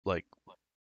like.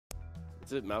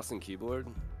 Is it mouse and keyboard?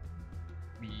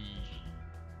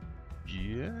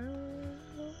 Yeah.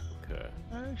 Okay.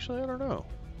 Actually, I don't know.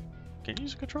 Can you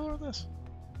use a controller on this?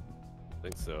 I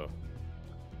think so.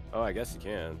 Oh, I guess you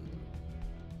can.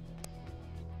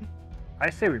 I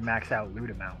say we max out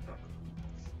loot amount.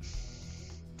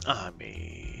 I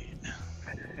mean,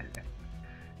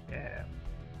 Yeah.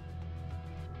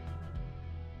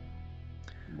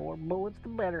 More bullets, the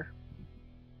better.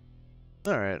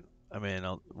 all right. I mean,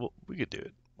 we could do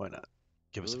it. Why not?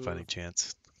 Give us a Ooh. fighting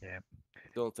chance. Yeah.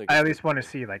 Don't think I at it's least want to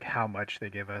see like how much they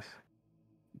give us.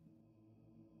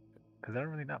 Cause I don't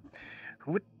really know.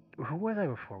 Who was I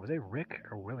before? Was I Rick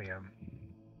or William?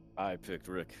 I picked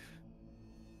Rick.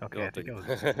 Okay, I think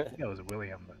it was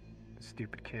William, the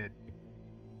stupid kid.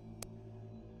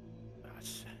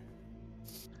 Gosh.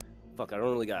 Fuck, I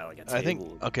don't really got like a table. I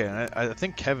think okay. I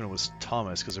think Kevin was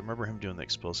Thomas because I remember him doing the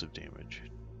explosive damage.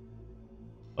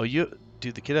 Oh, dude,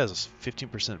 the kid has a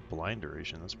 15% blind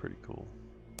duration. That's pretty cool.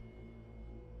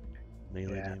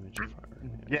 Melee damage. Fire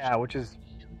damage. Yeah, which is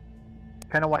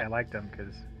kind of why I liked him,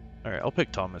 cause. All right, I'll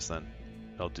pick Thomas then.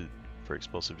 I'll do for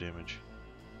explosive damage.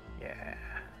 Yeah,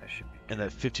 that should be. And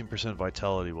that 15%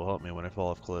 vitality will help me when I fall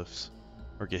off cliffs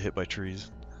or get hit by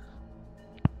trees.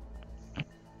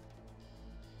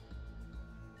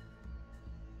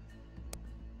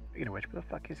 Speaking of which, where the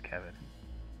fuck is Kevin?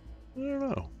 I don't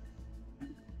know.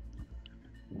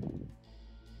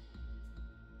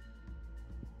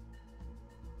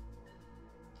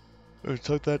 It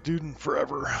took that dude in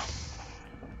forever.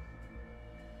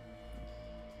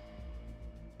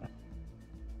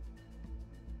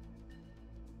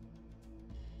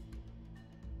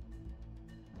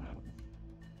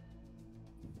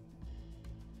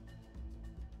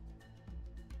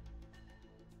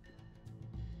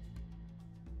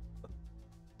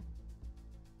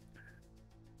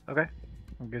 Okay,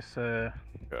 I guess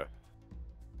Okay.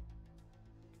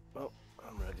 Well,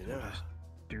 I'm ready now.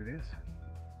 do this.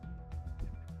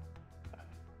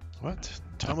 What?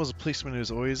 Tom was a policeman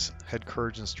who's always had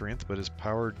courage and strength, but his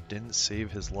power didn't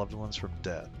save his loved ones from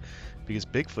death because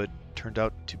Bigfoot turned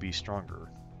out to be stronger.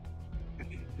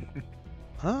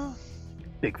 Huh?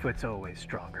 Bigfoot's always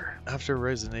stronger. After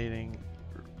resignation,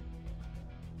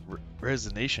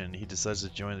 he decides to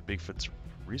join the Bigfoot's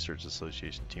Research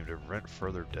Association team to prevent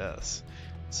further deaths.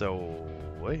 So,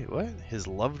 wait, what? His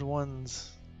loved ones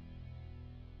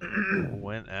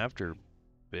went after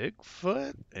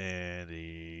Bigfoot and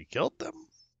he killed them?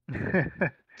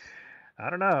 I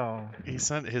don't know. He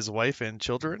sent his wife and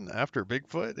children after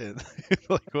Bigfoot and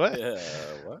like what? Yeah,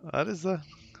 what? That is the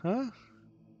huh?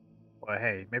 Well,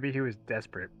 hey, maybe he was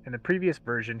desperate. In the previous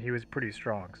version, he was pretty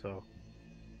strong, so.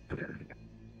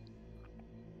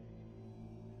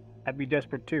 I'd be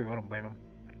desperate too. I don't blame him.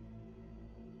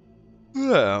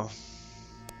 Yeah.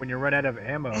 When you run out of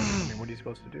ammo, I mean, what are you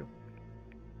supposed to do?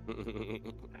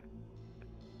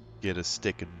 Get a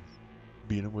stick and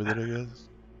beat him with it, I guess.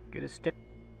 Get a stick.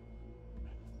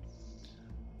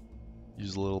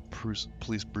 Use a little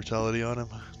police brutality on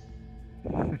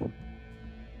him.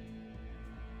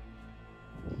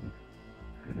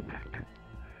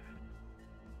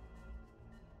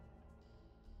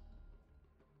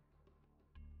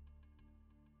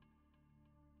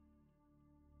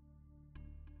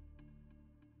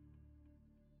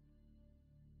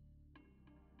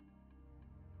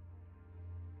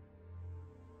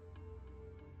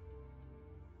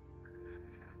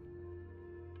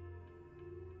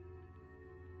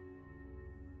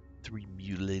 3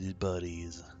 mutilated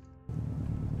bodies.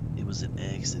 It was an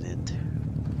accident.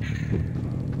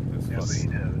 Nobody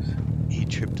knows. He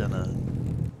tripped on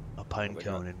a pine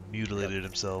cone and mutilated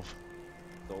himself.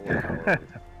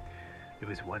 It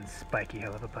was one spiky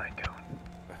hell of a pine cone.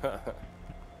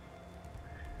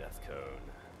 Death cone.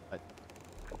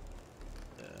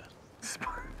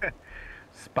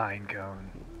 Spine cone.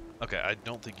 Okay, I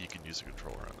don't think you can use a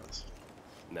controller on this.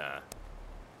 Nah.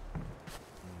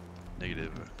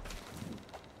 Negative.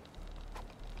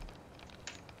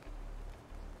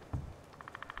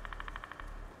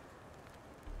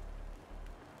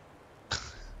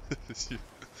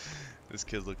 This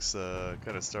kid looks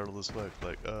kind of startled as fuck.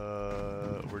 Like,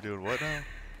 we're doing what now?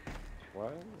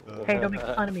 What? Hey, don't make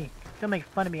fun of me. Don't make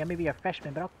fun of me. I may be a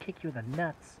freshman, but I'll kick you in the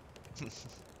nuts.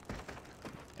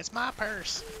 It's my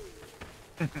purse.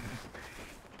 It's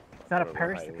not a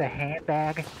purse, it's a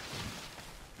handbag.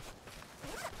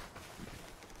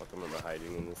 Fuck, am I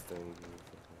hiding in this thing?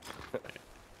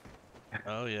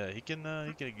 Oh yeah, he can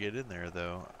get in there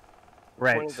though.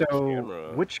 Right. Point the So,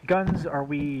 camera. which guns are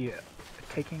we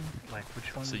taking? Like,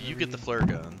 which ones? So you are get the we- flare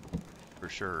gun, for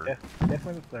sure.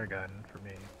 Definitely the flare gun for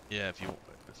me. Yeah, if you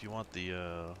if you want the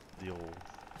old, You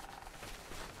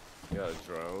got a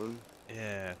drone?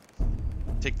 yeah,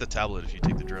 take the tablet if you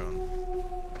take the drone.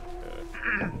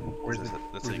 Okay. Where's that's the, how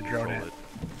where's you the drone control at?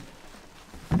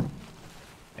 it.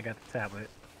 I got the tablet.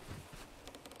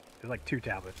 There's like 2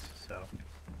 tablets, so.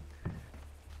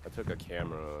 I took a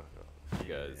camera.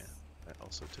 You guys Yeah, I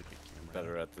also took a camera.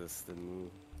 better at this than me.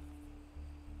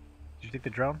 Did you take the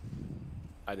drone?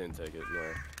 I didn't take it,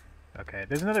 no. Okay,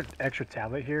 there's another extra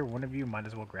tablet here. One of you might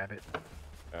as well grab it.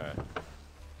 Alright.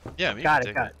 Yeah, me. Got can it,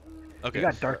 take got it. Okay. You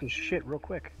got dark as shit real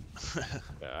quick.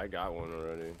 Yeah, I got one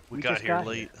already. we We got just here got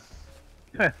late.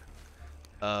 here.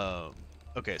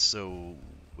 Okay, so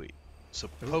wait. So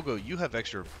Ooh. Pogo, you have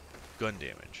extra gun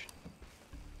damage.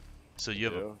 So you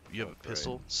have do? a Okay.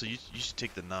 pistol. So you should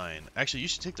take the 9. Actually, you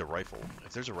should take the rifle.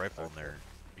 If there's a rifle in there,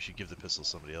 you should give the pistol to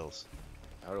somebody else.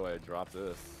 How do I drop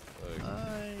this? Like,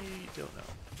 I don't know.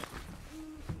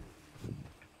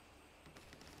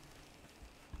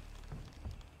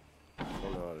 I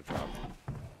don't know how to drop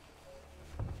it.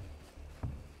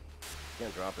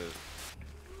 Can't drop it.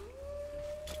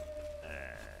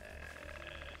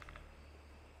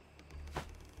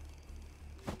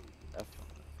 F.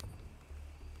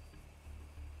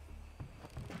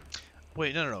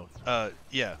 Wait, no.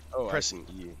 Yeah. Oh, press I can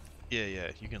E.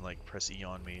 Yeah. You can like press E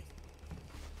on me.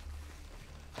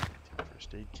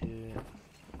 First aid kit.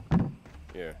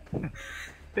 Here.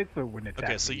 Bigfoot wouldn't attack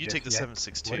Okay, so me you just take the yet,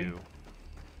 762. would he?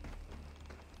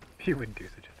 He wouldn't do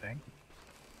such a thing.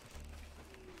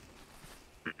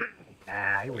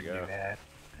 Nah, he you wouldn't go. do that.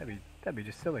 That'd be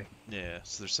just silly. Yeah,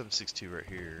 so there's 762 right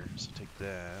here. So take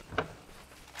that.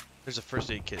 There's a first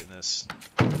aid kit in this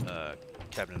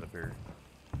cabinet up here.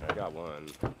 I got one.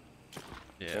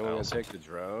 Yeah. Then we're gonna take the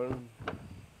drone.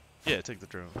 Yeah, take the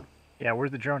drone. Yeah,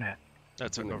 where's the drone at?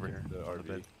 That's I'm over gonna here. take the on the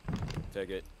bed. RV. Take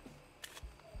it.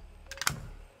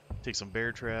 Take some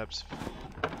bear traps.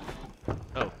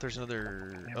 Oh, there's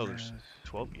another. Oh, there's Cameras.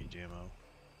 12 gauge ammo.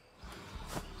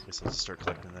 Guess I'll just start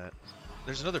collecting that.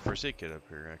 There's another first aid kit up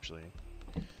here, actually.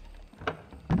 It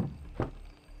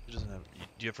doesn't have.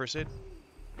 Do you have first aid?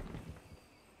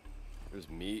 There's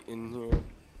meat in here.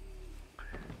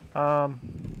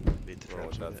 Bait the Oh,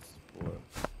 traps with it. that's what.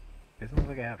 Doesn't look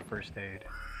like I have first aid.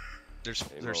 There's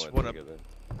Hey, there's Mo, one I up take it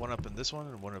then. one up in this one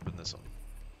and one up in this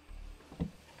one.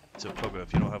 So Pogo,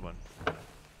 if you don't have one.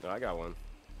 No, I got one.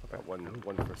 I got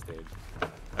one first aid.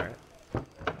 Alright.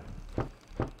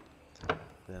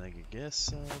 Then I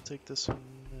guess I'll take this one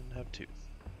and have 2.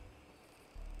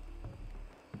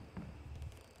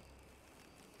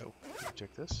 Oh,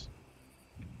 check this.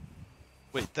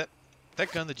 Wait, that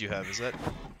gun that you have, is that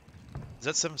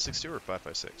 7.62 or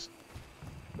 5.56?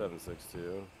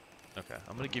 7.62. Okay,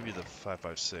 I'm gonna give you the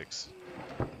 5.56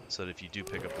 so that if you do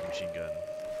pick up the machine gun,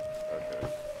 Okay.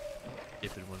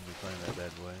 if and when we find that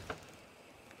bad boy.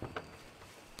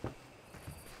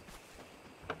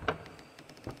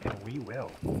 And we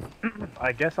will.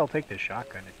 I guess I'll take the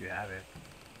shotgun if you have it.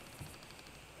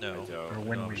 No, I don't. Or we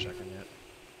when don't have a we- shotgun yet.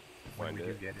 When Find we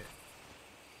do it. get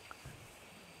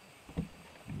it.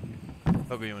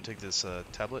 Pogo, you wanna take this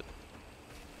tablet?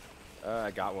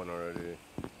 I got one already.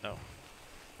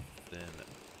 Then,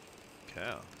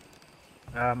 cow.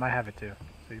 I have it too,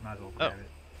 so you might as well grab it.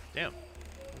 Damn,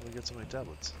 we got so many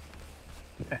tablets.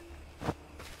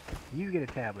 You get a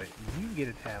tablet. You get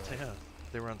a tablet. Yeah,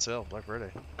 they were on sale Black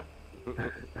Friday.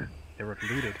 They were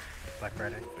looted Black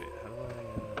Friday. Wait, how do I?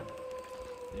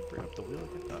 Can you bring up the wheel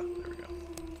again? Ah, there we go.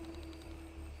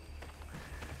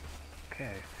 Okay,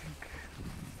 I think.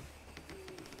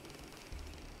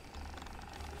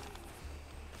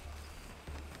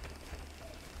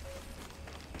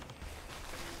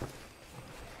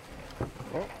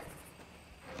 Oh.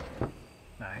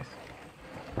 Nice.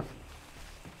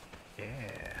 Yeah.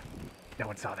 No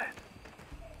one saw that.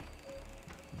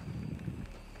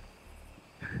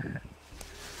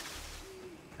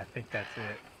 I think that's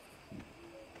it.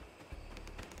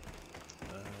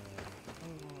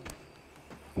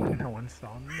 No one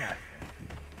saw nothing.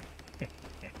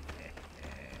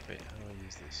 Wait, how do I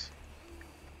use this?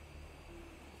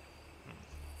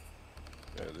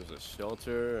 Yeah, there's a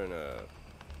shelter and a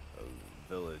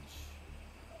village.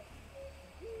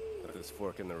 At this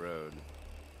fork in the road.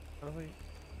 How do I?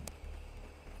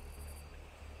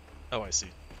 Oh, I see.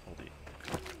 Hold E.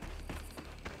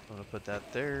 I'm gonna put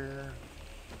that there.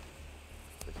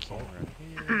 The camera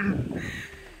here. And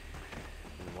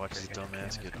watch this Gotta get the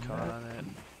dumbass cameras get from caught that. on it.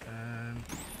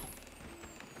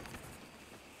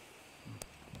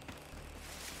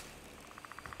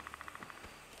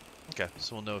 Okay,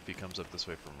 so we'll know if he comes up this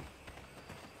way from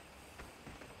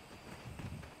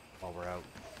while we're out.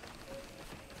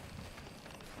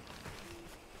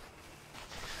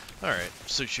 Alright,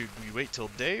 so should we wait till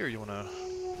day, or you wanna...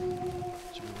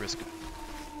 Should we risk it?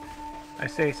 I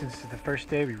say since it's the first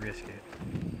day, we risk it.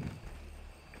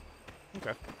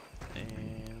 Okay.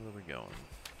 And where are we going?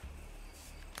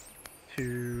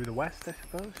 To the west, I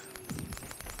suppose.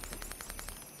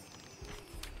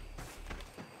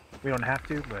 We don't have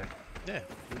to, but Yeah,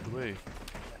 lead the way.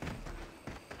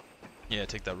 Yeah,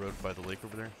 take that road by the lake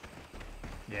over there.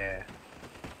 yeah.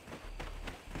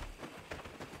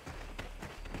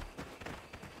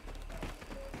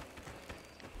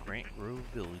 Grant Grove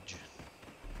Village.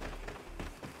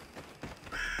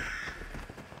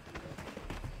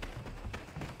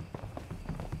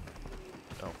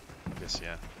 Oh, I guess,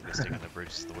 yeah. I guess taking the bridge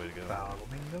is the way to go. Following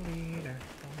the leader,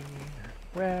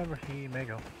 wherever he may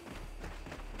go.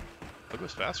 It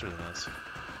goes faster than us.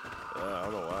 I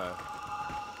don't know why.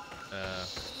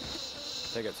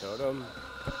 Take a totem.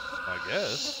 I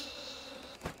guess.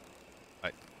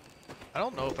 I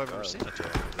don't know if I've ever seen a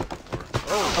totem like that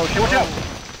before. Oh shit, watch out!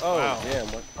 Oh, Wow. damn.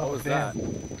 What Oh, was damn.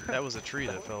 that? That was a tree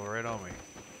that fell right on me.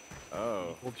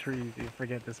 Oh. Old tree, you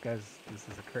forget this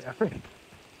is a crap.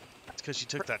 It's because you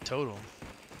took that totem.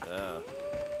 Yeah.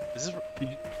 Is this...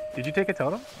 Did you take a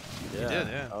totem? Yeah. did,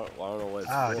 yeah. I don't know what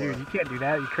it's Oh for. dude, you can't do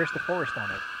that. You cursed the forest on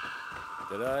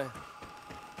it. Did I?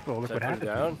 Well, look Should what I put it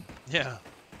happened. down? Yeah.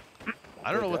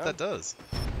 I don't know what that does.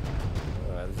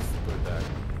 Alright, let's just put it back.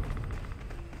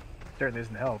 Certainly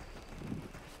doesn't help.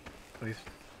 At least,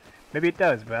 maybe it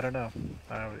does, but I don't know.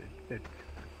 I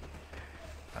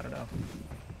don't know.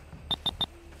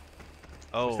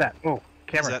 Oh, What's that? Oh,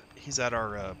 camera. he's at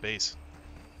our base.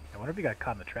 I wonder if he got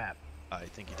caught in the trap. I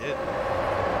think he did.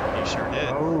 He sure did.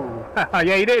 Oh,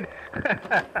 yeah, he did. Look at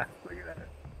that.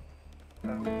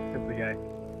 That's the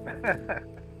guy.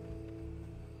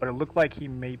 But it looked like he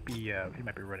might be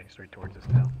running straight towards us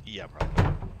now. Yeah, probably.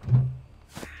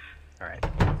 All right,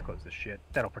 let's close this shit.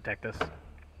 That'll protect us.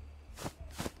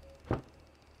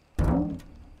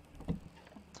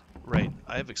 Right,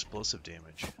 I have explosive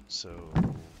damage, so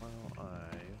well,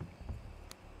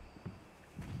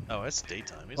 Oh, it's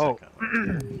daytime. He's Oh, not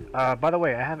coming. by the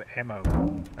way, I have ammo.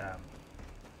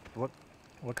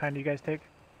 What kind do you guys take?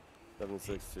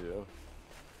 762.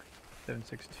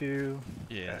 7.62.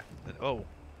 Yeah. And,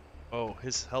 oh,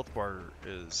 his health bar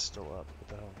is still up. What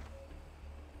the hell?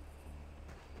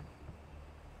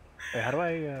 Wait, how do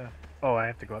I? Oh, I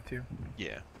have to go up to you.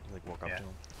 Yeah, like walk up Yeah. to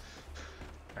him.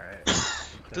 All right.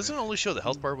 Doesn't it only show the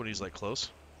health bar when he's like close?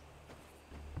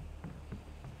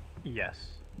 Yes.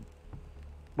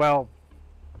 Well,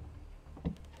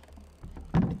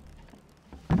 I'm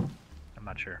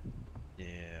not sure. Yeah,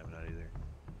 I'm not either.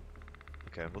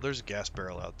 Okay, well there's a gas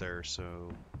barrel out there, so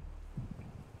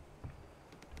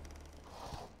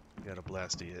we gotta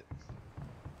blasty it.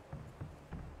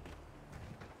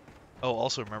 Oh,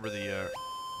 also remember the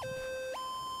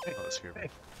Hey, oh, that scared me. hey,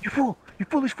 you fool! You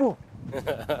foolish fool!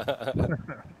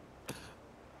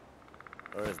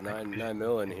 Or is 9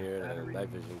 mil in here and a night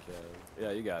vision cam.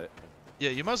 Yeah, you got it. Yeah,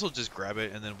 you might as well just grab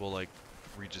it and then we'll like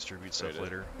redistribute stuff Right.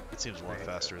 later. It seems a lot Right.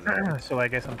 faster than... So I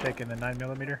guess I'm taking the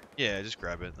 9mm. Yeah, just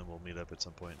grab it and then we'll meet up at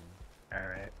some point All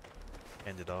right. and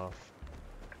end it off.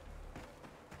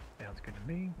 Sounds good to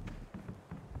me.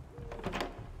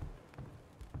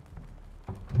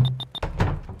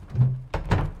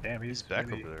 Damn, He's back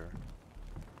really, over there.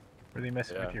 really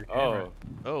messing Yeah. with your camera.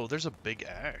 Oh, there's a big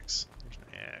axe. There's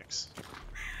an axe.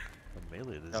 A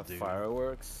melee this Got dude.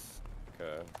 fireworks.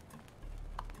 Okay.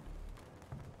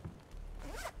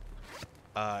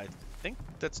 I think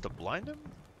that's to blind him?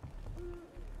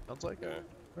 Sounds like Okay. it.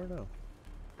 I don't know.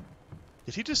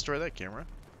 Did he destroy that camera?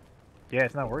 Yeah,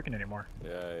 it's not working anymore.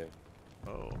 Yeah.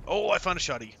 Oh. Oh, I found a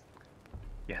shotty.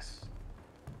 Yes.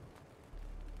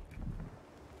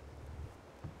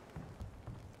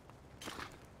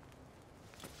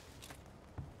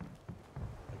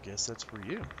 I guess that's for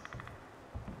you.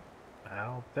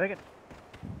 I'll take it.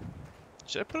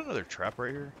 Should I put another trap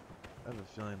right here? I have a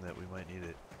feeling that we might need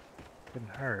it. Couldn't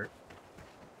hurt.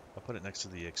 I'll put it next to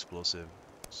the explosive,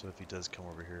 so if he does come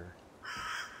over here,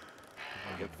 he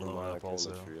can Get get the blown up Monica in also.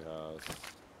 the treehouse.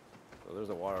 So there's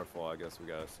a waterfall. I guess we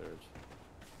gotta search.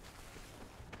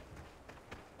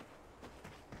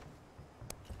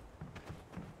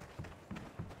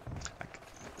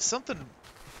 Something,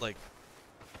 like,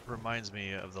 reminds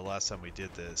me of the last time we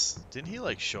did this. Didn't he,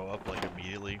 like, show up, like,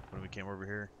 immediately when we came over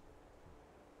here?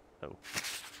 Oh.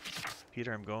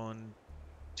 Peter, I'm going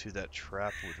to that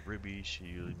trap with Ruby. She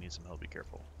really needs some help. Be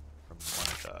careful. From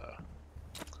Monica.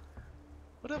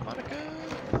 What up,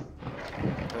 Monica?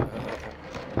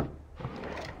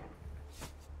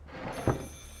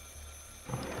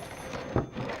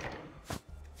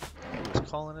 He was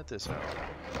calling it this hour?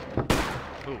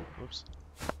 Oh, whoops.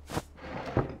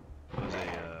 It was a,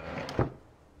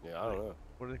 Yeah, I don't know.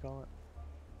 what do they call it?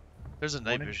 There's a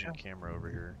night Warning vision shell? camera over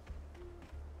here.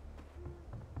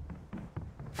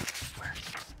 Where?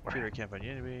 Peter, I can't find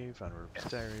you anyway. Found a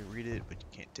diary. Read it, but you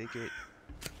can't take it.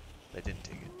 I didn't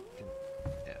take it.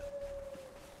 Yeah.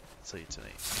 I'll tell you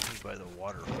tonight. Meet by the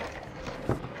waterfall.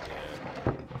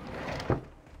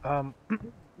 Yeah.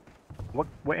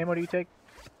 What ammo do you take?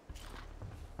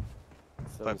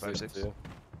 5.56. 7.62.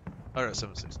 Oh no,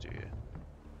 7.62.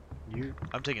 Yeah. You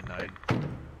I'm taking 9. are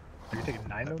you taking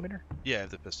 9mm? Yeah, I have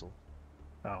the pistol.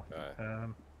 Oh. Alright.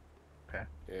 Okay.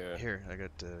 Yeah. Here, I got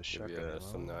Give shotgun you ammo.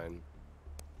 some 9.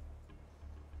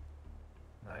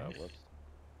 Nice. Whoops.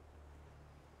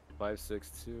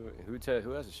 5.62.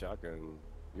 Who has a shotgun?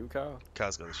 You, Kyle?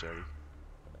 Kyle's got the shotty.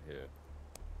 Yeah.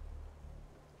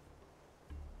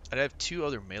 I'd have 2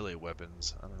 other melee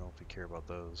weapons. I don't know if we care about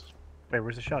those. Wait,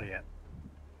 where's the shotty at?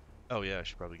 Oh yeah, I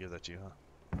should probably give that to you, huh?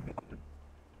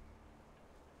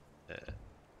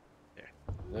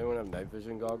 Does anyone have night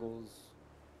vision goggles?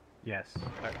 Yes.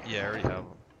 Yeah, I already have them.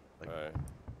 Like- Alright.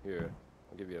 Here.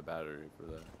 I'll give you a battery for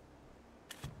that.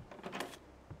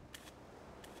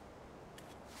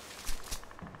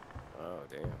 Oh,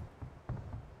 damn.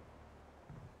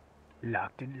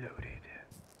 Locked and loaded.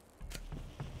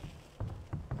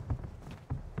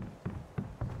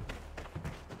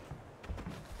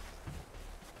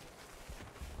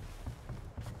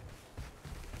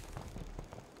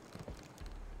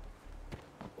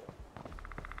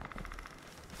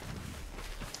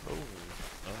 Oh,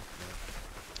 no.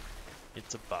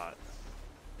 It's a bot.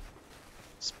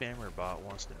 Spammer bot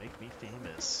wants to make me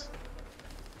famous.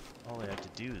 All I have to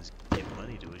do is give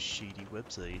money to a shady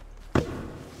website.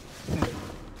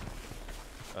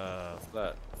 What's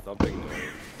that? Thumping noise.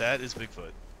 That is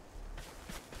Bigfoot.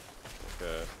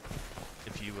 Okay.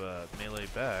 If you melee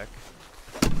back,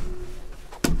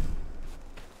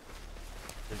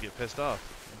 they'll get pissed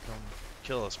off and come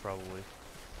kill us probably.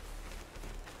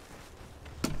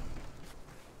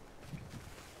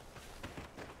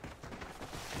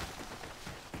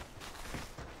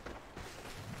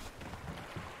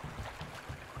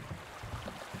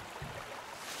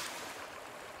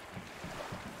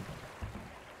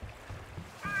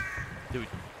 Did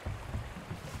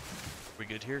we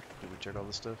good here? Did we check all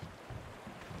this stuff?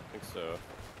 I think so.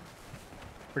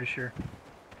 Pretty sure.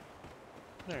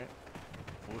 Alright.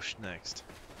 Whoosh next.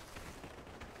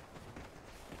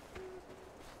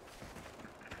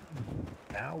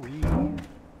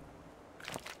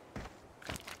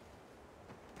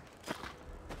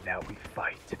 Now we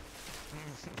fight.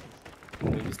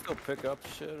 Can you still pick up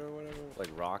shit or whatever? Like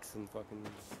rocks and fucking...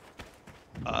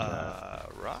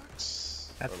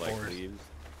 Rocks? That's or like forest. leaves?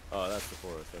 Oh, that's the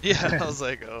forest. Okay. Yeah, I was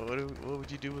like, oh, what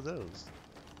would you do with those?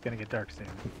 It's gonna get dark soon.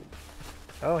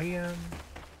 Oh, he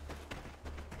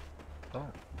Oh.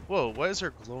 Whoa, why is there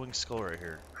a glowing skull right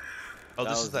here? Oh,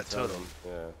 this was is the that totem.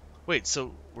 Yeah. Wait,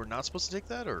 so we're not supposed to take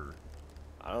that, or?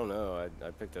 I don't know.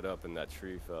 I picked it up and that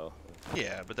tree fell.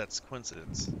 Yeah, but that's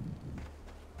coincidence,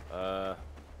 Uh,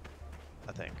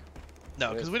 I think. No,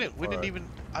 Yeah, because it's we pretty didn't far. even.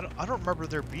 I don't remember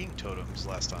there being totems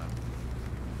last time.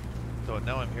 So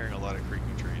now I'm hearing a lot of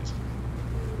creaking trees. It's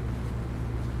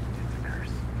a curse.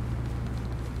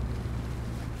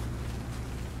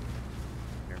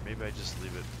 Here, maybe I just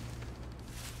leave it.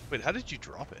 Wait, how did you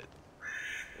drop it?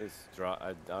 it's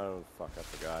I don't know. Fuck, I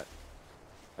forgot.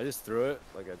 I just threw it.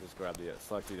 Like I just grabbed the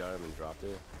selected item and dropped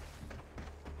it.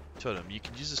 Totem. You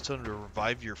can use this totem to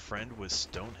revive your friend with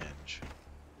Stonehenge.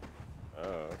 Oh,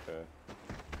 okay.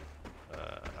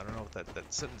 I don't know if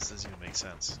that sentence doesn't even make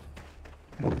sense.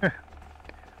 I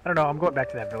don't know. I'm going back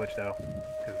to that village though,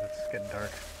 because it's getting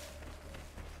dark.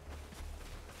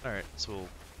 Alright, so we'll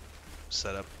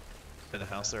set up in a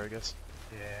house there, I guess.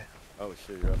 Yeah. Oh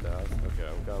shit, you're at the house. Okay,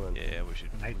 I'm coming. Yeah, we should.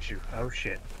 Night shoot. Oh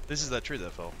shit. This is that tree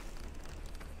that fell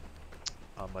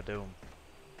on my dome.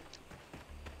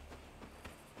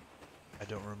 I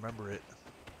don't remember it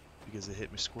because it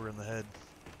hit me square in the head.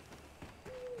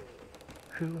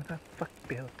 Who the fuck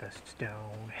built the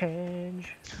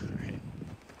Stonehenge?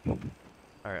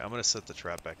 Alright, I'm gonna set the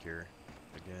trap back here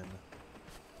again.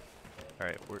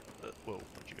 Alright, whoa, where'd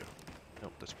you go?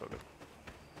 Nope, that's Pogo.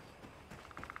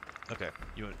 Okay,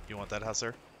 you want that house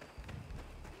there?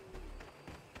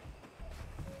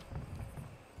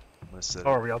 I'm gonna set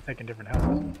Oh, it. are we all taking different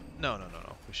houses? No.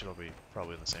 We should all be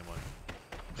probably in the same one.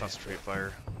 Concentrate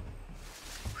fire.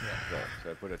 So,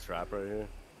 should I put a trap right here?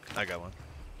 I got one.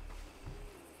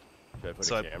 Should I put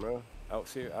So a camera out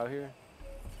here?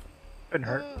 Couldn't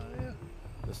hurt. Yeah.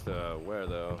 Just where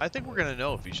though? I think we're gonna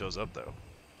know if he shows up though.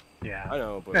 I Yeah.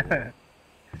 know, but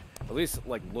At least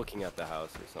like looking at the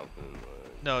house or something.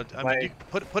 No, I mean, Like- you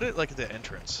put it like at the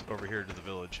entrance over here to the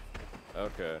village.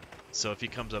 Okay. So if he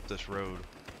comes up this road,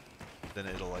 then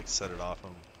it'll like set it off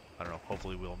him. I don't know.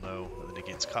 Hopefully we'll know. And then he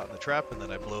gets caught in the trap, and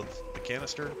then I blow the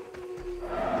canister.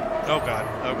 Oh god!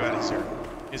 Oh god! He's here.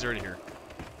 He's already here.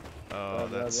 Oh,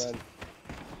 Run, that's. run, run.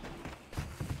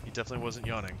 He definitely wasn't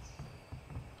yawning.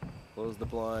 Close the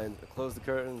blind. Close the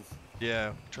curtains.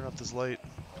 Yeah. Turn off this light.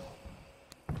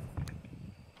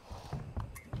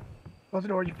 Close the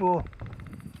door, you fool.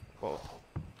 Whoa.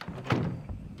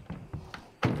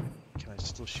 Can I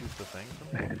still shoot the thing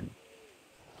from here?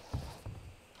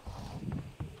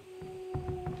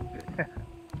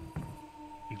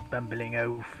 You bumbling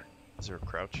oaf. Is there a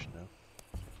crouch? No.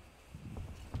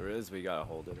 There is. We gotta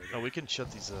hold it. I Oh, guess. we can shut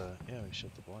these. Yeah, we can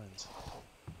shut the blinds.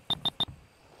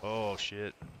 Oh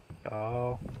shit!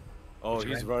 Oh. Oh,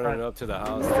 He's he's right in running front. up to the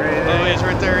house. Oh, he's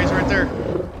right there. He's right there.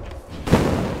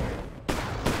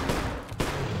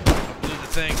 Blew the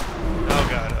thing. Oh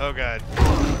god. Oh god.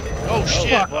 Oh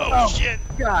shit! fuck. Oh Oh. shit!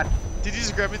 God. Did he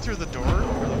just grab me through the door?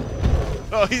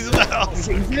 Oh, he's in the house. He's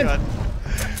Oh, in. god.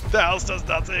 The house does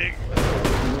nothing.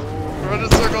 Run in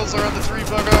circles around the tree,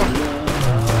 Pogo.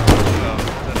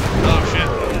 Oh shit!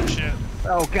 Oh shit!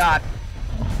 Oh God.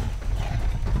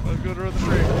 I'm going around the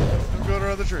tree. I'm going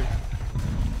around the tree.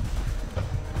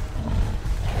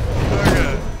 Oh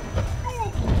god.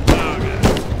 Oh god.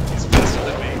 He's faster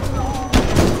than me.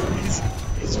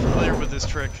 He's familiar with this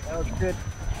trick. Oh shit.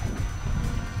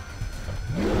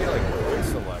 You like quick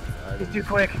select. He's too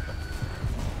quick.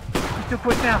 He's too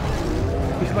quick now.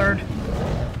 He's learned. He's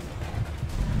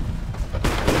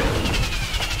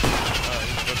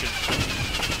looking.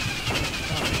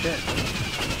 Oh shit.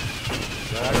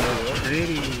 Right,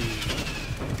 Pretty.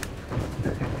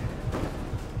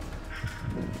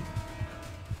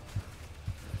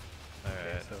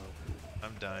 Alright. So.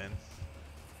 I'm dying.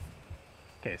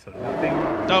 Okay, so nothing.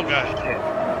 Oh god.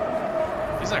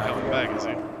 Shit. He's not coming back, is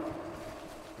he?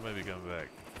 He might be coming back.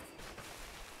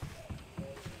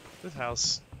 This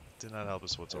house did not help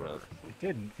us whatsoever. It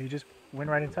didn't. He just went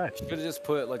right inside. Should have just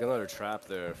put like another trap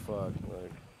there. Fuck.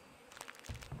 Like.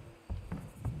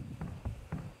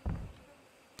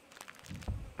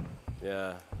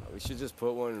 Yeah, we should just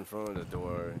put one in front of the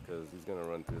door because he's gonna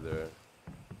run through there.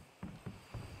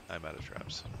 I'm out of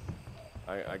traps.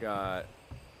 I got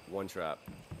one trap.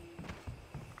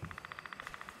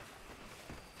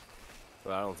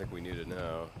 But I don't think we need it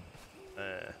now.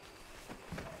 Oh,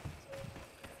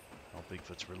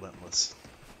 Bigfoot's relentless.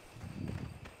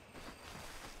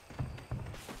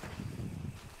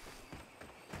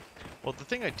 Well, the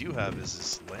thing I do have is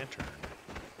this lantern.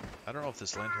 I don't know if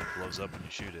this lantern blows up when you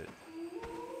shoot it.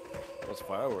 Those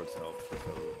fireworks help.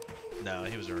 No,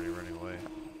 he was already running away.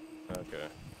 Okay.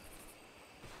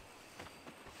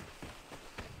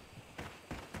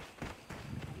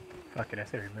 Fuck it, I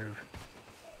say remove.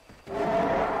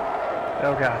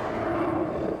 Oh god.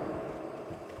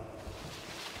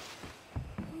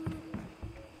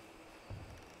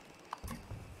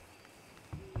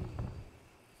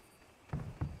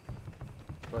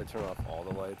 Probably turn off all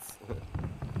the lights.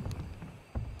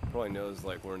 Probably knows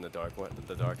like we're in the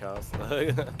dark house.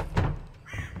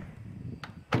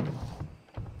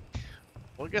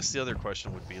 Well, I guess the other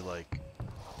question would be like,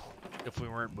 if we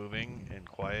weren't moving and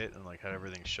quiet and like had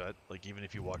everything shut, like even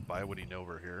if you walked by, would he know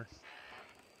we're here?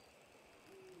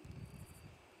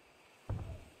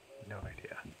 No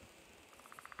idea.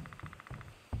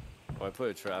 Well, I put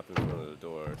a trap in front of the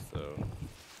door, so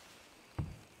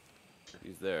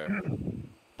he's there.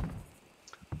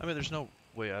 I mean, there's no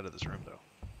way out of this room though.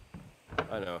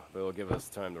 I know, but it'll give us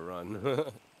time to run.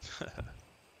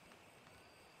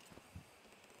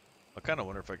 I kind of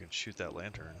wonder if I can shoot that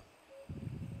lantern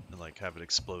and like have it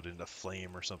explode into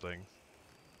flame or something.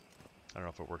 I don't know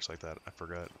if it works like that. I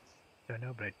forgot. Don't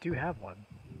know, but I do have one.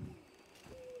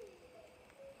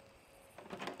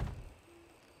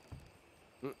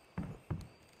 What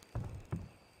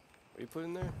you put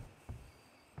in there?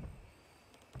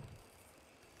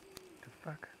 The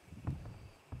fuck?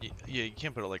 Yeah, you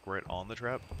can't put it like right on the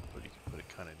trap, but you can put it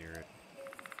kind of near it.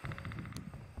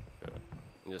 Okay.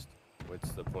 And just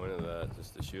what's the point of that?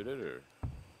 Just to shoot it, or?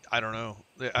 I don't know.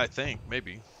 I think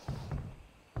maybe.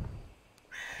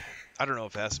 I don't know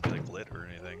if it has to be like lit or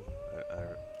anything.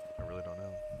 I really don't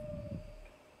know.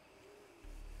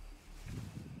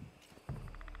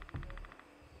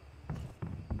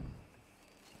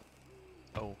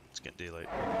 Oh, it's getting daylight.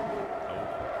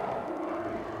 Oh.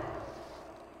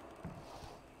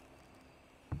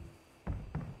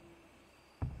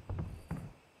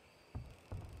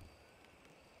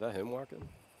 Is that him walking?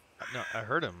 No, I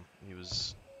heard him. He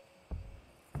was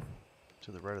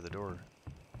To the right of the door.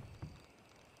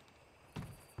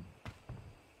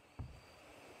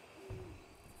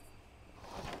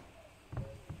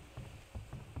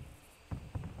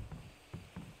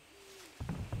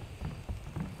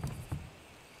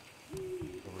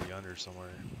 Over yonder somewhere.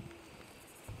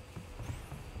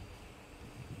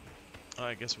 Oh,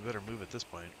 I guess we better move at this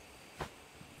point.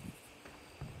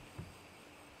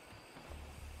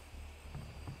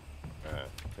 Alright,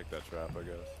 take that trap, I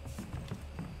guess.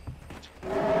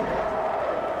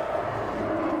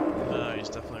 He's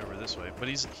definitely over this way, but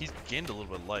he's gained a little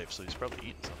bit of life, so he's probably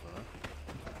eating something, huh?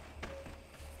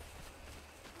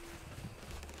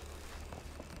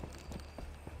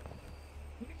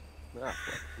 Ah,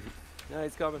 fuck. Yeah,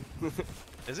 he's coming.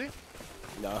 Is he?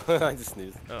 No, I just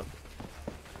sneezed. Oh.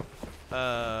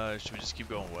 Should we just keep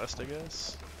going west, I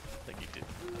guess? I think he did.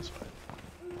 That's fine.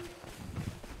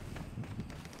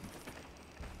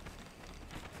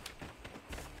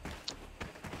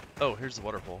 Oh, here's the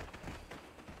waterfall.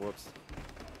 Whoops.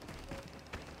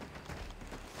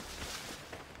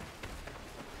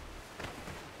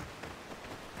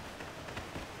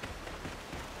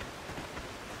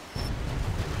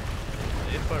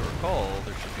 If I recall,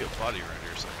 there should be a body around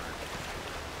here somewhere.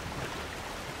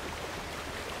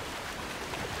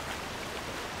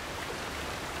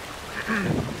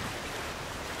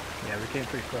 Yeah, we came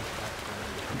pretty close last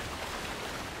time.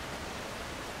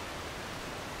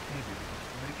 Maybe we can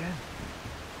do it again.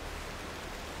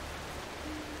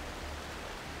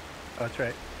 Oh, that's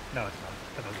right. No, it's not.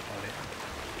 That was a body.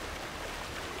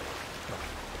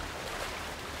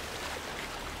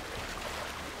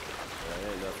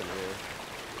 There ain't nothing here.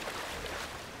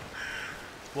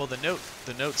 Well, the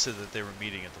note said that they were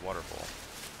meeting at the waterfall.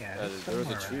 Yeah, There was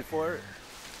a tree for it?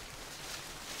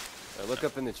 I look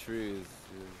up in the trees.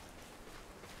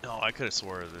 No, I could have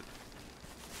swore that. It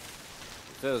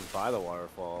said it was by the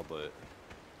waterfall, but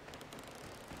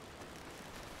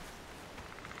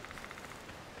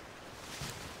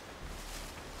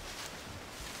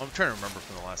I'm trying to remember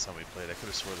from the last time we played. I could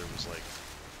have swore there was like,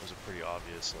 it was a pretty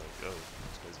obvious like, oh,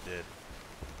 this guy's dead.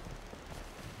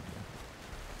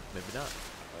 Maybe not.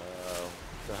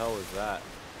 what the hell was that?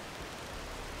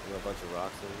 You know, a bunch of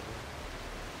rocks over there.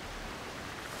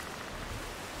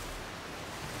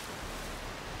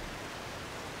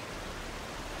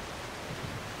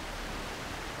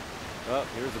 Oh,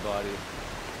 here's a body.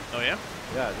 Oh yeah?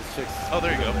 Yeah, this chick's... Oh,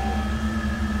 there you go.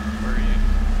 Where are you?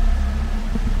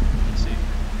 Let's see.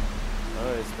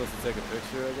 Oh, you're supposed to take a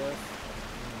picture, I guess?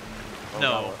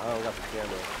 No. I don't got the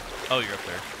camera. Oh, you're up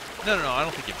there. No, I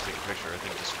don't think you have to take a picture. I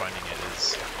think just finding it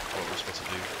is what we're supposed to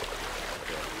do.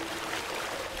 Okay.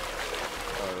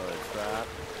 Oh, really? Trap?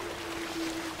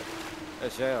 Yeah,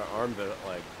 she had her arm bit,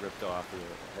 like, ripped off.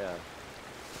 Yeah.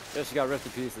 Yeah, she got ripped to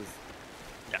pieces.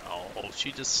 No,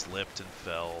 she just slipped and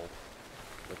fell.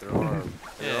 With her arm.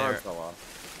 Yeah, Her arm her- fell off.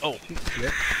 Oh, She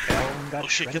slipped, fell, and got oh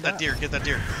shit, get shredded that up. deer, get that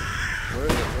deer. Where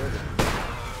is it? Where is it?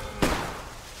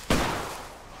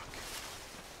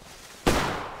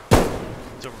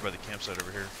 It's over by the campsite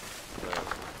over here.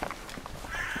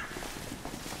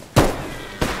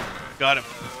 Got him.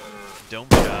 Dome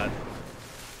shot.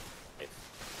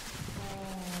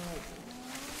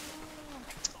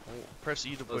 Oh, press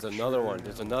E to There's butcher. another one.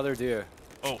 There's another deer.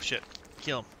 Oh shit,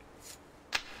 kill him.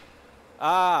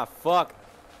 Ah, fuck.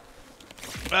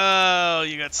 Oh,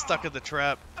 you got stuck in the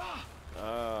trap.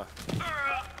 Ah,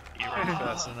 You ran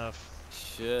fast enough.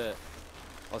 shit.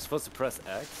 I was supposed to press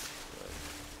X?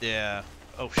 Yeah.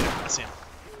 Oh shit, I see him.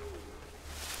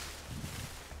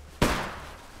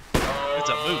 It's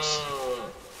a moose.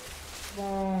 You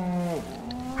want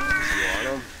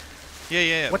him?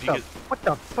 Yeah. What If you what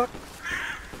the fuck?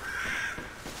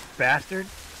 Bastard.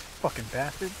 Fucking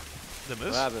bastard. the What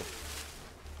moose? happened?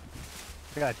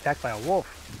 I got attacked by a wolf.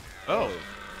 Oh.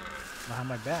 Behind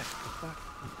my back. What the fuck?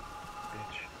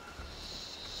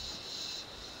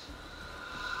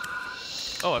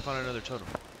 Bitch. Oh, I found another totem.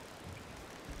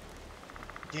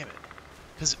 Damn it.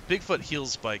 Because Bigfoot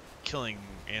heals by killing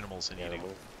animals and eating.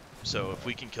 Animals. So if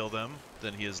we can kill them,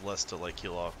 then he has less to like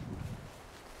heal off.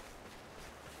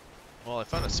 Well, I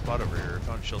found a spot over here. I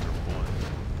found shelter 1.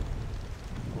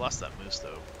 I lost that moose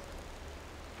though.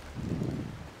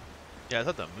 Yeah, I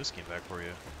thought that moose came back for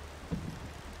you.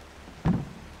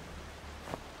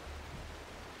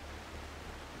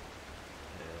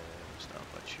 There's not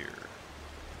much here.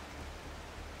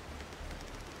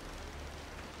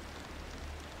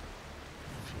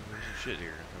 There's some shit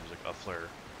here. There was like a flare.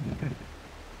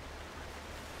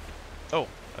 Oh,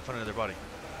 I found another body.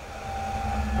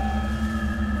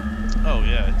 Oh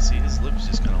yeah, see his lips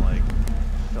just kind of like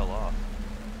fell off.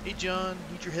 Hey John,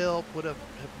 need your help. What up,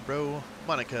 bro?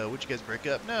 Monica, would you guys break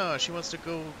up? No, she wants to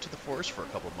go to the forest for a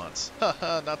couple months.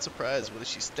 Haha, not surprised. What is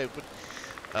she stupid?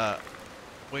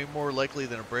 Way more likely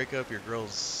than a breakup. Your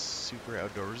girl's super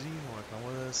outdoorsy. Wanna come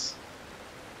with us?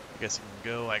 I guess you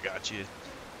can go. I got you.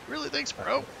 Really? Thanks,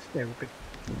 bro. Yeah, we could.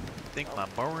 Think my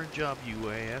boring job,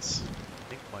 you ass.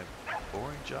 Think my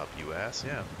boring job, you ass.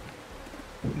 Yeah.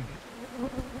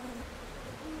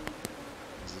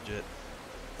 It's legit.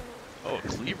 Oh, a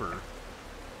cleaver.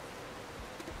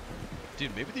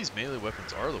 Dude, maybe these melee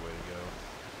weapons are the way to go.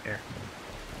 Here.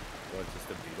 What, just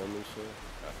to beat them and shit?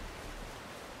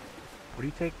 What do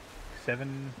you take?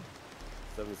 7.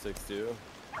 7.62.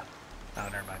 Oh,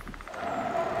 never mind.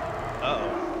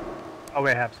 Uh-oh. Oh,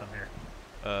 wait, I have some here.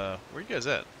 Where you guys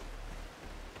at?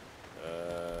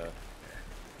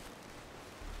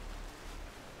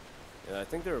 Yeah, I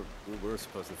think we were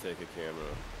supposed to take a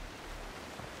camera.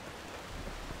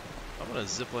 I'm gonna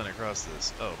zip line across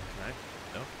this. Oh, can I?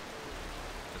 No?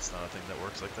 That's not a thing that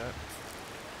works like that.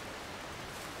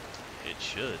 It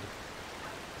should.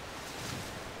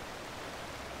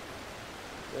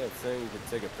 Yeah, it's saying you can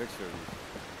take a picture.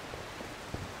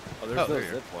 Oh, there's Oh, no there you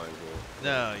zip line here.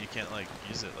 No, you can't, like,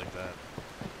 use it like that.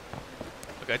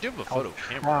 Look, I do have a I'll photo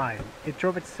camera. try. It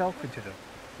drove itself into the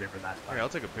river last time. Here, I'll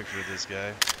take a picture of this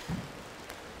guy.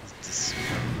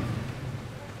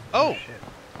 Oh! Shit.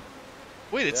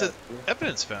 Wait, it Yeah, says see?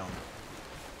 evidence found.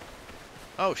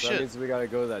 Oh, So that shit. means we gotta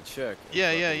go to that chick.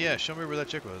 Yeah, yeah, yeah. Show me where that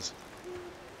chick was.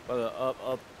 By the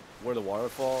up where the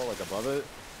waterfall, like above it.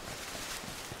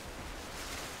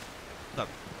 Not,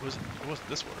 it wasn't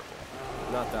this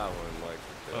waterfall. Not that one, like.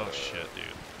 Oh, shit, dude.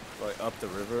 Like up the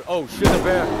river. Oh shit, a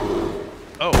bear!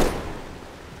 Oh!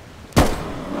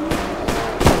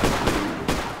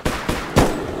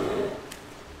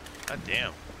 God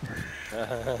damn.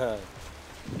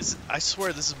 I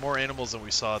swear this is more animals than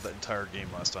we saw the entire game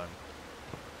last time.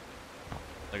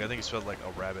 Like, I think it smelled like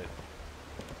a rabbit.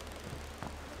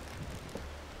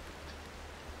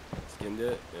 Skinned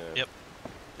it? Yeah. Yep.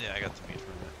 Yeah, I got the meat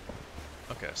from it.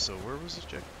 Okay, so where was this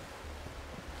chick?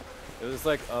 It was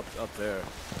like up there.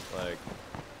 Like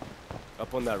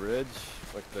up on that ridge.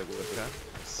 Like the Okay.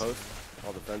 post,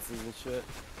 all the fences and shit.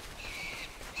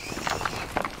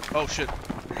 Oh, shit.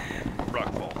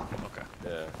 Rockfall. Okay.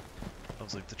 Yeah. I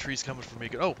was like, the tree's coming for me.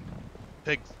 Oh!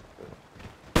 Pig.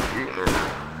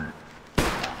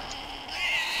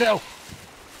 No!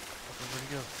 Where'd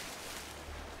he go?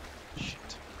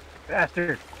 Shit.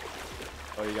 Bastard!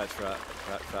 Oh, you got trapped.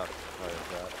 Trapped.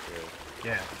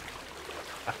 Yeah.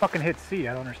 I fucking hit C,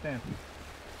 I don't understand.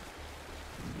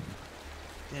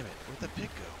 Damn it. Where'd that pig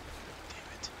go? Damn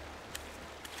it.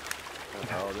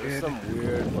 Oh, there's some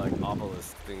weird like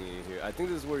obelisk thingy here. I think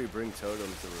this is where you bring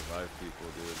totems to revive people,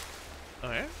 dude. Oh,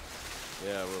 yeah?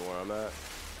 Yeah, where I'm at.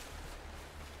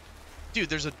 Dude,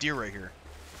 there's a deer right here.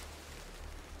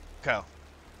 Kyle.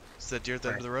 Is that deer at the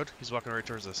end of the road? He's walking right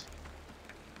towards us.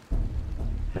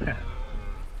 Yeah,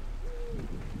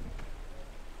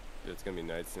 it's gonna be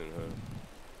night soon, huh?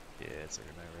 Yeah, it's like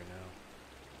a night right now.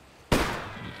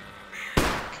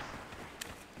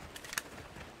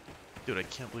 Dude, I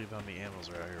can't believe how many animals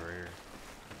are out here right here.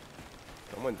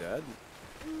 Someone dead?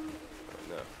 Oh,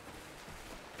 no.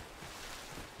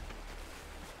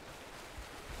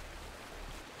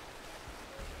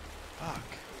 Fuck.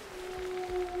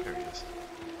 There he is.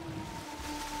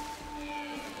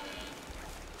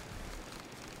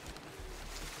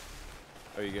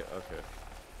 Oh, you get okay.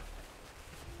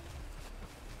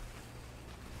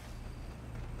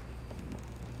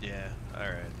 Yeah,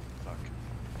 alright. Fuck.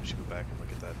 We should go back and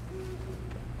look at that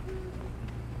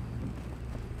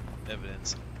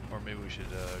evidence. Or maybe we should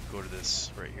go to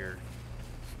this right here.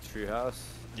 Treehouse?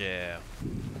 Yeah.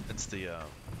 It's the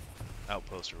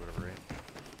outpost or whatever, right?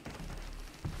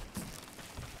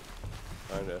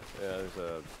 Kinda. Yeah, there's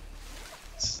a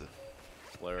It's the...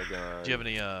 flare gun. Do you have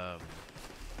any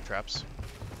traps?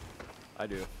 I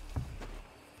do.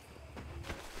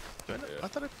 Do I, not? Yeah. I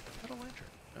thought I had a lantern.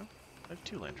 No? I have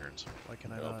 2 lanterns. Why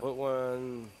can I I'll not? put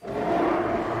one.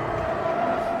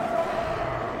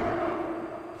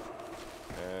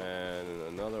 And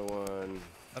another one.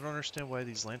 I don't understand why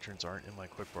these lanterns aren't in my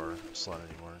quick bar slot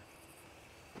anymore.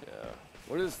 Yeah.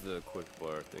 What is the quick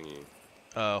bar thingy?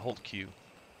 Hold Q.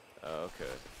 Oh,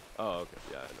 okay. Oh, okay.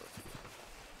 Yeah, I know.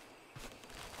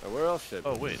 Now, where else should I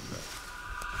Oh, put wait. this?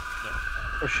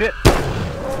 Oh shit!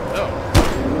 Oh!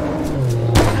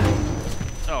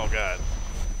 Oh, God.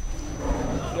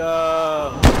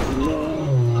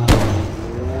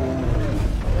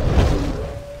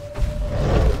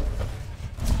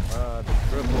 The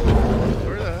triple.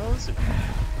 Where the hell is it? Is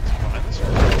it behind us?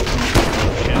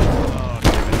 Shit. Oh,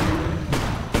 damn it.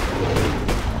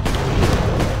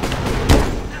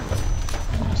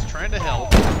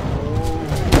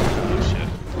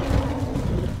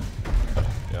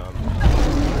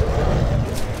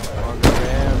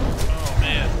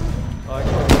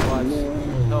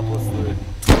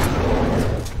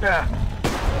 Ah.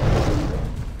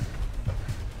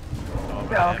 Oh, I'm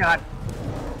Oh out of god. ammo.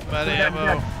 I'm out of Get ammo.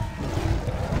 back.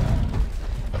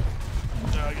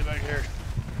 Oh, get back here.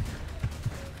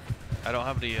 I don't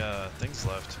have any things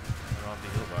left. I don't have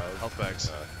any health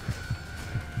packs.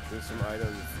 There's some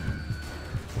items.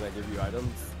 Can I give you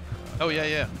items? Oh, yeah,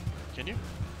 yeah. Can you?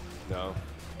 No.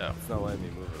 No. It's not letting me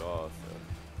move at all, so.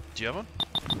 Do you have one?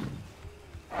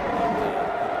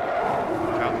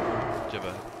 Kyle? Do you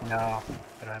have a... No, I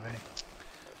don't have any.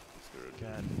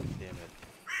 God damn it.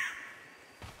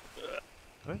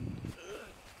 What?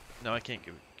 No, I can't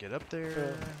get up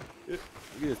there. You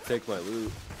can just take my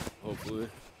loot, hopefully.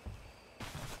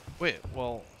 Wait,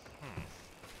 well...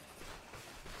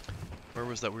 Where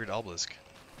was that weird obelisk?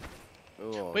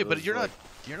 Oh, Wait, but there's, you're like,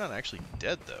 you're not actually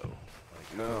dead though.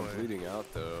 Like, No, how I'm do I- bleeding out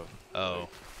though. Oh.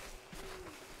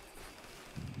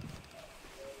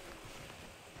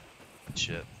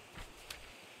 Shit.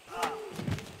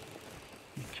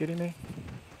 You kidding me?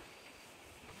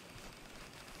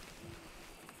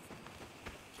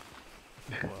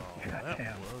 Well, God that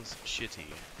damn. was shitty.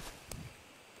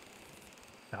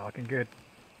 Not looking good.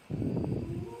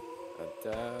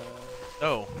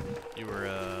 Oh, you were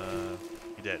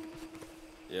you dead.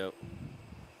 Yep.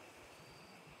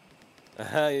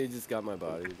 You just got my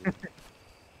body.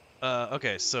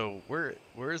 Okay, so where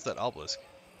is that obelisk?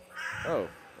 Oh,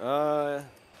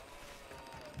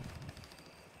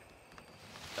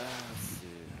 let's see.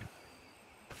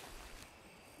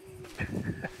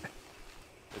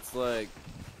 It's like,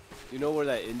 you know where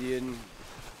that Indian,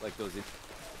 like those.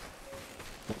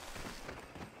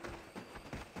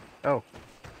 Oh,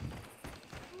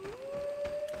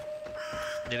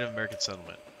 Native American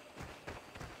settlement.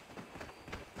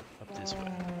 Up this way.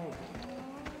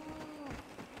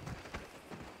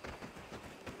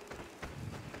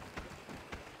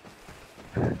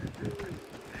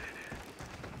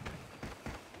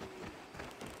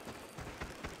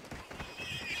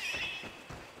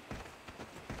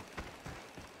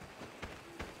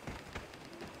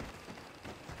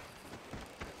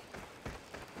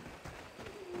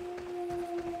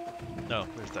 No,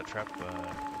 there's that trap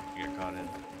you get caught in.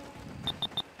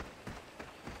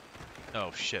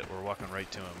 Oh shit, we're walking right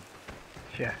to him.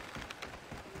 yeah.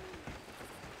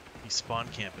 He's spawn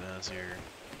camping us here.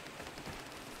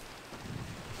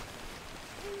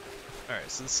 Alright,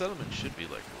 so the settlement should be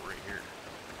like right here.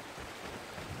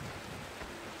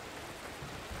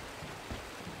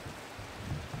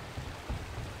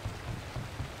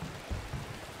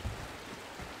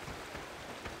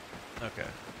 Okay.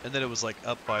 And then it was like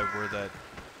up by where that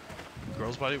the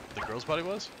girl's body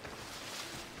was?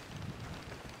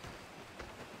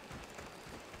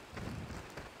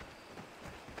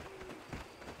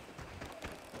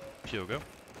 Pogo?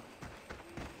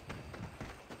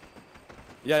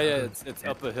 Yeah, it's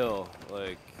up a hill,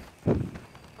 like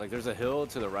there's a hill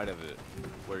to the right of it,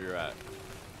 where you're at,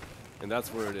 and that's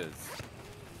where it is.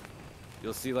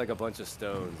 You'll see like a bunch of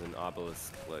stones and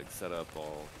obelisks like set up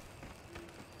all.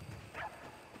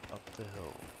 Up the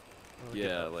hill.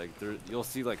 Yeah, like there, you'll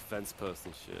see like fence posts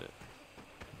and shit.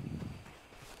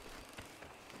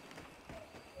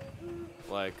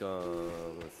 Like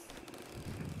let's see.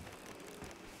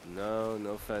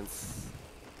 No fence.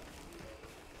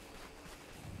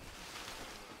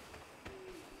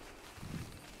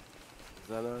 Is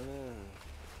that on there?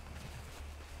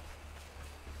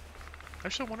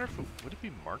 Actually, I wonder if would it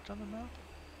be marked on the map?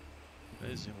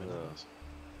 Can I zoom in on this?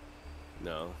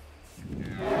 No.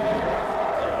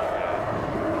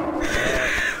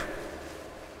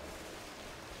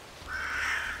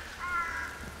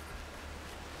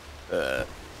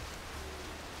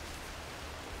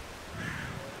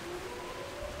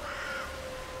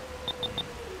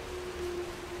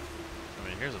 I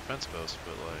mean, here's a fence post,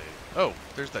 but like... Oh,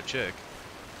 there's that chick.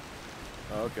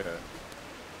 Okay.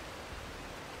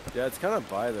 Yeah, it's kind of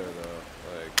by there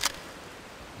though. Like,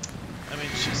 I mean,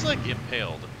 she's like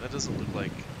impaled. That doesn't look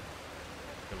like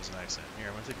it was an accident. Here,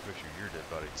 I'm gonna take a picture of your dead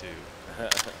body too.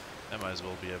 That might as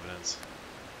well be evidence.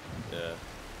 yeah.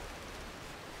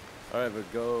 All right,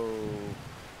 but go.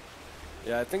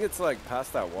 Yeah, I think it's like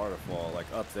past that waterfall, like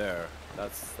up there.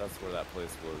 That's where that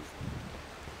place was.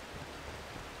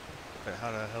 But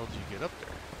how the hell did you get up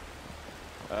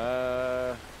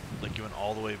there? Like you went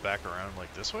all the way back around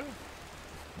like this way?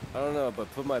 I don't know,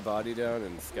 but put my body down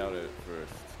and scout it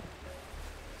first.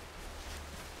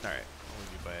 Alright, I'll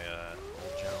leave you by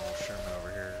old General Sherman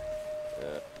over here.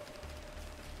 Yeah.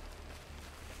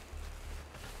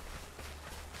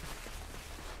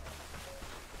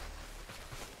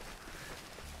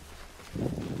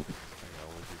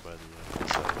 I'll leave you by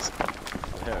the sides.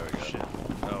 There we go. Shit.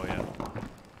 Oh yeah.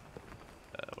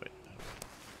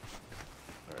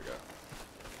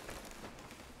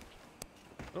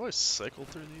 do I cycle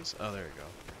through these? Oh, there you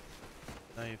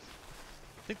go. Knife.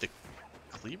 I think the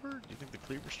cleaver? Do you think the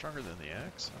cleaver's stronger than the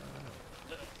axe? I don't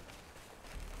know.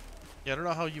 Yeah, I don't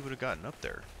know how you would have gotten up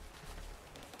there.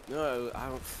 No, I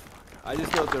don't. I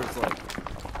just know there's like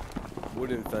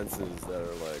wooden fences that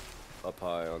are like up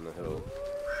high on the hill.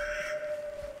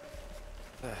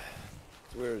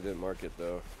 It's weird it didn't mark it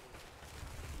though.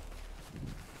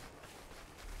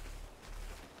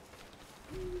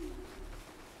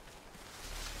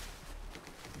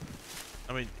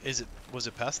 I mean, was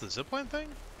it past the zipline thing?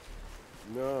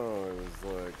 No, it was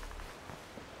like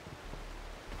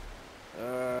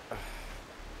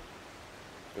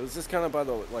it was just kind of by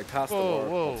the like past the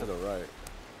mark to the right.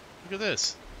 Look at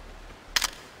this.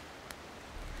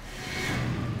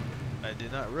 I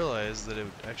did not realize that it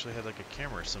actually had like a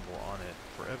camera symbol on it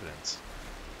for evidence.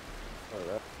 Oh,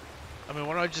 that. I mean,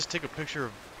 why don't I just take a picture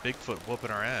of Bigfoot whooping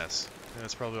our ass?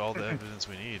 That's probably all the evidence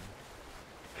we need.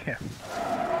 Yeah.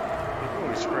 Like, oh,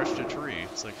 he scratched a tree.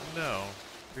 It's like, no.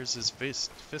 Here's his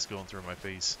fist going through my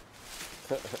face.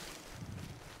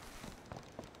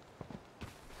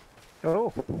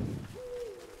 Oh.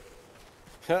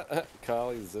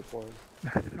 Kyle, zipline.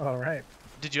 All right.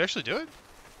 Did you actually do it?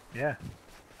 Yeah.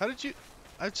 How did you?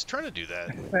 I was trying to do that.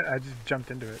 I just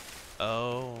jumped into it.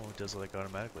 Oh, it does it like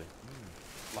automatically.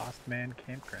 Lost Man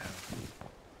Campground.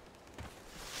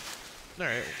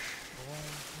 Alright. Well,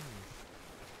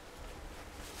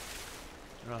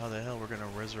 I don't know how the hell we're gonna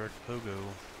resurrect Pogo.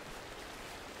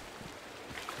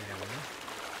 Yeah.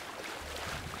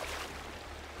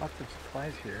 Lots of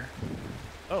supplies here.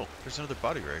 Oh, there's another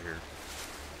body right here.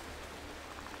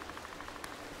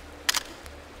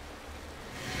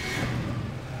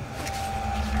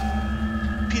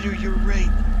 Peter, you're right.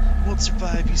 Won't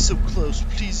survive. He's so close.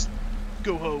 Please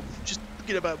go home. Just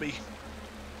forget about me.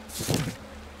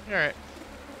 Alright.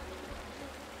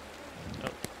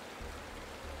 Oh.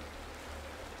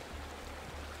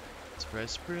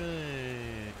 Surprise, surprise.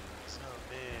 Oh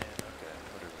man. Okay,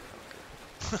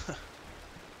 whatever. Okay.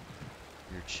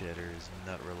 Your cheddar is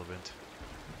not relevant.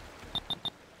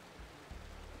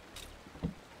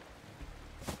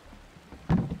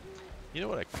 You know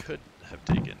what I could have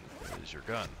taken is your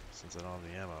gun, since I don't have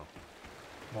the ammo.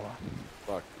 Well,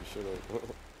 Fuck, you should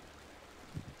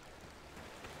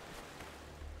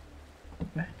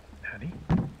have. honey?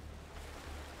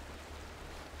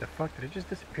 The fuck? Did it just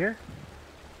disappear?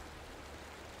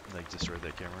 Like, destroyed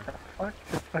that camera. The fuck?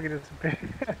 It just fucking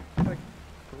disappeared. Fuck.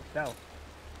 Pooped out.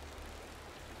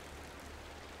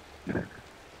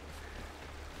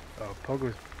 Oh,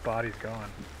 Pogo's body's gone.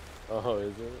 Oh,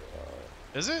 is it?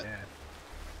 Is it? Yeah.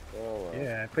 Oh, well.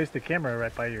 Yeah, I placed the camera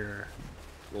right by your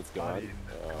It's gone. body and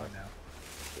it's gone now.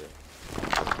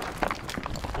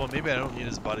 Well, maybe I don't need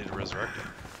his body to resurrect him.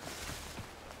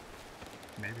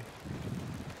 Maybe.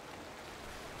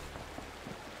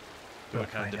 It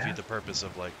would kind of defeat the purpose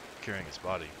of, like, carrying his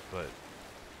body, but...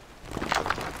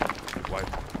 Like,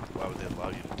 why would they allow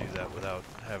you to do that without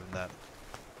having that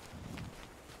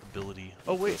ability?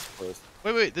 Oh, wait.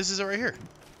 Wait, this is it right here.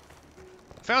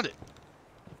 Found it.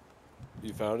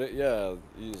 You found it? Yeah.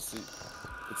 You see,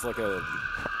 it's like a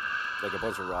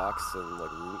bunch of rocks and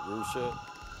like root shit.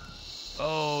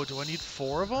 Oh, do I need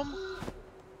 4 of them?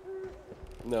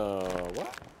 No, what?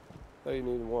 I thought you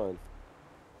needed 1.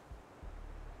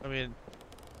 I mean,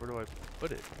 where do I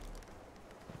put it?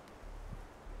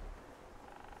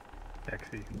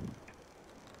 Sexy.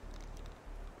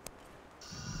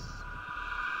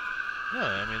 No,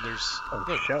 I mean, there's... Oh,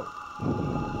 look, show.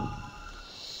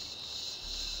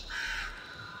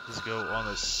 just go on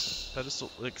this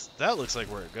pedestal. That looks like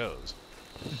where it goes.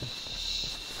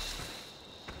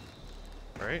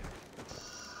 Right?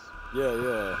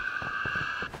 Yeah.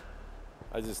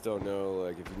 I just don't know,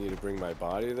 like, if you need to bring my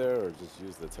body there or just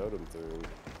use the totem thing.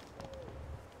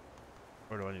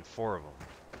 Or do I need 4 of them?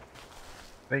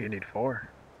 I think you need 4.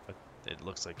 But it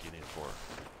looks like you need 4.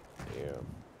 Yeah.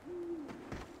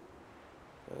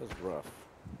 That was rough.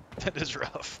 That is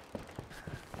rough.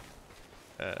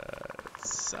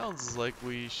 Sounds like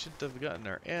we shouldn't have gotten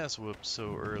our ass whooped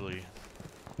so early.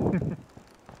 Can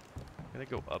I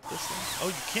go up this thing? Oh,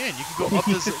 you can! You can go up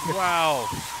this... Wow!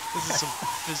 This is some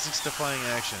physics-defying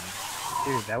action.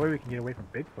 Dude, that way we can get away from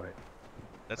Bigfoot.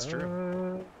 That's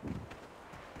true.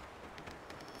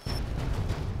 Yeah,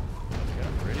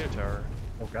 radio tower.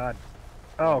 Oh god.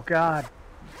 Oh god.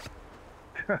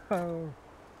 Oh.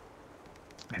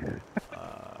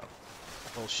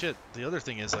 Well, shit. The other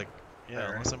thing is, like, yeah,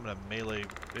 Alright. unless I'm gonna melee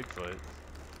Bigfoot.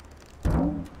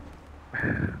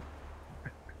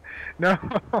 No.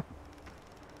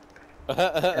 You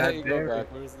go damn it.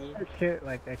 backwards, dude.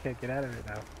 I can't get out of it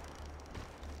now.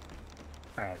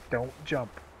 Alright, don't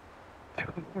jump.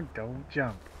 Don't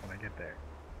jump when I get there.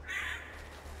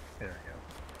 There we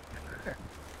go.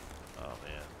 Oh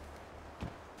man.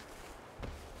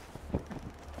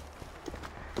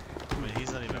 I mean,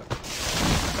 he's not even.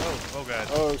 Oh god.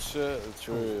 Oh shit, it's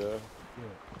true, yeah.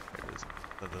 There it is.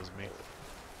 That was me.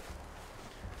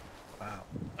 Wow.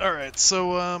 Alright,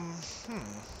 so, I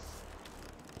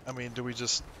mean, do we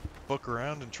just book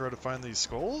around and try to find these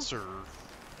skulls, or?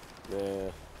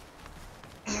 Yeah.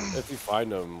 If you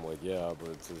find them, like, yeah, but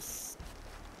it's just...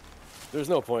 There's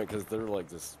no point, because they're, like,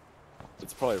 just...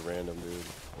 It's probably random, dude.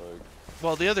 Like...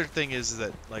 Well, the other thing is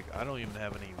that, like, I don't even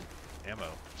have any ammo,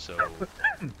 so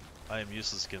I am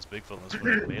useless against Bigfoot unless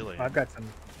we're melee. I've got some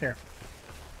here.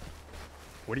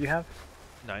 What do you have?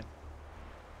 9.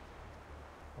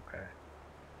 Okay.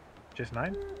 Just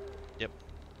 9? Yep.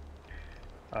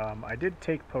 I did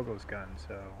take Pogo's gun,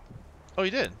 so Oh,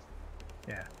 you did?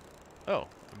 yeah. Oh,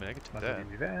 I mean, I could take Might as well that.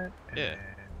 give you that. And Yeah.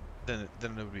 Then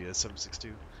it would be a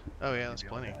 7.62. Oh yeah, that's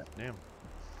Maybe all plenty. that. Damn.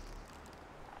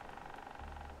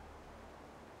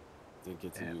 Didn't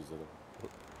get to Yeah. use it.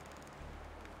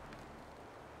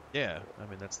 Yeah, I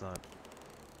mean, that's not...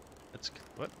 That's...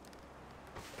 What?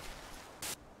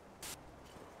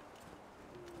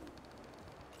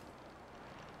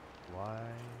 Why?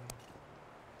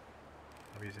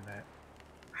 I'm using that.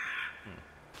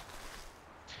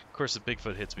 Of course, if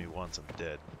Bigfoot hits me once, I'm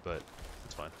dead, but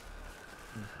it's fine.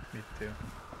 Me too.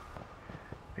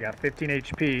 I got 15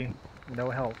 HP, no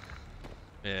health.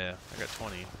 Yeah, I got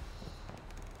 20.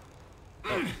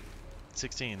 Oh,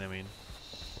 16, I mean.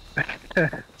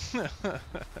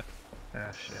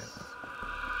 Ah, shit.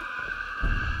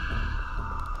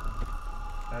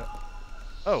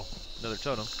 Oh, another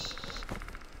totem.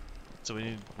 So we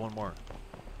need one more.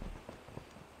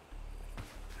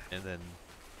 And then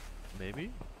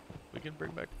maybe we can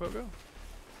bring back Pogo?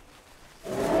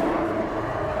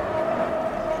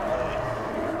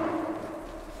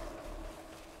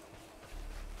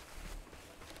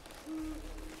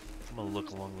 I'm gonna look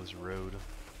along this road.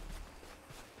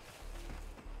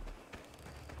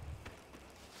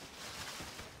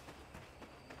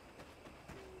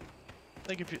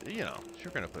 I think if you know, if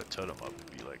you're gonna put a totem up,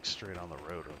 it'd be like straight on the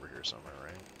road over here somewhere,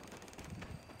 right?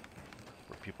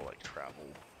 Where people like travel.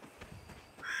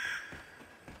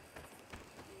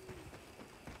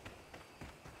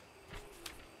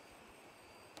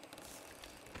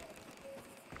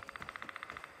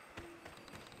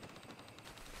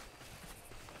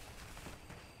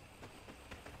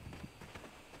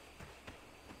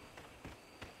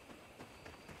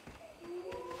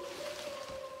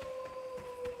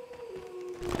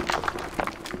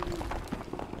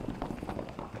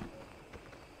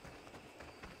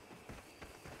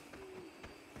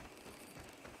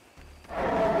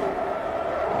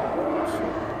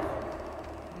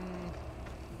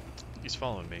 He's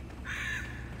following me.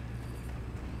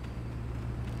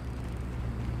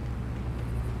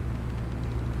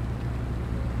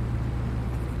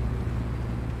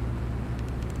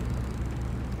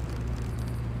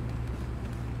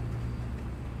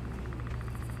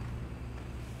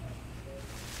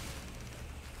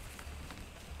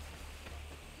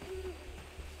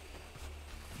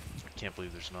 I can't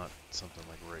believe there's not something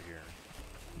like right here.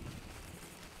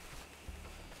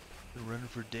 Been running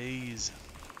for days.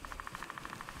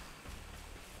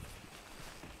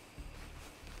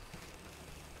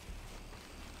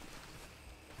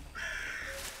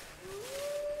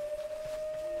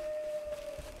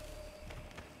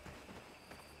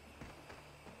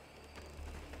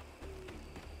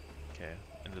 Okay,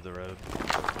 into the road.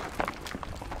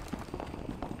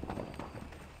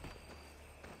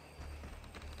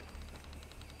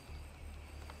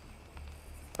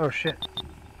 Oh shit.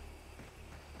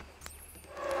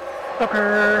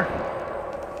 Fucker!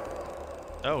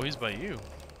 Oh, he's by you.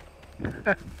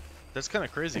 That's kind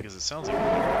of crazy because it sounds like he's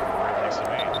right next to me.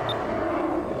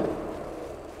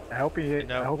 I hope he hit.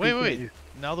 Now, I hope wait, he wait, hit wait. you.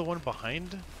 Now the one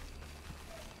behind?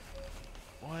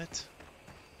 What?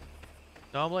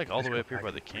 No, I'm like all Let's the way go up here back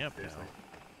by the and see camp if there's, now.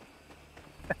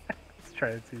 like- Let's try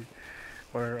and see.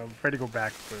 Or I'm afraid to go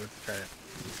back, but let's try it.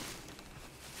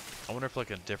 I wonder if like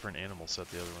a different animal set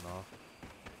the other one off.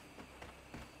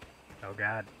 Oh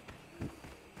god.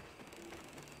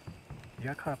 You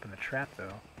got caught up in the trap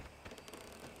though.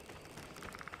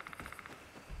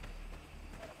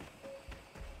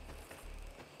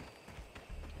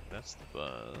 That's the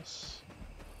bus.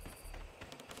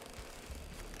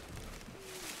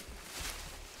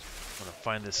 I'm gonna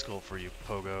find this skull for you,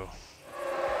 Pogo.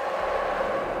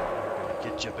 I'm gonna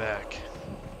get you back.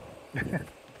 Even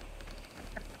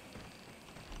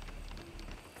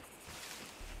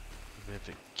if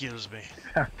it Excuse me.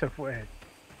 Out of way.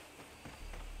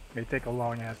 May take a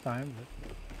long ass time,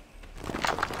 but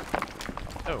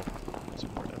Oh,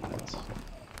 some more evidence.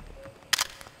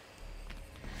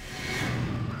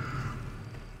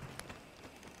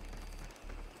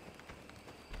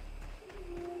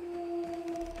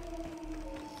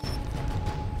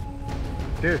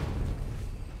 dude.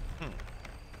 Hmm.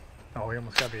 Oh, he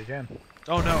almost got me again.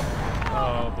 Oh no!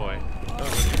 Oh boy. Oh,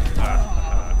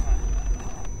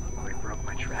 he broke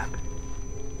my trap.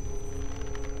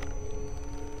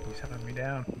 He's hunting me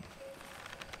down.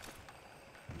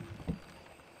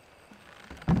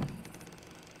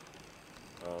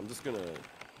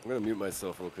 I'm gonna mute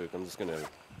myself real quick. I'm just gonna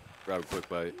grab a quick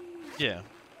bite. Yeah.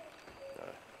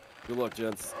 Good luck,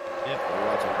 gents. Yep. We're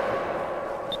watching.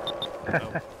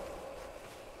 Oh.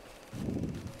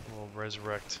 We'll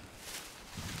resurrect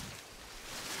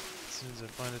as soon as I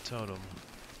find a totem.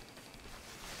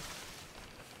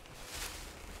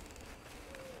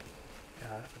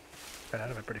 Yeah, got out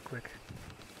of it pretty quick.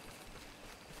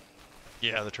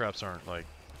 Yeah, the traps aren't like.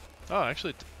 Oh,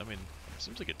 actually, I mean, it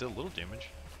seems like it did a little damage.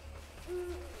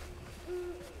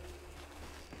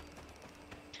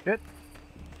 Shit.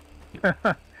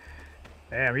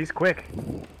 Damn, he's quick.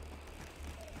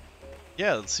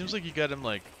 Yeah, it seems like you got him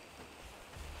like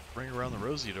ring around the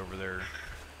rosy over there.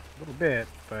 A little bit,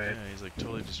 but Yeah, he's like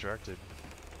totally distracted.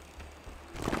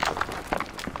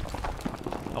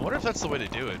 I wonder if that's the way to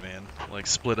do it, man. Like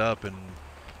split up and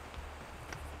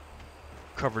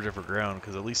cover different ground,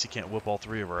 because at least he can't whip all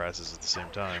three of our asses at the same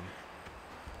time.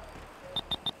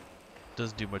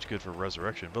 Doesn't do much good for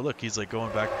resurrection. But look, he's like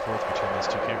going back and forth between those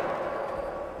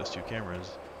two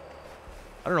cameras.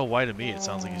 I don't know why to me it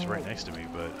sounds like he's right next to me,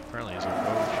 but apparently he's like,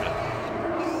 oh shit.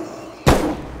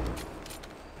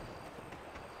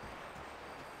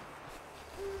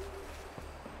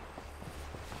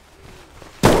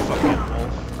 Fucking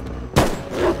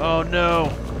wolf. Oh no!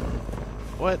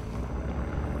 What?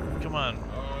 Come on.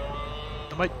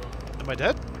 Am I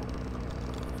dead?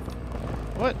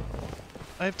 What?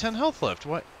 I have 10 health left.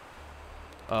 What?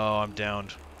 Oh, I'm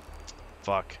downed.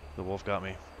 Fuck. The wolf got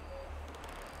me.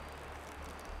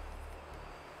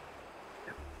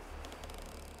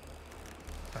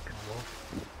 fucking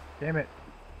wolf. Damn it.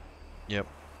 Yep.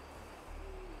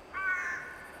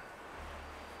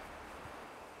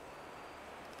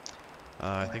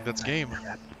 I think that's game.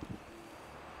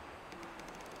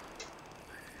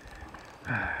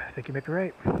 I think you may be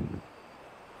right.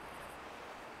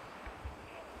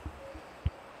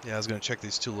 Yeah, I was gonna check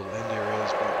these two little end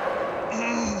areas,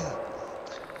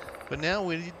 but now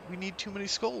we need too many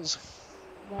skulls.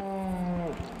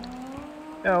 Oh,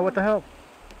 what the hell?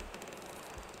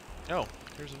 Oh,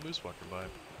 here's a moose walking by.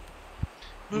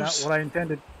 Not Moose. what I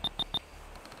intended.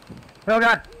 Oh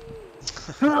god!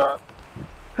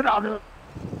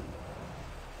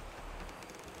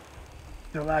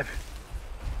 Still alive.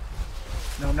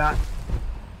 No, I'm not.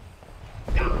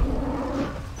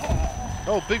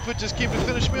 Oh, Bigfoot just came to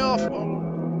finish me off.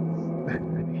 Oh.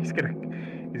 he's gonna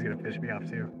fish me off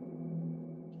too.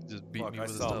 Just beat Fuck, me I with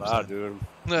his saw stop that, sign. dude.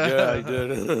 Yeah, I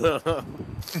did.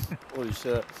 Holy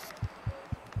shit.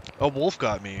 A wolf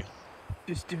got me.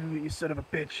 Just do it, you son of a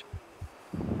bitch.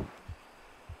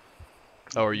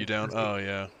 Oh, are you down? Oh,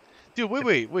 yeah. Dude,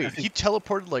 wait. He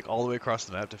teleported like all the way across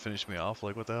the map to finish me off?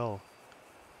 Like, what the hell?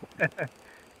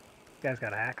 Guy's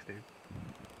got hacks, dude.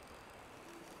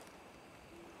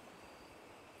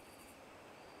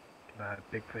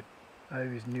 Bigfoot. I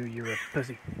always knew you were a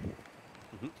pussy.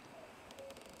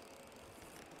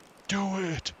 Do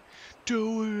it!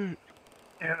 Do it!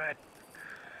 Do it.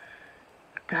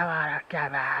 Come on.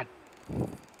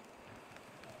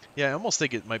 Yeah, I almost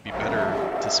think it might be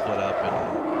better to split up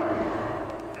and...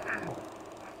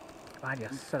 Come on, you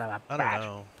son of a I don't bitch.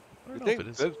 know. I You don't know if think it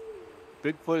is.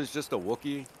 Bigfoot is just a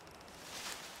Wookiee?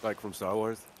 Like from Star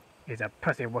Wars? He's a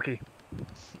pussy Wookie.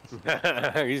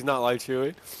 He's not like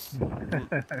Chewie.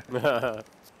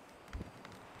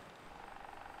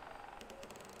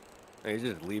 Hey, he's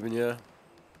just leaving you.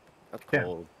 That's Yeah.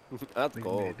 cold. That's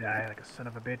Leaving me cold. to die like a son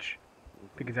of a bitch.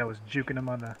 Because I was juking him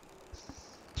on the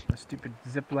stupid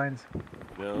zip lines.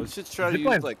 Yeah, let's just try to Zip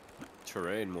lines. use like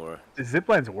terrain more. The zip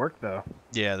lines work though.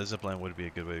 Yeah, the zipline would be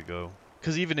a good way to go.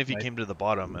 Because even if he Right. came to the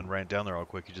bottom and ran down there all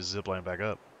quick, you just zipline back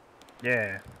up.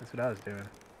 Yeah, that's what I was doing.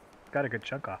 Got a good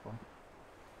chunk off him.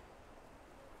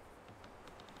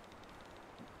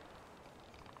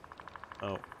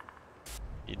 Oh.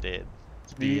 You did.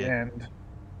 The end.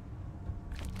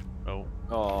 Oh,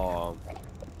 Oh,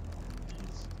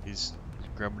 he's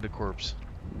grabbing the corpse.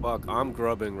 fuck! I'm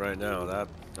grubbing right now. That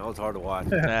was hard to watch.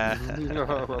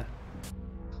 Nah.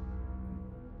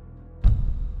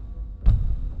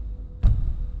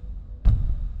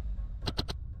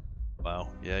 Wow.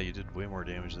 Yeah, you did way more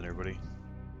damage than everybody.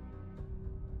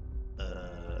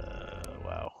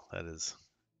 Wow. That is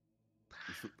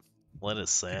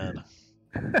sad.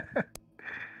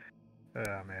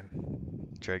 Oh man.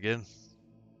 Try again.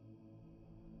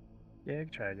 Yeah, you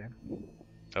can try again.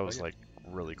 That was Okay. like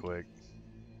really quick.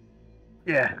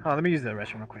 Yeah. Oh, let me use the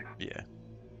restroom real quick. Yeah.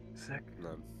 Sick. No,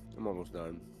 I'm almost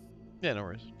done. Yeah, no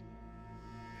worries.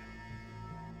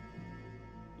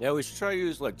 Yeah, we should try to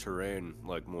use like terrain,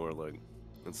 like more like,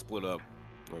 and split up.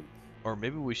 Like, Or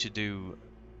maybe we should do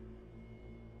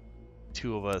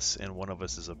 2 of us and 1 of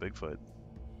us is a Bigfoot.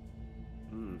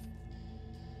 hmm.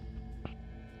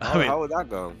 I mean, How would that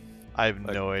go? I have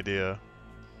Like- no idea.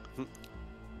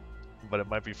 But it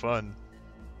might be fun.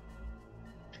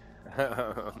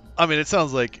 I mean, it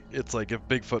sounds like it's like if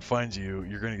Bigfoot finds you,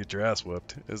 you're gonna get your ass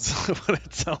whooped. Is what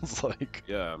it sounds like.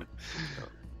 Yeah.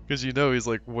 Because you know he's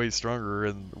like way stronger,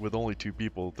 and with only 2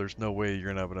 people, there's no way you're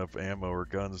gonna have enough ammo or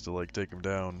guns to like take him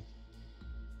down.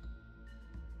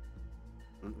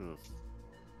 Mm-mm.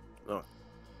 Oh.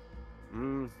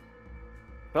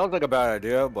 Sounds like a bad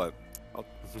idea, but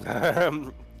I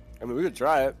mean, we could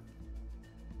try it.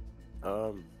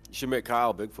 You should make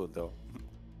Kyle Bigfoot though.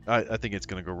 I think it's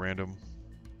gonna go random.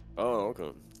 Oh,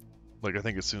 okay. Like I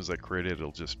think as soon as I create it,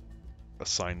 it'll just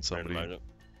assign somebody. Randomize it.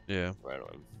 Yeah. Right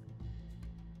on.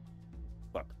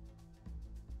 Fuck.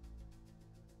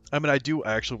 I mean, I do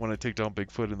actually want to take down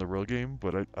Bigfoot in the real game,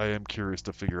 but I am curious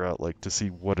to figure out, like, to see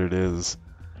what it is.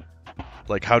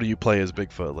 Like, how do you play as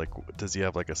Bigfoot? Like, does he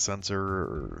have, like, a sensor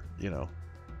or, you know,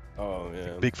 Oh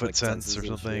yeah. Bigfoot Like sense senses or and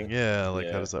something? shit. Yeah, like,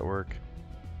 how Yeah. does that work?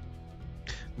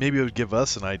 Maybe it would give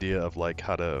us an idea of, like,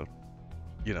 how to,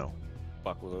 you know,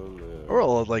 Fuck with him. Yeah.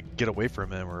 or, like, get away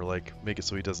from him or, like, make it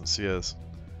so he doesn't see us.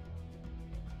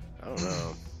 I don't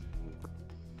know.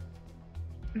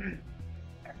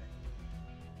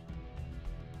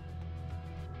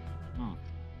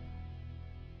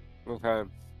 Okay.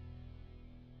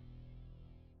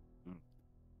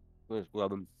 Let's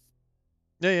grab him.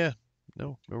 Yeah.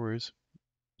 No worries.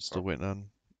 Still waiting on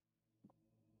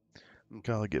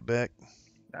Kyle to get back.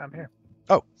 I'm here.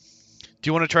 Do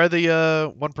you want to try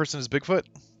the one person is Bigfoot?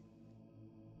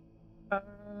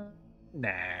 Nah.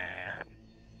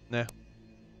 Nah.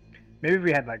 Maybe if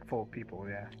we had like 4 people,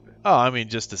 yeah. But Oh, I mean,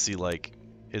 just to see, like,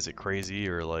 is it crazy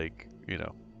or, like, you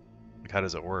know, like, how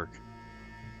does it work?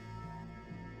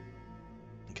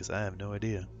 Because I have no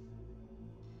idea.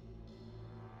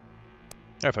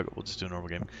 Alright, fuck it, we'll just do a normal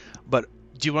game. But,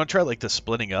 do you want to try, like, the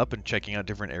splitting up and checking out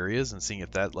different areas and seeing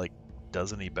if that, like,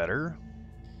 does any better?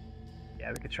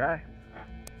 yeah, we could try.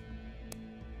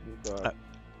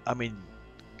 I mean,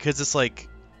 because it's like,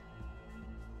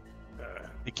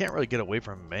 you can't really get away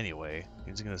from him anyway.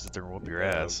 He's gonna sit there and whoop your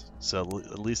Yeah. ass. So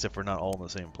at least if we're not all in the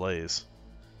same place.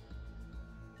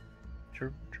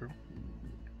 True.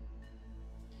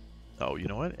 Oh, you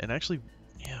know what? And actually,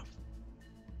 yeah.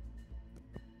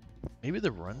 Maybe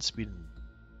the run speed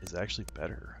is actually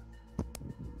better.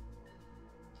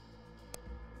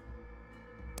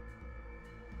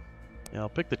 Yeah, I'll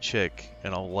pick the chick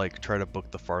and I'll like try to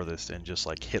book the farthest and just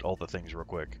like hit all the things real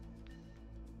quick.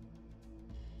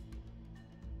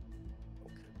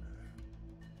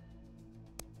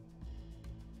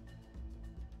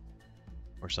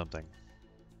 Or something.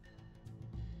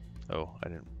 Oh, I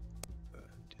didn't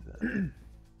do that.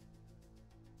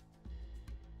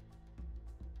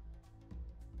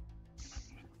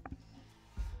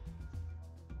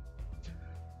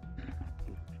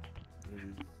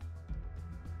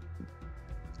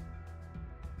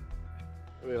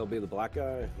 He'll be the black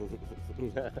guy.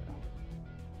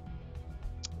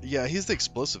 Yeah, he's the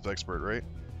explosive expert, right?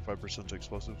 5%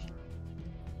 explosives.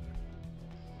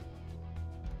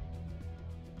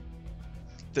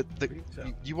 Believe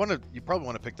so. You probably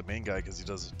want to pick the main guy because he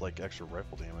does like extra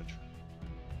rifle damage.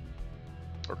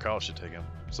 Or Kyle should take him.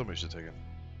 Somebody should take him.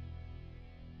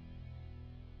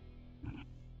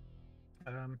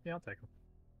 Yeah, I'll take him.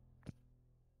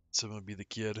 Someone would be the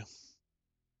kid.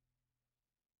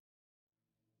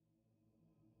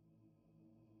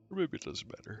 Or maybe it doesn't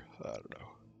matter. I don't know.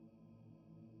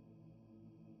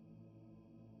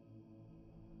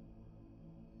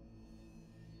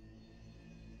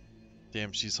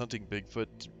 Damn, she's hunting Bigfoot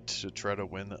to try to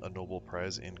win a Nobel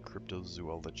Prize in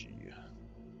cryptozoology.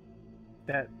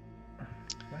 That.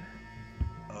 What?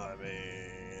 I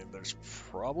mean, there's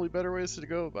probably better ways to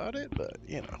go about it, but,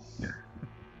 you know.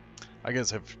 I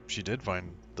guess if she did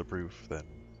find the proof, then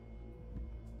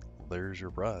there's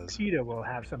your prize. PETA will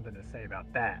have something to say about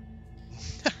that.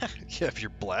 Yeah, if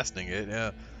you're blasting it,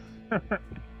 yeah.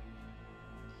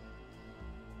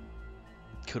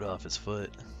 Cut off his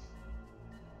foot.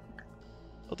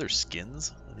 Oh, there's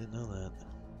skins? I didn't know that.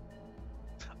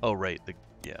 Oh, right.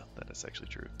 Yeah, that is actually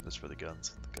true. That's for the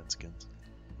guns. The gun skins.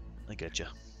 I getcha.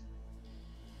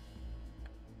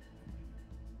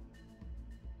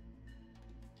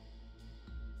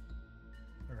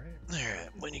 Alright. Alright,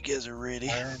 when you guys are ready.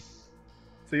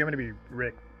 So you're gonna be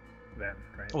Rick then,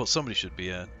 right? Well, somebody should be,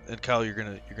 yeah. And Kyle, you're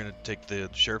gonna take the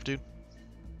sheriff dude?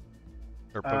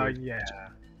 Or Pogo? Yeah.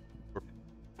 Or-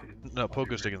 Dude, No, I'll do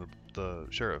Pogo's Rick. taking the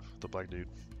sheriff, the black dude.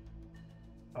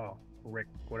 Oh, Rick,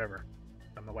 whatever.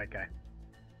 I'm the white guy.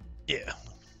 Yeah.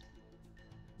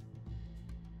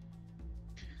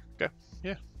 Okay,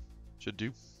 yeah. Should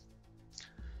do.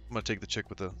 I'm gonna take the chick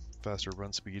with the faster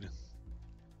run speed.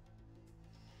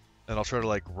 And I'll try to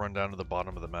like run down to the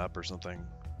bottom of the map or something.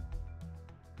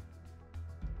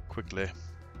 Quickly.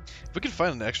 If we could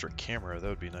find an extra camera, that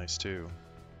would be nice too.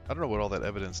 I don't know what all that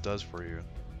evidence does for you.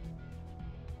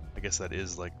 I guess that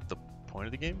is like the point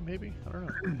of the game, maybe? I don't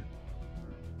know.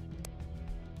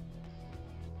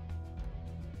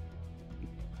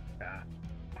 Yeah.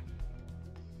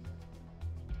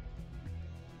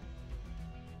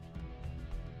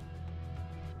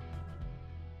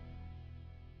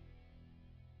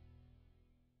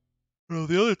 Well,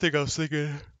 the other thing I was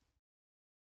thinking,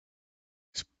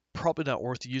 it's probably not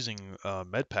worth using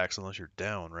med packs unless you're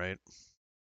down, right?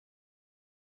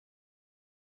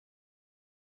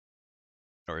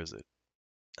 Or is it?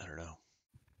 I don't know.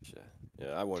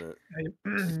 Yeah, I wouldn't. You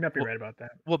might be Well- right about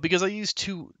that. Well, because I used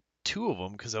two of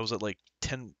them because I was at like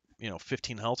 10,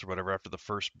 15 health or whatever after the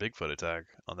first Bigfoot attack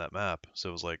on that map. So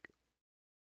it was like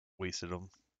wasted them.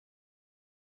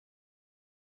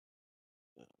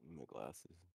 My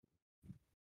glasses.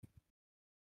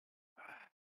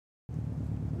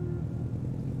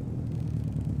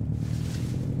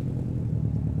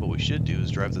 What we should do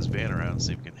is drive this van around and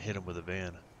see if we can hit him with a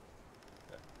van.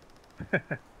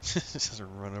 Just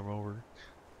run him over.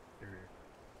 Okay.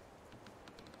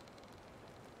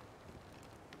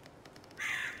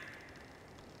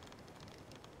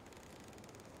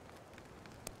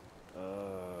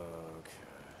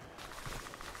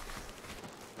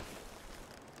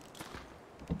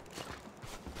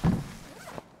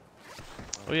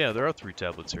 Oh yeah, there are 3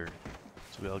 tablets here.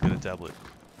 So we all get a tablet.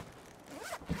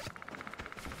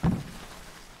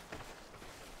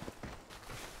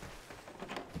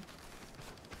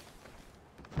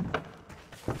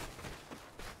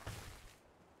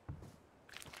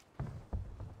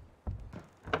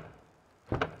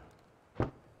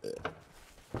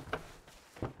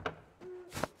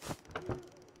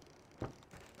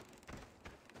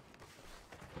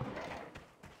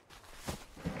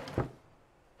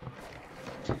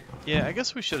 Yeah, I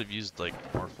guess we should have used like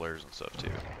more flares and stuff too.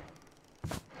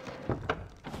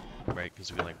 Right,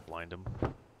 because we can like blind them.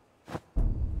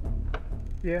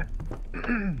 Yeah.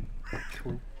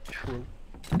 True. True.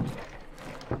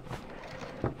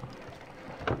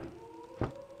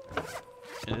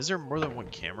 And is there more than one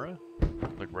camera?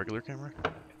 Like regular camera?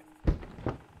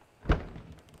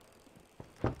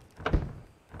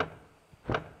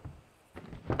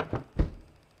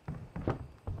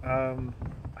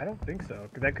 I don't think so,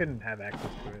 because I couldn't have access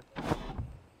to it.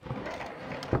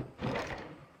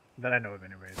 That I know of,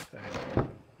 anyways.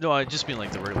 No, I just mean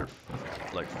like the regular,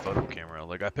 like photo camera.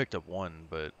 Like I picked up one,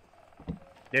 but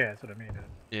Yeah, that's what I mean.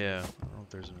 yeah, I don't know if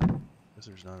there's I guess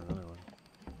there's not another one.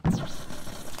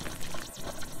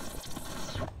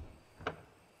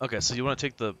 Okay, so you want to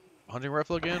take the hunting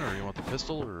rifle again, or you want the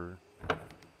pistol, or how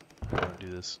do you want to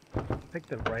do this? Pick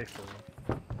the rifle.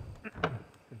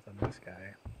 Since I'm this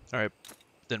guy. All right,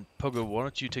 then Pogo, why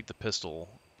don't you take the pistol,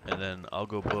 and then I'll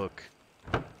go book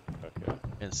Okay.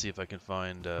 and see if I can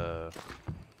find. I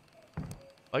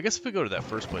guess if we go to that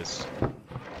first place,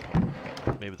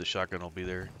 maybe the shotgun will be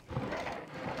there.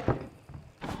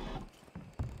 I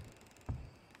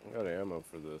got ammo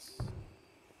for this.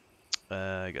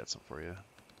 I got some for you.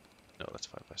 No, that's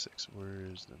 5.56.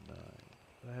 Where's the 9?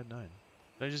 I had 9.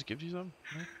 Did I just give you some?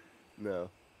 No.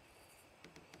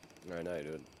 Alright, now you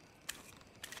do it.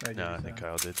 No, I think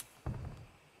Kyle did.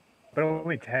 But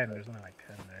only 10. There's only like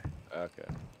 10 there. Okay.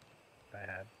 I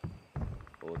had.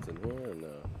 Bullets in here or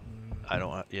no? I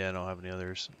don't. Yeah, I don't have any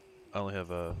others. I only have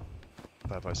a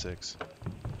 5.56.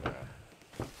 Yeah.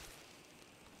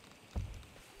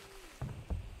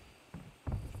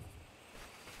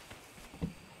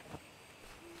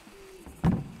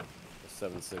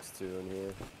 7.62 in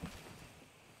here.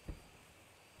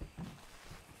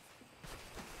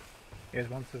 You guys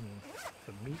want some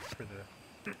meat for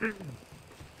the...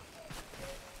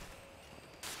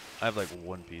 I have like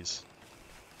 1 piece.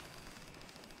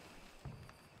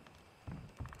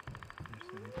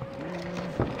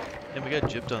 And we got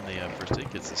gypped on the first aid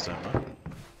kits this time, huh?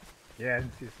 Yeah, I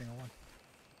didn't see a single one.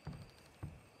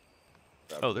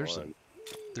 Grab Oh, there's one.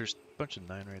 there's a bunch of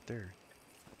 9 right there.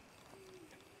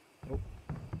 Oh.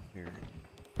 Here.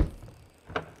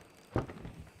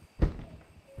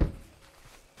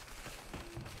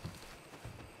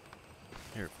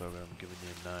 Here, Pogo, I'm giving you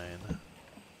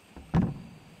a 9.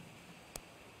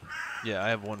 Yeah, I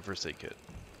have 1 first aid kit.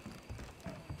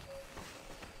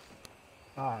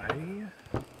 I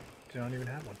don't even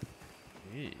have one.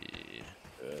 Yeah.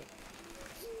 Yeah.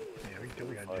 Yeah,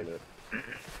 we got Find gypped. it.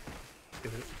 I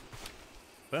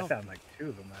Well, found like 2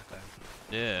 of them last time.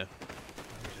 yeah. It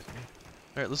was just me.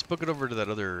 Alright, let's book it over to that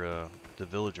other, the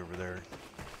village over there.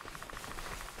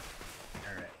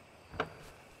 Alright.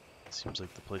 Seems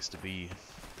like the place to be.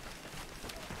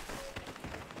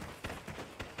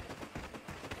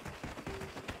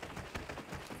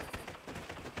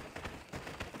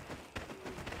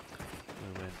 We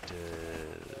went,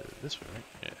 this way, right?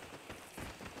 Yeah.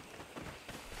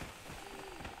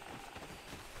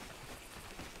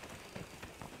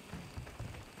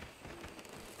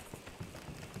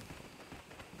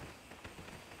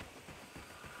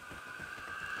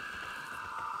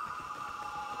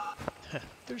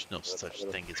 There's no such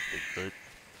thing as Bigfoot.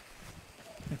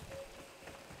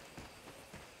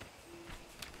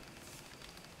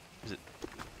 Is it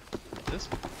this?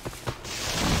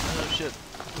 Oh shit.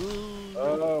 Ooh.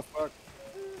 Oh fuck.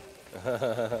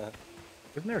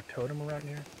 Wasn't there a totem around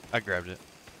here? I grabbed it.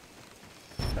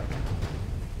 Okay.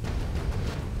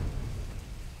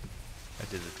 I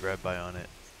did a drive-by on it.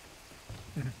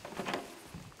 Okay.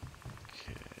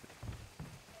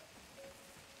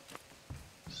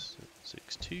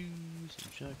 7.62,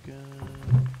 some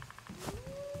shotgun.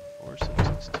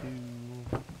 4762.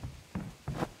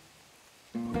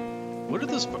 What are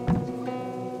those?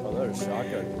 Oh, there's a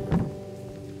shotgun.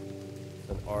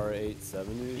 An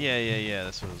R870. Yeah.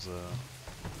 That's what I was going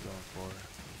for.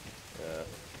 Yeah.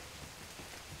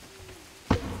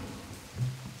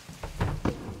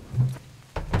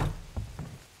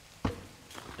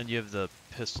 And you have the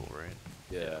pistol, right?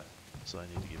 Yeah. So I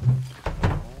need to give.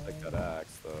 Like that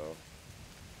axe though.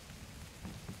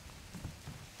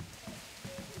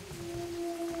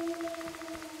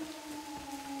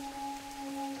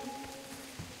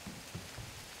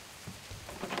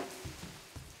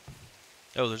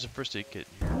 Oh, there's a first aid kit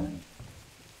here.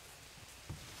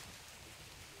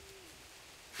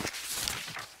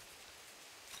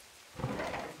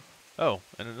 Oh,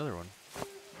 and another one.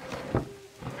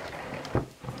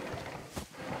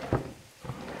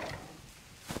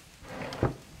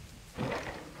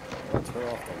 I'll turn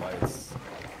off the lights.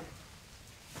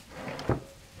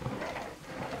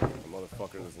 The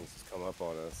motherfucker doesn't just come up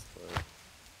on us. But...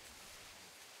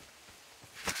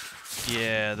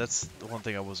 Yeah, that's the one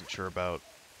thing I wasn't sure about.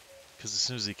 Because as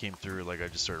soon as he came through, like, I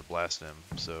just started blasting him,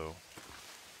 so...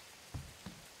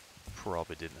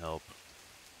 Probably didn't help.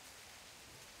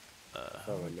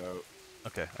 Oh no.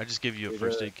 Okay, I just gave you a We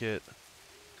first did. aid kit.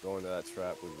 Go into that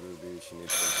trap with Ruby. She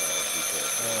needs some help.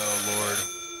 Oh, Lord.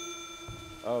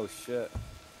 Oh shit.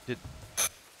 Did...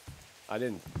 I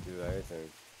didn't do anything.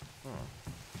 Oh.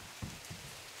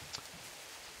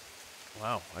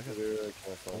 Wow, I got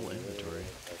full inventory.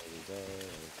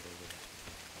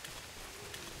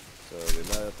 So they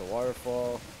met at the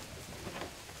waterfall.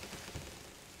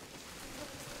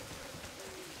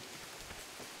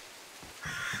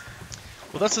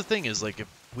 Well, that's the thing is, like, if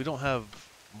we don't have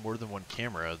more than one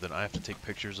camera, then I have to take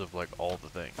pictures of, like, all the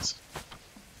things.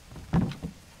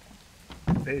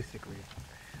 Basically.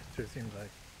 So it seems like.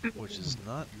 Which is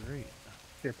not great.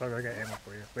 Here, Pogo, I got ammo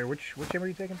for you. Wait, which ammo are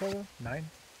you taking, Pogo? 9?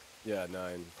 Yeah,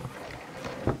 9.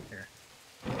 Here.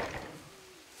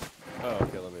 Oh,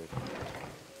 okay, let me.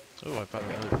 Oh, I found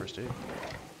another first aid.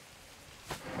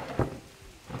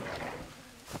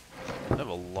 I have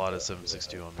a lot of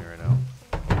 7.62 on me right now.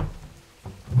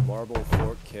 Marble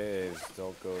Fork Caves.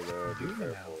 Don't go there. Be Do now.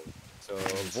 careful. So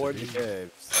avoid the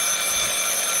caves.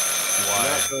 Why?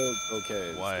 Not go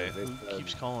caves. Why? 'Cause they Who said-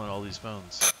 keeps calling all these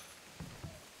phones?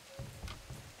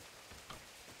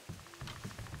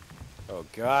 Oh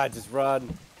god, just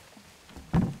run.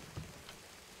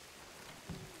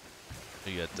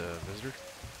 You got the visitor?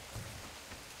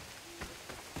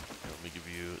 Let me give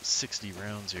you 60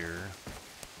 rounds here.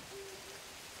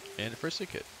 And a first aid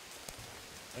kit.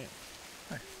 Man.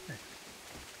 Nice. And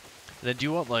then do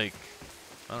you want, like,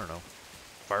 I don't know,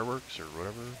 fireworks or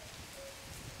whatever?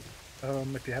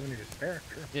 If you have any to spare,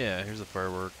 sure. Yeah, here's a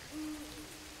firework.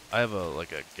 I have a,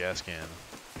 like, a gas can.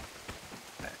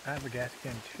 I have a gas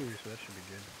can too, so that should be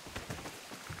good.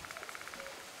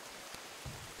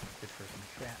 Good for some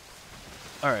traps.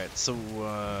 Alright, so,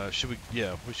 should we...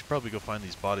 Yeah, we should probably go find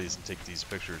these bodies and take these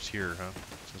pictures here, huh?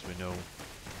 Since we know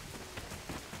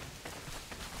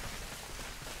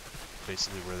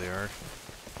basically where they are.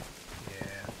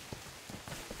 Yeah.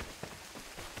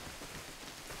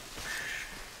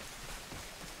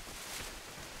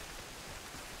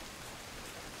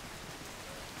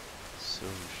 So,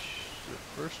 the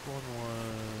first one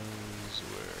was...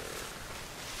 where?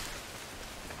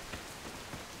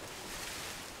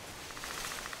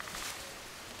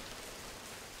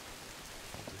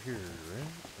 Over here,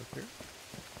 right? Up here?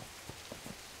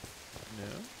 No?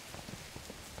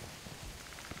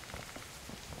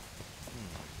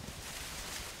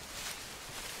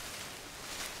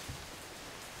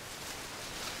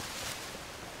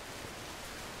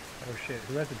 Oh shit,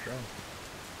 who has a drone?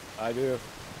 I do. Okay,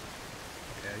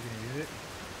 you gonna use it?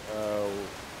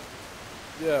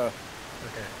 Yeah.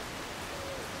 Okay.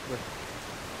 Look.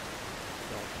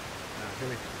 Here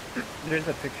we There's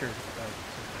a picture of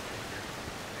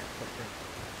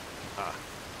Ah.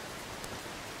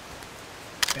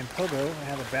 And Pogo, I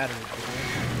have a battery for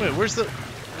you. Wait, where's the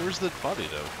body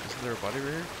though? Isn't there a body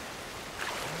right here?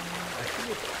 I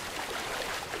think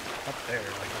it's up there,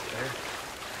 like up there.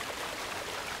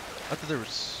 I thought there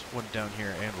was one down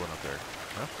here and one up there.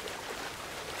 Huh?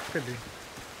 Could be.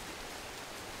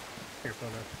 Here,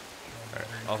 Pogo. Alright,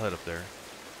 I'll head up there.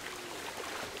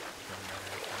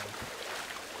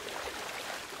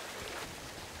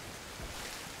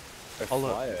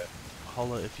 Holla.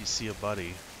 Holla if you see a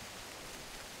body.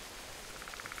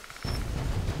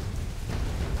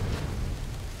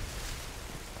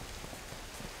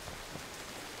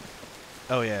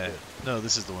 Oh yeah, no,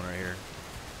 this is the one right here.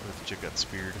 Where the chick got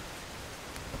speared.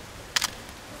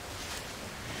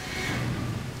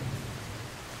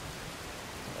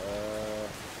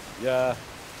 Yeah.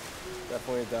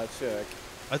 Definitely that chick.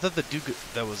 I thought the dude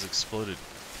that was exploded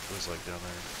was like down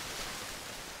there.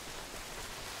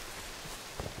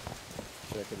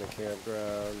 Checking the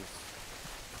campgrounds.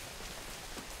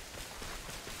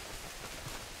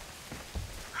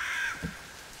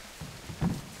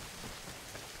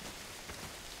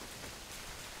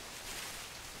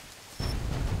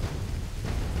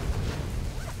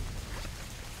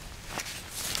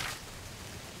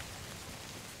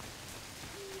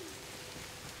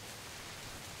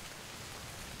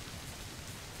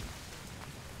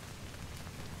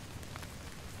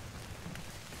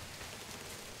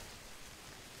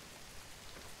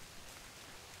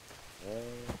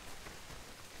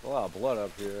 A lot of blood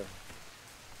up here.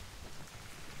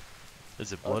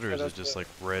 Is it blood or is it just like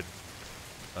red?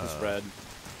 It's red.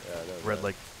 Yeah, I know red that.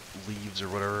 like leaves or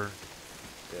whatever.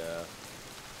 Yeah.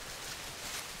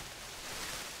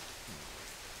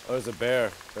 Oh, there's a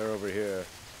bear. Bear over here.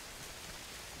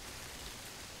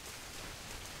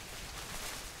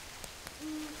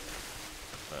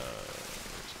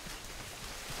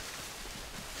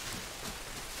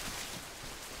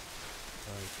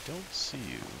 I don't see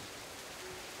you.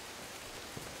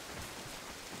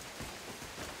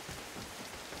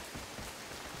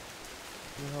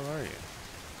 Who the hell are you?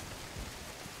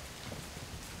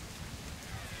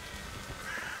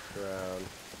 Ground.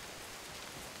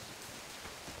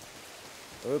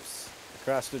 Oops.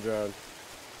 Crashed the drone.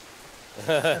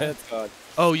 It's gone.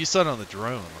 Oh, you saw it on the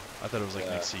drone. I thought it was like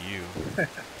Yeah. next to you.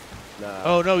 Nah.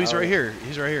 Oh no, he's right here.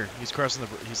 He's right here. He's crossing the.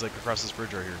 He's like across this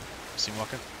bridge right here. See him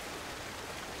walking?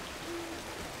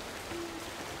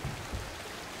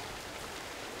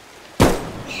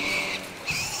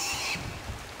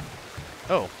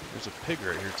 Oh, there's a pig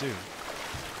right here too.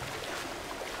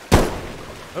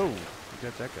 Oh, you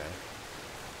got that guy.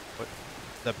 What?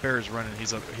 That bear is running.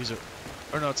 He's a.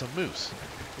 Oh no, it's a moose.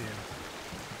 Yeah.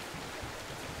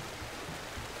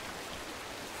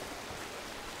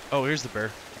 Oh, here's the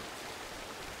bear.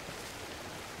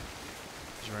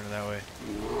 He's running that way.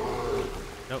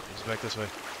 Nope, he's back this way.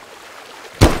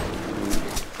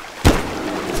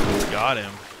 Got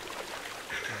him.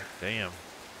 Damn.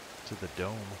 To the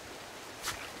dome.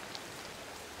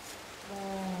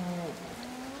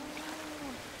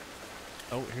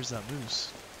 Oh, here's that moose.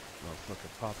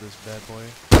 Motherfucker, pop this bad boy.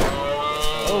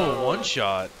 Oh, one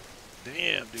shot.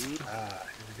 Damn, dude. Ah,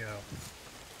 here we go.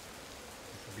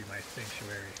 This will be my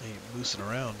sanctuary. Ain't moosing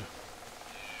around.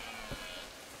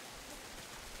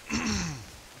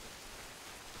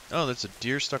 Oh, that's a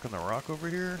deer stuck on the rock over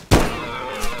here?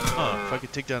 Huh, if I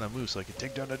could take down a moose, I could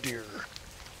take down a deer.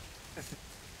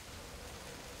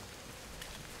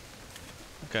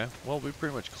 Okay, well, we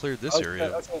pretty much cleared this area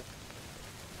of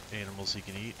animals he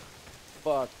can eat.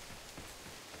 Fuck.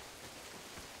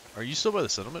 Are you still by the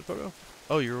settlement, Pogo?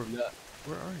 Oh, you're... No.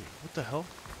 Where are you? What the hell?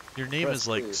 Your name Press is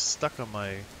like B. stuck on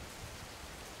my...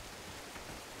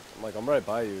 I'm right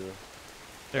by you.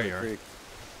 There you are. Creek.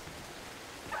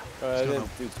 I going didn't on?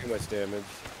 do too much damage.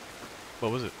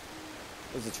 What was it?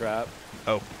 It was a trap.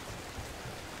 Oh.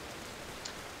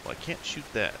 Well, I can't shoot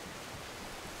that.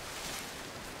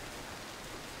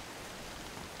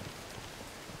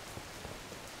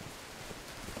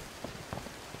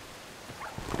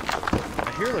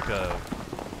 I hear like a...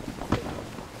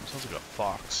 sounds like a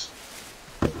fox.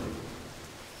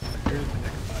 Here's the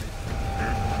next body.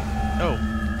 Oh.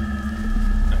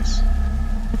 Nice.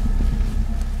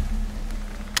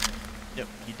 Yep,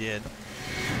 he did.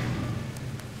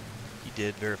 He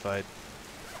did, verified.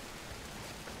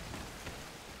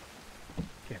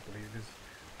 Can't believe this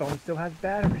phone still has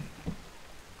battery.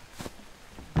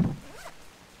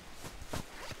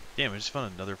 Damn, I just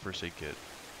found another first aid kit.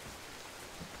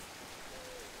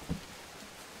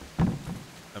 I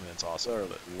mean, it's awesome, There's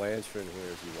but... a lantern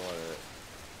here if you want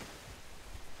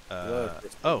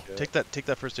it. oh, kit. take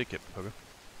that first aid kit, Pogo.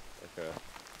 Okay.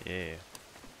 Yeah.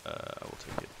 We'll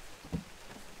take it.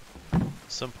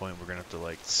 At some point, we're gonna have to,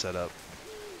 like, set up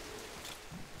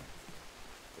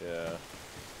Yeah.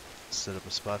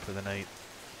 a spot for the night.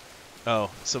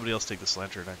 Oh, somebody else take this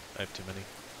lantern. I have too many.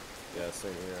 Yeah,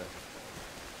 same here.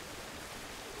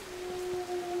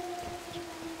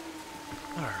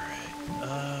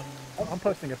 Alright, I'm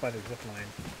posting it by the zip line.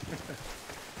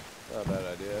 Not a bad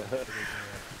idea.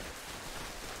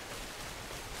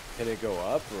 Can it go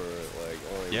up or like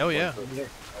only? Yeah, oh, yeah. Yeah.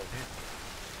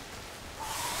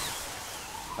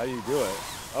 How do you do it?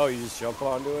 Oh, you just jump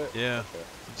onto it? yeah. Okay.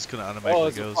 It just kind of Oh,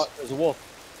 automatically goes. there's a wolf.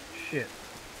 Shit.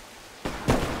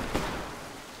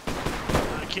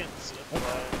 I can't zip.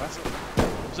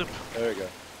 Zip. There we go.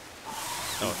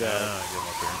 Oh, He's yeah, down. I get him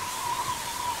up there.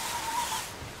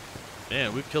 Man,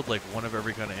 we've killed like one of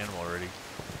every kind of animal already.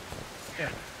 Yeah.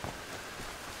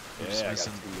 We're Yeah, just I got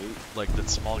missing 2 meat. like the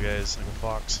small guys, like a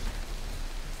fox.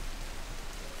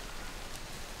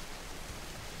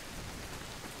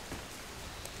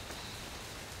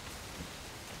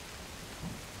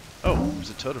 Oh, there's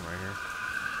a totem right here.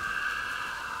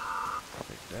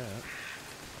 Take that.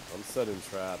 I'm setting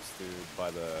traps, dude, by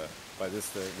the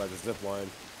zip line.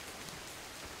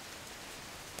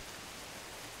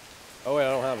 Oh wait,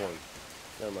 I don't have one.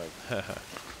 Never mind.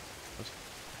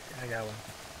 I got one.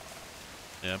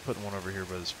 Yeah, I'm putting one over here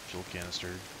by this fuel canister.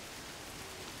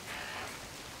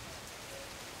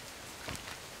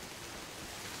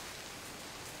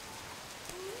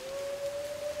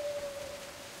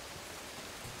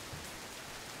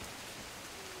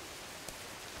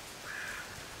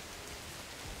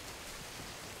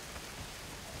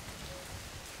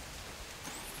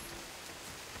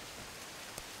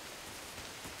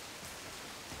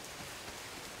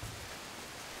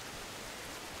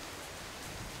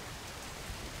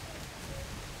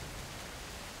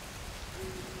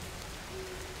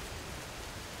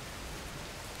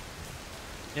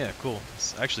 Yeah, cool.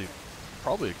 It's actually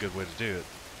probably a good way to do it.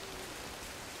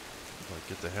 Like,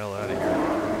 get the hell out of here.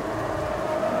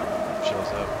 Shows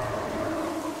up.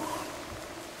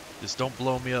 Just don't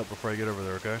blow me up before I get over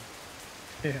there, okay?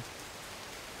 Yeah.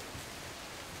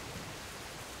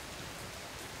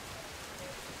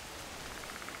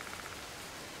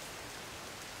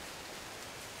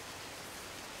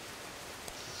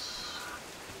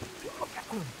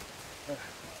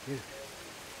 Dude.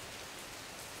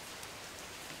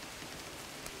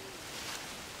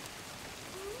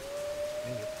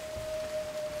 Dang it.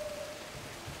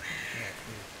 Yeah,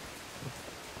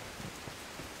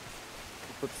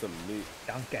 Put some meat.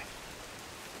 donkey.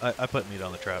 I put meat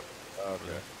on the trap. Oh,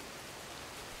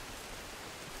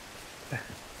 okay.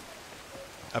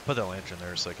 I put that lantern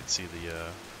there so I could see the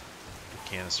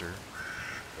canister,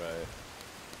 Right.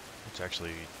 which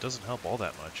actually doesn't help all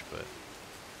that much, but...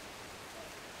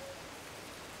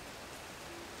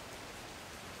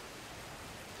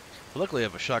 But luckily I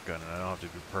have a shotgun and I don't have to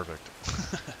be perfect.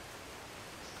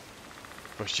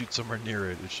 If I shoot somewhere near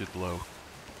it, it should blow.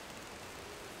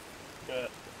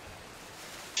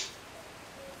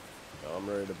 I'm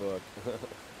ready to book.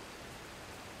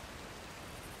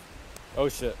 Oh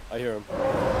shit, I hear him.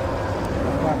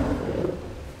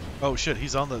 Oh shit,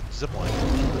 he's on the zip line.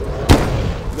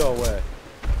 No way.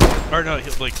 Or no,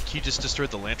 he just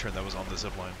destroyed the lantern that was on the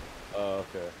zip line. Oh,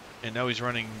 okay. And now he's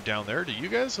running down there to you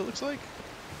guys, it looks like?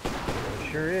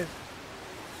 Sure is.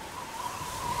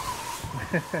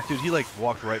 Dude, he like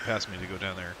walked right past me to go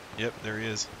down there. Yep, there he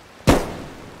is.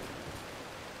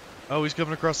 Oh, he's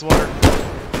coming across the water.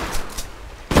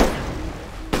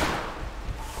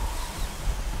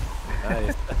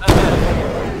 Nice.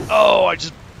 Oh, I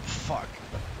just... Fuck.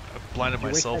 I blinded Did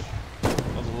you waste myself.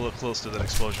 I was a little close to that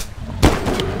explosion.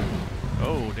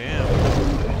 Oh, damn.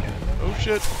 Oh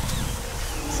shit.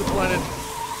 Ziplining.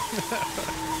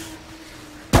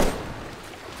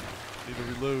 Need to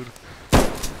reload.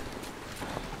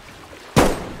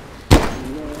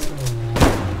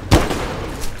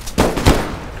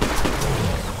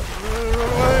 Run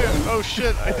away! Oh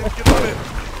shit, I didn't get on it.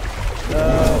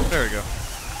 There we go.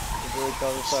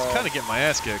 Kind of getting my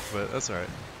ass kicked, but that's alright.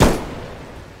 Better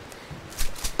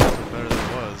than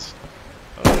it was.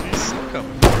 Oh, he's still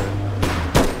coming for it.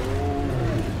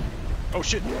 Oh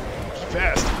shit! He's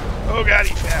fast! Oh god,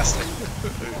 he's fast!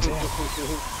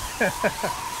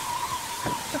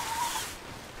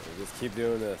 Just keep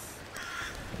doing this.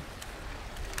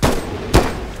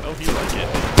 Oh, he like it.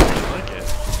 He like it.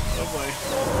 Oh boy.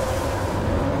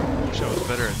 Wish I was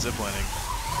better at ziplining.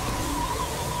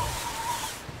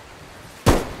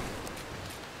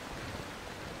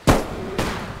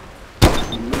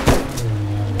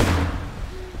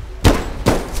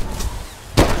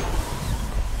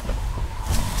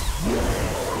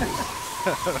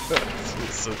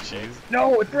 It's so cheese.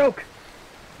 No, it broke.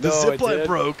 The zipline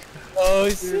broke. Oh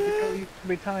Dude, shit! you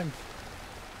be time.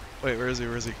 Wait, where is he?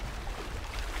 Where is he?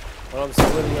 Well, I'm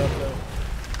splitting up though.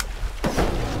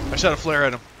 I shot a flare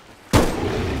at him.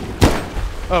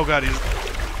 Oh god, he's...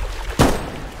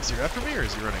 Is he after me or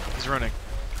is he running? He's running.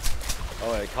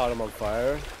 Oh, I caught him on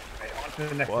fire. Right, on to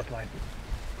the next What? line.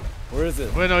 Where is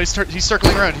it? Wait, no, he's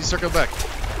circling around. He's circling back.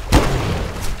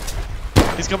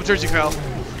 He's coming towards you, Kyle.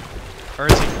 Or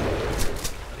is he?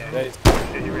 Yeah, Yeah,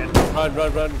 shit, you ran.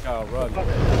 run, Kyle, run.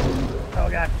 Oh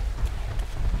god.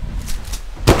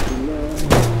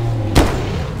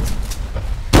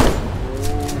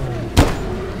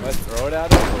 Let's throw it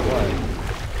at him or what?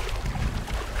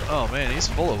 Oh man, he's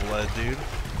full of lead, dude.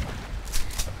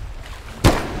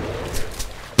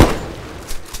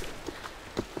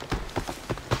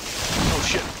 Oh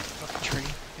shit! Fucking tree.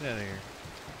 Get out of here.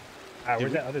 Ah, Dude,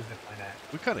 where's that other zipline at?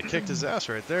 We kind of kicked his ass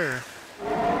right there.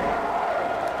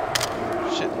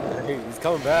 Shit. Hey, he's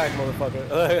coming back,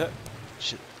 motherfucker.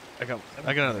 Shit. I got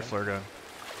another flare gun.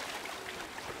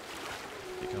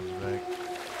 He comes back.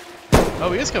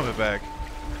 Oh, he is coming back.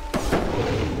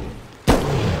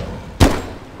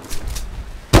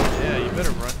 Yeah, you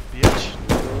better run, bitch.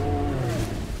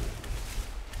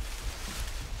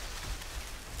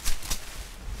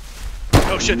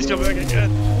 Oh shit, he's coming back again.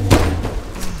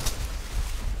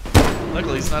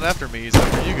 Luckily, he's not after me, he's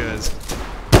after you guys.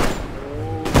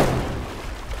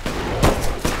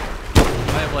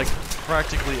 I am like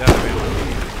practically out of ammo.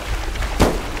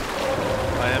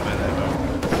 I am at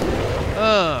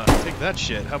ammo. Take that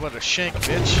shit. How about a shank,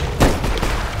 bitch?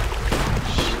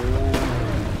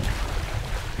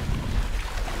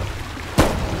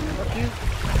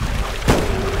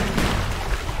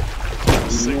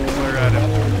 Sick flare at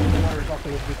him.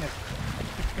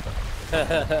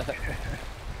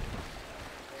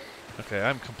 Okay,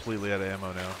 I'm completely out of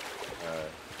ammo now. Alright.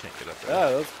 Can't get up there. Yeah,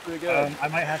 that's pretty good. I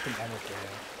might have some ammo for you.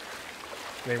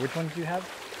 Wait, which ones do you have?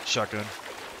 Shotgun.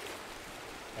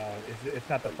 It's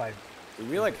not the 5.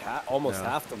 We like almost No.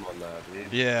 halved him on that,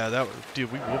 dude. Yeah,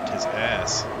 dude, we whooped his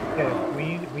ass. Yeah,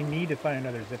 we need to find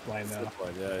another zip line though.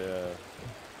 Zipline, yeah.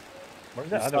 Where's You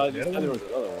that said other there one? was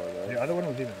another one, right? The other one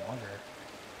was even longer.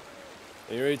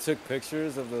 You already took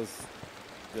pictures of those,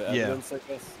 the Yeah. evidence, I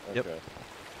guess? Yep. Okay.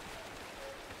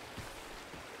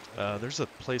 There's a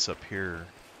place up here.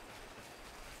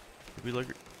 Did we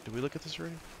look at this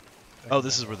already? Oh,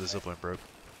 this is where the zipline broke.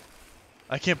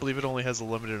 I can't believe it only has a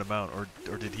limited amount,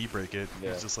 or did he break it?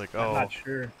 Yeah. He's just like, I'm oh, not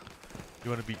sure. you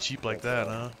want to be cheap like that,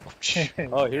 huh?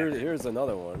 Oh, here's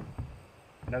another one.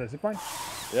 Another zip line?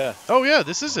 Yeah. Oh yeah,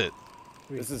 this is it.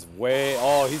 This is way.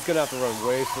 Oh, he's gonna have to run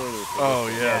way further. for Oh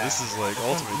this yeah, this is like This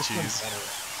one- ultimate this one's cheese.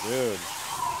 better. one. Dude.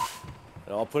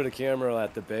 And I'll put a camera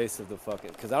at the base of the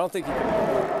fucking. Because I don't think you can.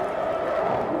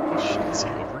 Oh, shit, is he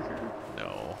over here?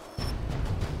 No.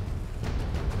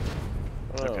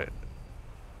 Oh, Okay.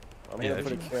 I'm Yeah, gonna if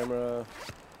put a you- camera.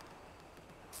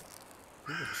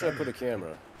 Should I put a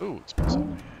camera? Ooh, expensive.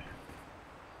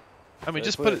 I mean, Should I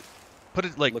just put put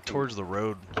it like looking- towards the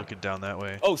road, looking down that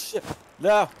way. Oh shit!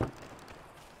 No.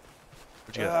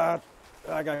 What you got?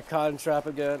 I got caught in trap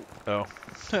again. Oh,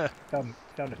 Found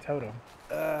a totem.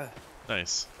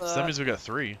 nice. So that means we got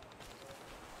 3,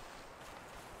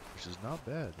 which is not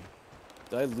bad.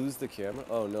 Did I lose the camera?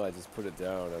 Oh no, I just put it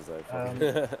down as I.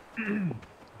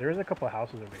 There's a couple of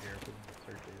houses over here, so we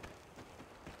can search it.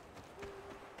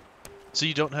 So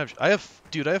you don't have?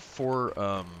 Dude, I have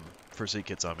 4 first aid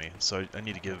kits on me, so I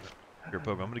need to give your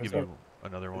Pogo. I'm gonna give you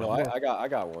another one. no, I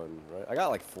got one, right? I got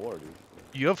like 4, dude.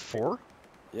 You have 4?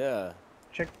 Yeah.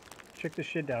 Check the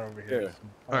shit down over here. Here.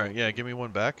 All right, yeah, give me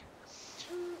one back,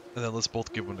 and then let's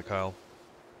both give one to Kyle.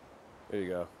 There you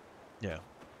go. Yeah.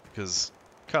 Because,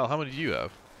 Kyle, how many do you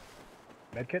have?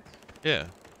 Medkits? Yeah.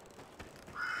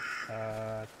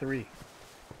 3.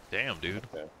 Damn, dude.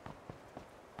 Okay.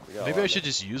 We got a Maybe lot I of should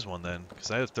just use one then, because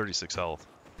I have 36 health.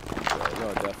 Yeah,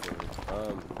 no, definitely.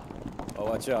 Oh,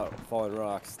 watch out. Falling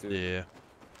rocks, dude. Yeah.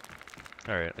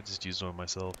 Alright, I just used one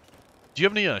myself. Do you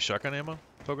have any shotgun ammo,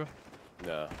 Pogo?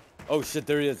 No. Oh, shit,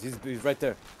 there he is. He's right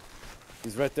there.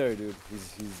 He's right there, dude.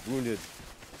 He's wounded.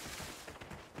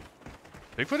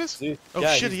 Bigfoot is? See? Oh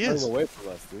Yeah, shit, he's he is. running away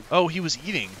from us, dude. Oh, he was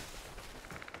eating.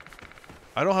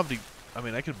 I don't have the... I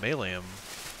mean, I could melee him.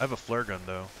 I have a flare gun,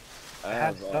 though. I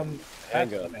have some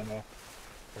handgun. ammo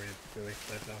for you, Billy.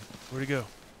 Left down. Where'd he go?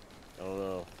 I don't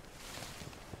know.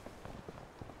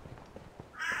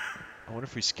 I wonder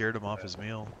if we scared him off his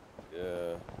meal.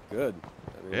 Yeah, good.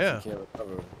 I mean, Yeah. if you can't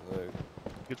recover, like,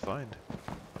 Good find.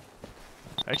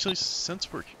 Actually,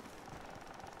 since we're...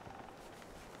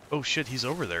 Oh shit, he's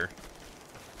over there.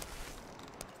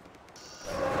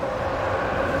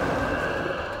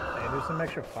 Hey, there's some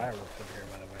extra fireworks over here,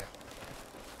 by the way.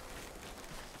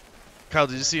 Kyle,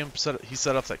 did you see him set... He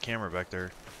set up that camera back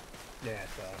there. Yeah,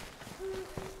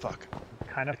 it's Fuck.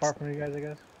 kind of far from you guys, I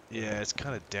guess. Yeah, it's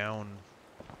kind of down.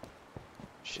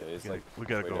 Shit, yeah, it's we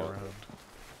gotta way go down around. there.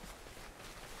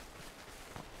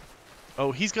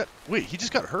 Oh, he's got... Wait, he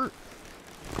just got hurt.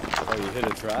 Oh, you hit a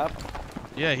trap?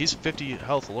 Yeah, he's 50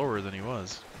 health lower than he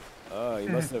was. Oh, you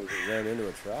must have ran into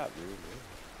a trap, dude.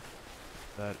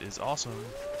 That is awesome.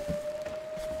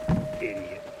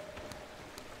 Idiot.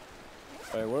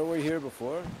 Alright, weren't we here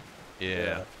before?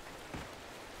 Yeah.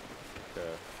 Okay.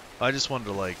 I just wanted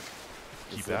to, like,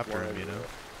 The keep zip after him, line, you know?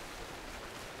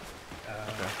 Uh,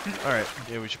 Okay. Alright,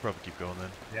 yeah, we should probably keep going then.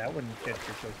 Yeah, I wouldn't get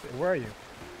too close. Where are you?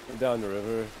 We're down the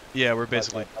river. Yeah, we're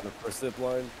basically Like on the first zip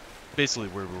line.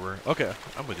 where we were. Okay,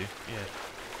 I'm with you. Yeah.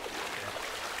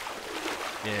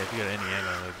 Yeah, if you got any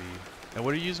ammo, that'd be... And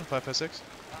what are you using? 5.56?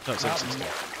 No, 7.60. Yeah.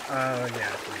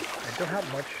 I don't have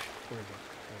much. Where is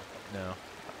it? No.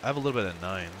 I have a little bit of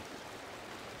 9.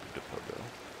 Good Pogo.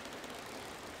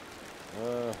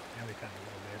 Yeah, we found a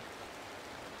little bit.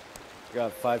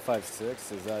 Got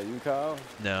 5.56. Is that you, Kyle?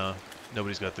 No,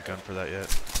 nobody's got the gun for that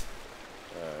yet.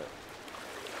 Alright.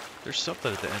 There's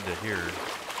something at the end of here.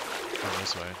 Come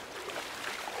this way.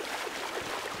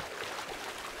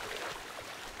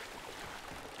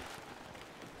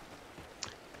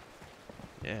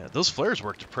 Yeah, those flares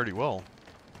worked pretty well.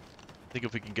 I think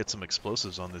if we can get some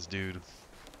explosives on this dude.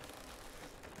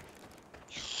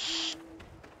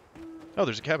 Oh,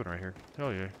 there's a cabin right here. Oh,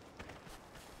 yeah.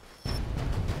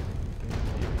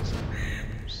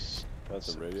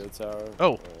 That's a radio tower.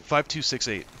 Oh,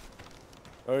 5268.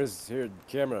 Oh, here's here,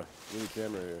 camera. Need a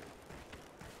camera here.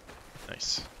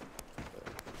 Nice.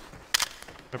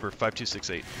 Remember,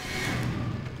 5268.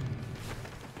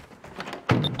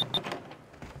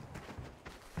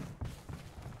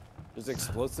 There's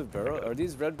explosive barrel. Are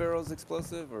these red barrels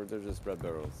explosive, or they're just red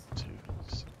barrels? 2,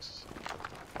 6.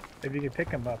 If you can pick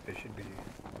them up, they should be.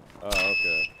 Oh,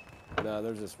 okay. Nah,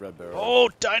 they're just red barrels. Oh,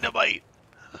 dynamite!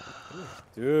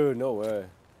 Dude, no way.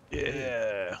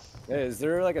 Yeah. Hey, is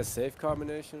there like a safe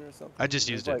combination or something? I just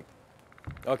There's used it.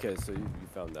 Okay, so you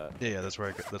found that. Yeah, that's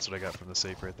where that's what I got from the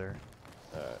safe right there.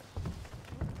 Alright.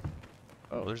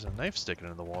 Oh, there's a knife sticking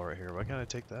in the wall right here. Why can't I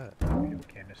take that? Fuel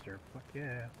canister. Fuck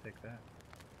yeah, I'll take that.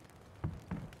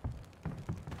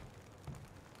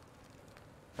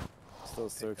 Still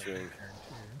searching. Turn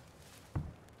two.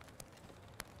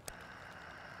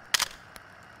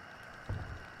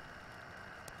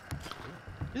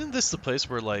 Isn't this the place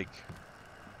where, like...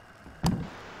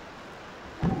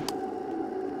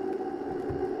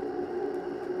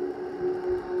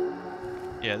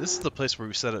 Yeah, this is the place where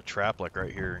we set a trap, like,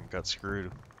 right here and got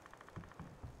screwed.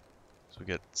 So we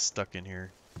get stuck in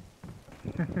here.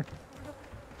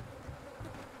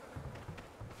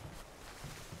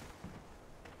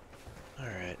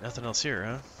 Alright, nothing else here,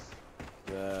 huh?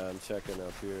 Yeah, I'm checking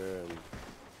up here and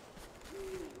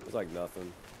there's like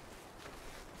nothing.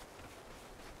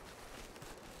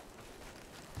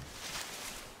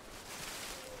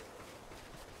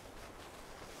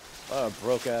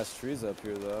 Broke ass trees up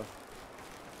here though.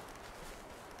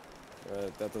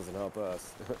 That doesn't help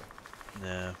us.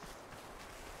 Nah.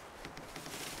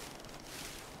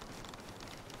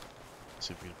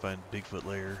 See if we can find Bigfoot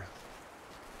lair.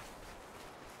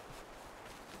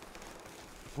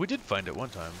 We did find it one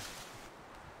time.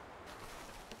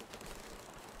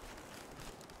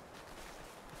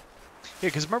 Yeah,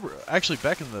 because remember, actually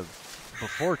back in the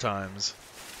before times,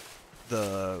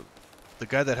 the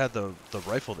guy that had the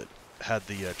rifle that had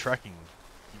the tracking,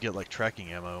 you get like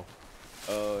tracking ammo.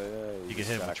 Oh yeah. You can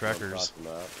hit him with stack 'em on trackers. top of the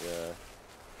map, yeah.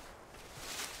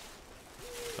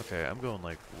 Okay, I'm going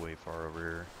like way far over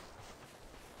here.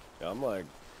 Yeah, I'm like,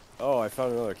 oh, I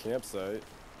found another campsite.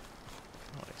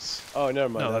 Nice. Oh, never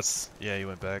mind. No, that's yeah. You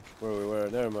went back. where we were.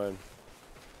 Never mind.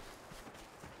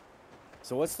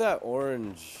 So what's that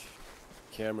orange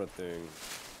camera thing?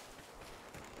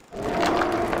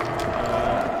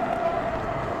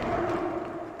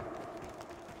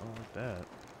 Oh, like that.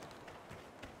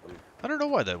 I don't know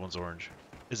why that one's orange.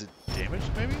 Is it damaged,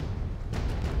 maybe?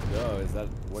 No, is that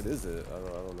what is it? I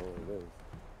don't know what it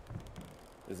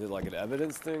is. Is it like an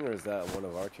evidence thing, or is that one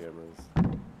of our cameras?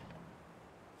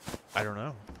 I don't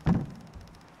know.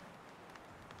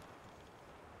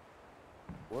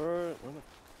 Where the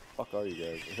fuck are you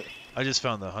guys? I just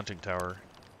found the hunting tower.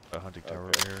 A hunting tower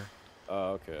over here.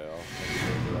 Oh, okay.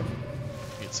 I'll You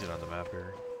can see it on the map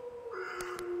here.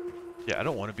 Yeah, I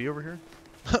don't want to be over here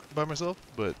by myself,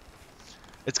 but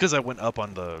it's because I went up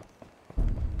on the.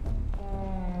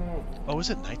 Oh, is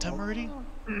it nighttime already?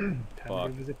 Time to go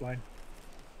to the zip line.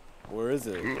 Where is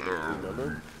it? Do you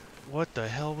remember? What the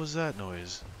hell was that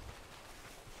noise?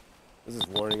 This is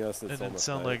warning us. It It's didn't almost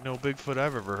sound night. like no Bigfoot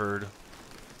I've ever heard.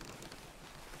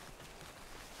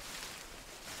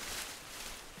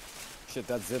 Shit,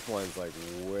 that zip line's like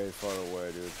way far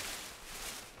away, dude.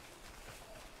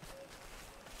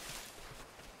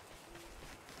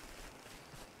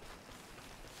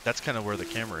 That's kind of where the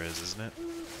camera is, isn't it?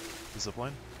 The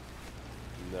zipline?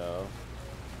 No.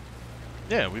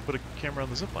 Yeah, we put a camera on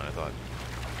the zipline, I thought.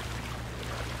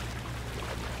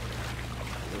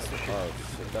 Oh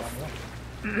shit,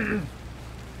 that's...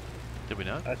 Did we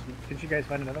not? Did you guys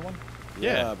find another one?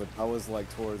 Yeah. but I was like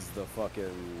towards the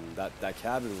fucking that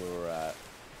cabin we were at.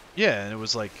 Yeah, and it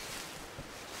was like,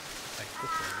 Like this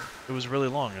way. it was really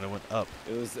long and it went up.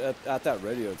 It was at that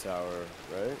radio tower,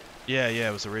 right? Yeah,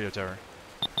 it was the radio tower.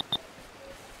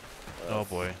 Oh Uh,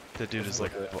 boy, that dude this is is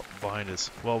like like behind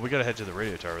us. Well, we gotta head to the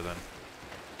radio tower then.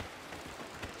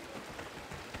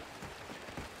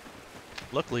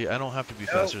 Luckily, I don't have to be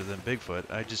faster than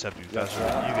Bigfoot. I just have to be faster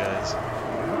than you guys.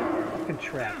 Fucking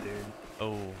trap, dude.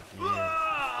 Oh,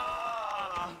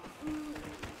 yeah.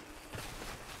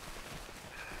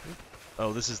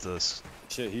 Oh, this is the...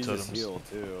 Shit, he just totems. healed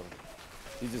too.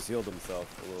 He just healed himself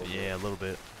a little Yeah, a little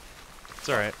bit. It's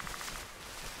alright.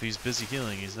 If he's busy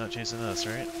healing, he's not chasing us,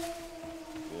 right? bit.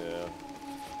 Yeah.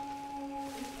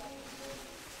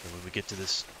 And when we get to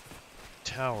this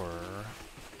tower...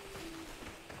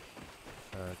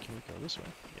 can we go this way?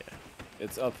 Yeah.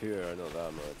 It's up here, I know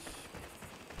that much.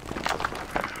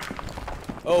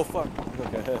 Oh fuck!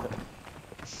 Okay.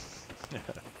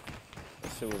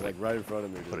 That shit was like right in front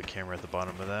of me, dude. Put a camera at the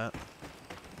bottom of that.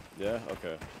 Yeah?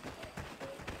 Okay.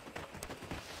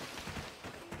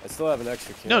 I still have an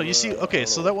extra camera. No, you see, I okay, don't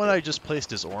so know that what- one I just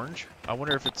placed is orange. I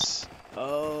wonder if it's...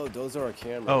 Oh, those are our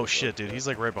cameras. Oh shit, Okay. dude, he's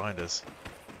like right behind us.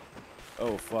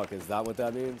 Oh fuck, is that what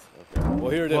that means? Okay. Well,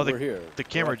 here it is. Well, We're here. The We're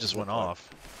camera at the just zip went line. off.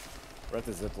 We're at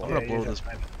the zip I'm line. gonna Yeah, blow you this.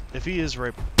 got time. If he is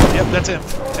right... Yep, that's him.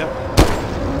 Yep.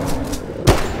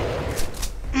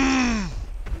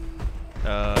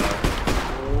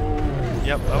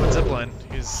 Yep, I would zipline.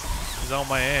 He's on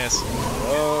my ass.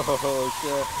 Oh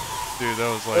shit. Dude, that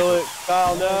was Kill like... it.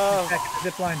 Kyle, no. Back,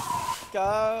 zip line.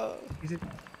 Kyle. Is it?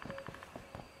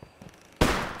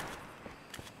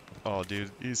 Oh,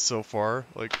 dude, he's so far.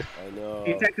 Like, I know.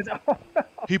 He attacked his. Oh,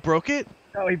 he broke it?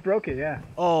 no, he broke it. Yeah.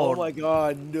 Oh Oh, my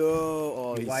god, no.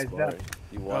 Oh, He he's wised smart. up.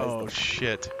 He wised oh up.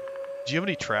 shit. Do you have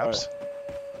any traps?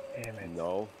 Damn it.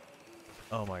 No.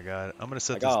 Oh my god. I'm gonna I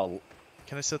set this... got a,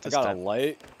 Can I set I this got a down?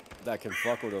 light that can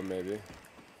fuck with him, maybe.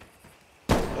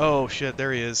 Oh shit,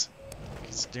 there he is.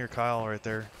 He's near Kyle right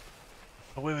there.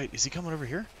 Oh wait, is he coming over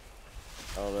here?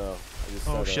 I don't know. I just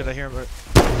Oh said, shit, I hear him.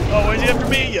 Oh, is he after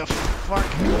me? You fuck.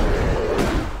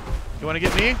 You wanna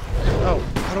get me? Oh,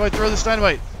 how do I throw this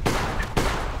dynamite?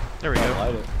 There we go.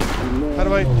 light it. How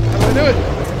do I do it?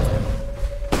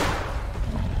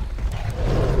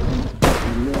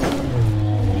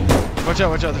 Watch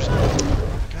out, there's...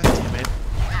 God damn it.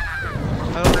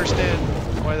 I don't understand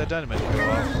why that dynamite didn't go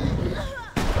off.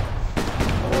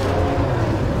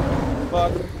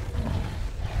 Fuck.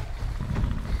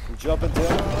 I'm jumping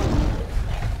down.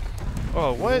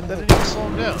 Oh, what? That didn't even slow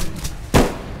him down.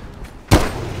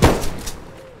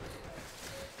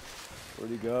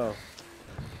 Where'd he go?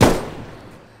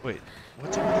 Wait,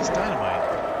 what's up with this dynamite?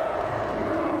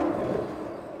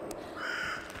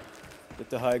 Get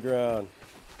the high ground.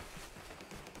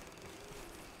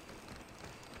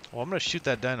 Well, I'm gonna shoot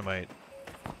that dynamite.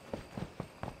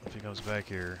 If he comes back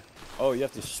here. Oh, you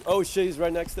have to. Oh shit, he's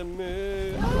right next to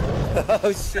me.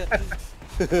 Oh shit.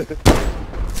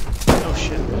 Oh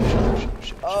shit.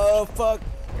 Oh fuck.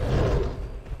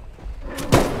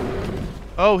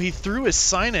 Oh, he threw his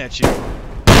sign at you.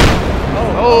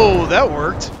 Oh, that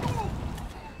worked.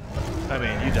 I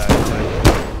mean, you died.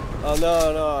 Oh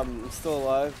no, I'm still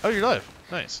alive. Oh, you're alive.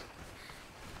 Nice.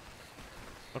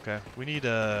 Okay, we need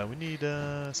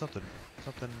something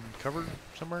covered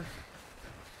somewhere.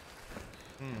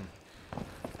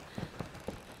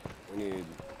 We need.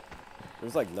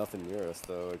 There's like nothing near us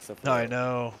though, except for. No, I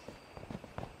know.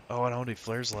 Oh, I don't have any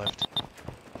flares left.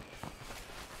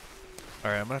 All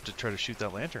right, I'm gonna have to try to shoot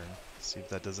that lantern. See if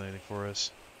that does anything for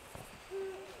us.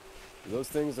 Those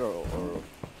things are.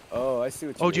 Oh, I see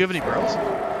what you. Oh, do you have any barrels?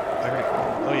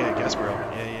 Oh yeah, gas barrel.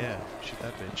 Yeah. Shoot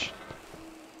that bitch.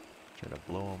 Try to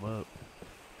blow them up.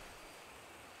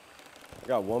 I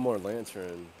got one more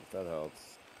lantern. If that helps.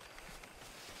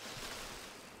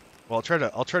 Well,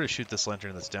 I'll try to shoot this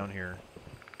lantern that's down here.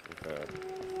 Okay.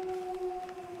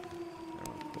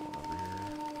 Over here.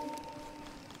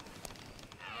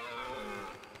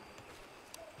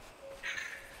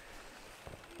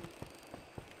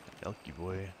 Elky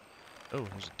boy. Oh,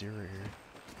 there's a deer right here.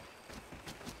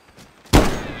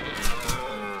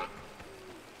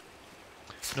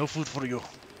 No food for you.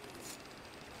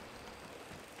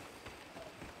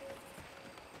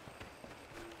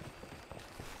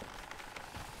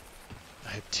 I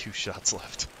have 2 shots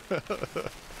left. It's,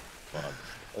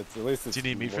 at least it's. Do you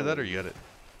need me for that, or you got it?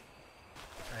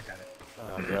 I got it.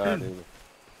 Oh god, dude.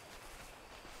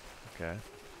 Okay.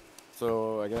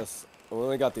 So I guess we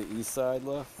only got the east side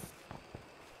left.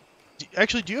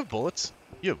 Actually, do you have bullets?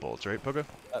 You have bullets, right, Pogo?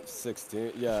 I have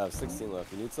 16. Yeah, I have 16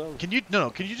 left. You need some? Can you no?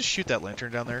 Can you just shoot that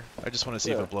lantern down there? I just want to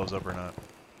see if Yeah. it blows up or not.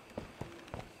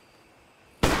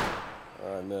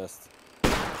 Oh, I missed.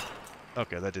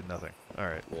 Okay, that did nothing. All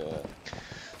right. Yeah.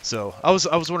 So I was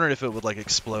wondering if it would like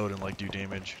explode and like do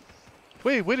damage.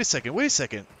 Wait a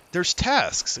second. There's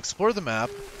tasks. Explore the map.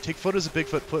 Take photos of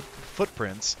Bigfoot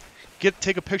footprints.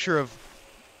 Take a picture of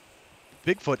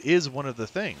Bigfoot is one of the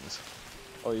things.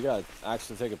 Oh, you gotta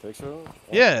actually take a picture of it? Oh.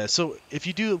 Yeah. So if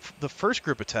you do the first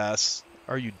group of tasks,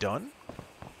 are you done?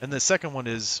 And the second one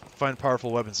is find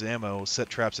powerful weapons and ammo, set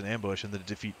traps and ambush, and then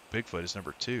defeat Bigfoot is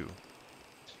number 2.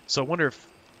 So I wonder if.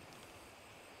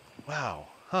 Wow.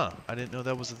 Huh. I didn't know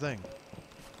that was a thing.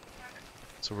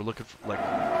 So we're looking for, like...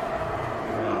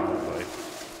 Oh, boy.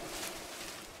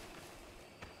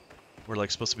 We're,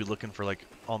 like, supposed to be looking for, like,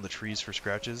 on the trees for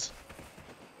scratches.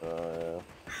 Yeah.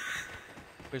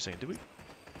 Wait a second. Did we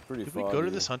Pretty go to foggy.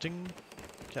 this hunting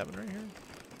cabin right here?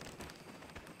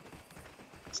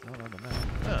 It's not on the map.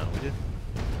 Oh, we did.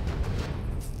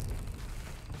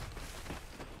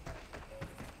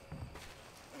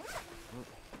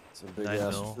 It's a big 9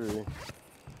 ass mil. tree.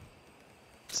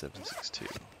 7.62.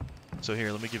 So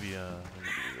here, let me give you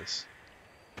this.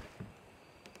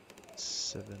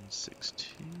 7.62.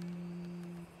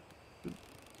 Oop,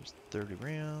 there's 30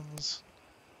 rounds.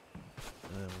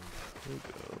 And then we'll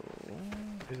go.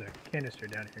 There's a canister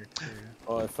down here too.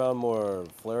 Oh, I found more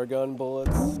flare gun bullets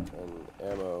and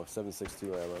ammo.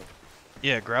 7.62 ammo.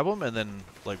 Yeah, grab them, and then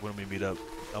like when we meet up,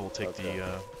 I will take Okay.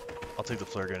 I'll take the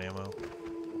flare gun ammo.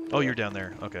 Oh, you're down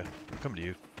there. Okay, I'm coming to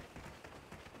you.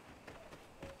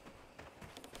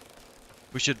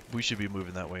 We should be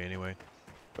moving that way anyway.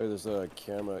 Wait, there's a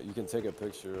camera. You can take a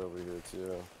picture over here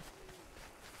too.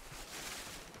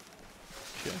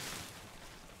 Okay.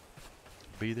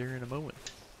 Be there in a moment.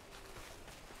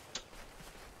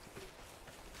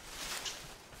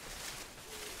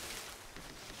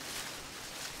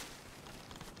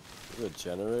 There's a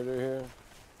generator here.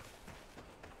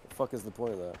 The fuck is the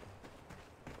point of that?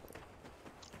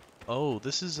 Oh,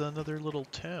 this is another little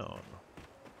town.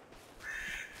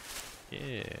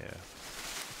 Yeah.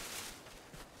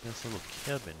 This little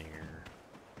cabin here.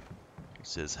 It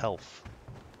says health.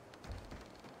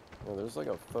 Oh, there's like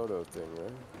a photo thing,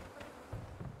 right?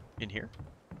 In here?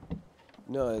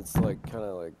 No, it's like kind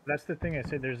of like. That's the thing I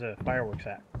said. There's a fireworks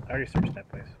at. I already searched that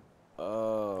place.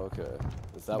 Oh, okay.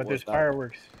 Is that But what there's that?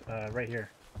 fireworks right here.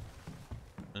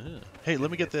 Hey, let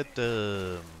me get that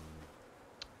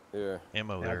Here.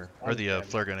 ammo Yeah, there. I'll Or the grab it.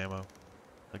 flare gun ammo.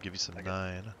 I'll give you some Okay.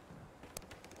 9.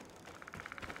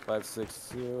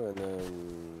 5.62 and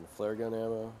then flare gun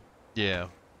ammo. Yeah.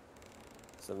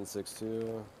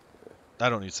 7.62. I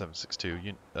don't need 7.62.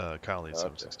 You, Kyle needs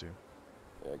Okay. 7.62.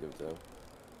 Yeah, give it to him.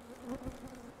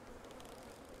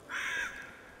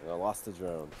 And I lost the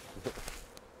drone.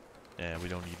 Yeah, we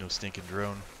don't need no stinking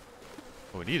drone.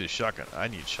 Oh, we need a shotgun. I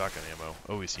need shotgun ammo.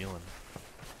 Oh, he's healing.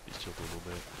 He's chilled a little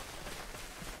bit.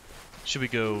 Should we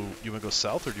go... You want to go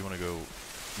south or do you want to go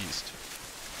east?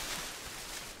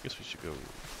 I guess we should go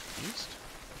east?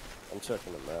 I'm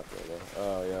checking the map right now.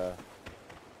 Oh,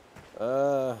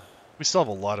 yeah. We still have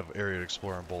a lot of area to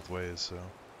explore in both ways, so.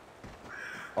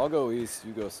 I'll go east,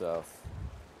 you go south.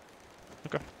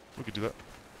 Okay, we could do that.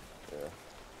 Yeah.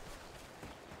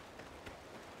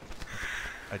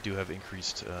 I do have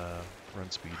increased run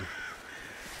speed.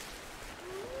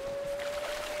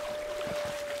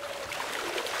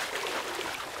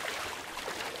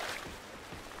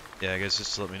 Yeah, I guess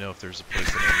just let me know if there's a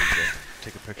place that I need to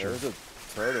take a picture. There's a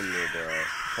totem nearby.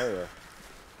 Oh yeah.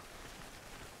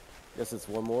 Guess it's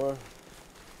one more.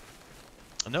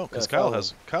 No, because Yeah,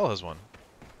 Kyle has one.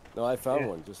 No, I found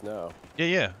one just now.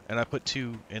 Yeah, and I put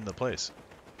 2 in the place.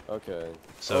 Okay.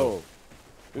 So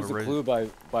there's a ready. clue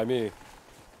by me.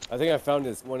 I think I found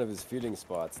one of his feeding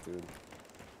spots, dude.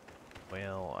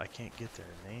 Well, I can't get there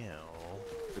now.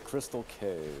 The Crystal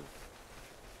Cave.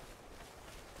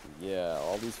 Yeah,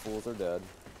 all these fools are dead.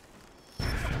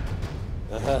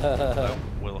 I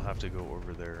will have to go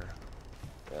over there.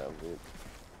 Yeah, dude.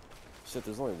 Shit,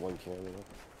 there's only one camera.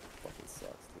 Fucking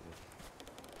sucks,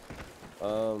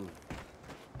 dude.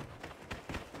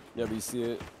 Yeah, but you see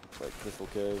it? Like Crystal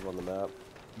Cave on the map?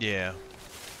 Yeah.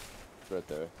 It's right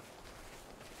there.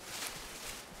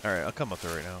 Alright, I'll come up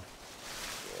there right now.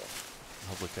 Yeah.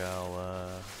 Hopefully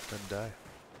Kyle doesn't die.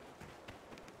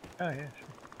 Oh yeah, sure.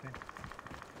 Okay.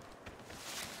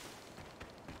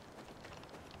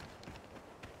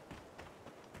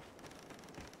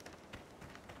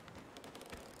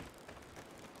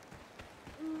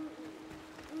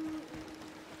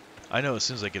 I know as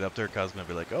soon as I get up there, Kyle's gonna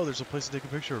be like, "Oh, there's a place to take a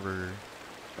picture of her."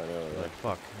 I know, I'm right? like,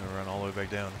 fuck, I'm gonna run all the way back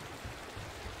down.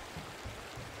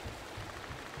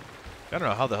 I don't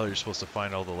know how the hell you're supposed to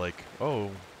find all the like, oh,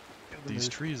 these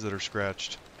trees that are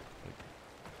scratched.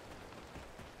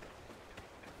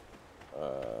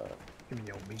 Give me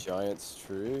your meat. Giant's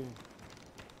tree.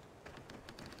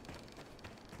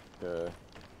 Okay.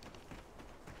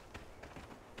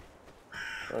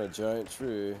 On a giant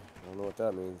tree. I don't know what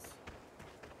that means.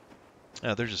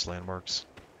 Yeah, they're just landmarks.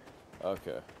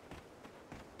 Okay.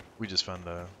 We just found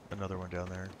another one down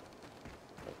there.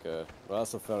 Okay. I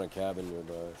also found a cabin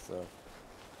nearby, so.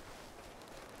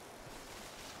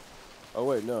 Oh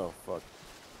wait, no. Fuck.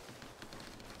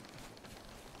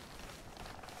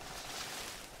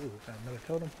 Ooh, found another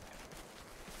totem.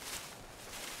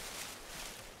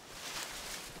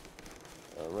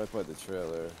 Right by the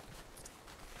trailer.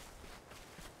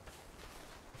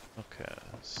 Okay,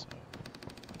 so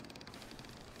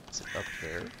is it up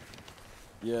there?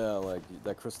 Yeah, like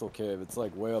that crystal cave. It's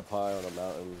like way up high on a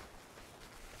mountain.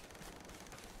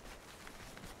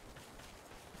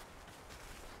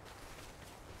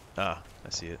 Ah, I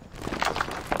see it. I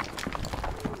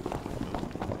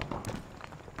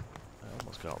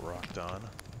almost got rocked on.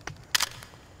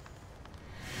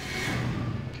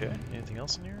 Okay, anything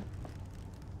else in here?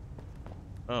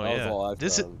 Oh That was yeah, all I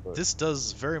found, but this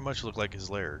does very much look like his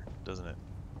lair, doesn't it?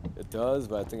 it does,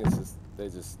 but I think it's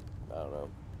just I don't know.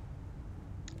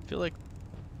 I feel like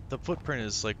the footprint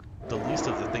is like the least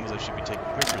of the things I should be taking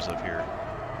pictures of here.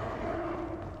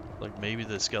 Like maybe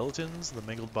the skeletons, the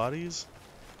mangled bodies?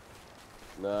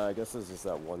 Nah, I guess it's just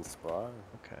that one spot.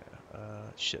 Okay,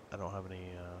 shit, I don't have any,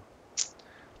 I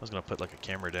was gonna put like a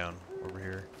camera down over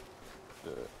here.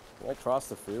 Can I cross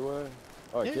the freeway?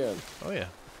 Oh, Yeah. I can. Oh yeah.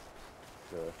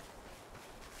 Okay.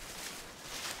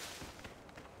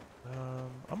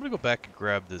 I'm gonna go back and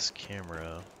grab this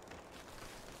camera.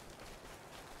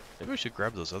 Maybe we should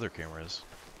grab those other cameras.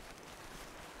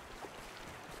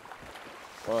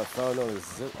 Oh, I found another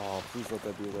zip. Oh, please let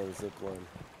that be another zip line.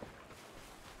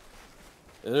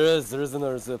 There is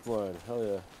another zip line. Hell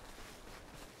yeah.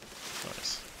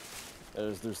 Nice.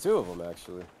 There's 2 of them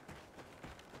actually.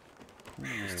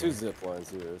 There's 2 zip lines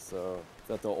here. So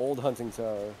it's at the old hunting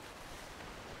tower.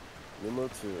 Numero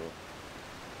 2.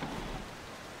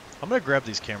 I'm gonna grab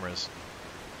these cameras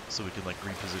so we can like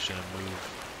reposition and move.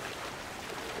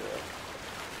 Yeah.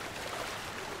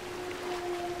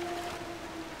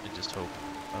 And just hope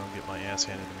I don't get my ass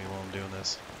handed to me while I'm doing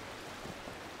this.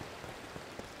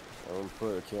 I'm gonna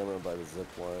put a camera by the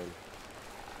zip line,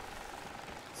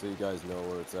 so you guys know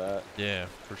where it's at. Yeah,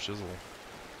 for shizzle.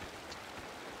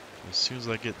 As soon as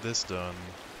I get this done,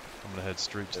 I'm gonna head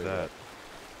straight to There you that.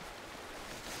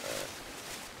 Alright.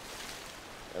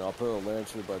 And I'll put a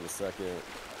lantern by the second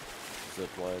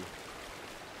zip line.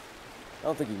 I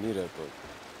don't think you need it, but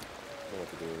I don't know what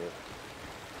to do with it.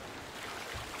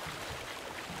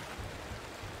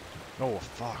 Oh, a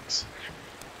fox.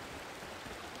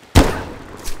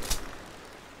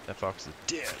 That fox is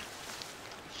dead.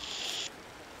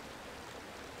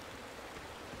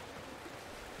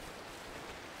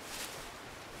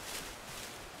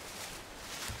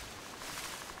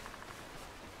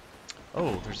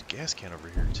 Oh, there's a gas can over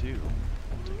here too.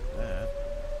 I'll take that.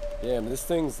 Damn, this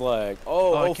thing's like,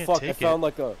 Oh, I oh can't fuck, I take it. found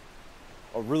like a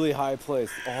really high place.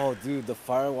 Oh, dude, the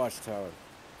fire watch tower.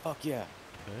 Fuck yeah.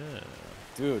 Yeah.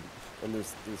 Dude, and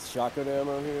there's shotgun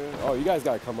ammo here. Oh, you guys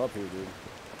gotta come up here, dude.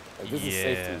 Like, this is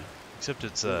safety. Except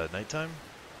it's nighttime.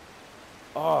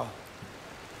 Oh,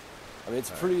 I mean, it's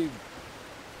pretty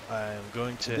I'm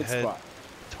going to good head spot.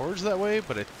 towards that way,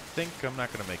 but I think I'm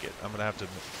not gonna make it. I'm gonna have to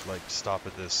like stop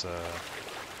at this. I'm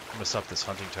gonna stop this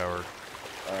hunting tower.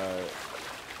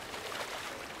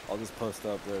 I'll just post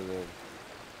up there then.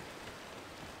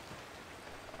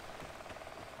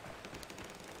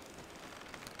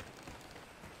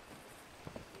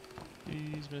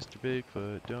 Please, Mr.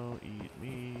 Bigfoot, don't eat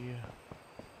me.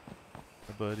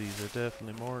 My buddies are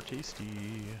definitely more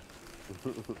tasty.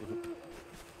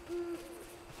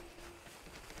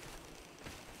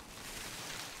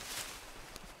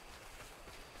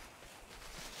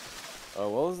 Oh,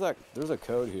 what was that? There's a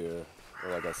code here,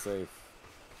 or like a safe.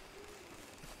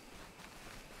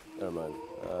 Never mind.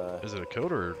 Is it a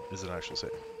code or is it an actual safe?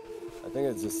 I think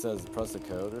it just says press the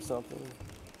code or something.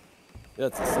 Yeah,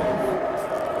 it's a safe.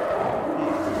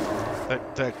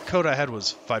 That code I had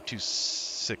was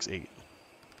 5268.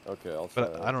 Okay, I'll try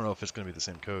But that. I don't know if it's gonna be the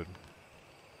same code.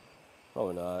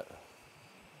 Probably not.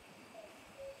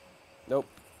 Nope.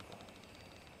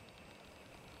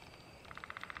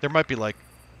 There might be like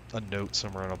a note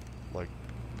somewhere in a, like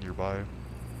nearby.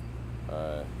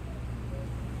 Alright.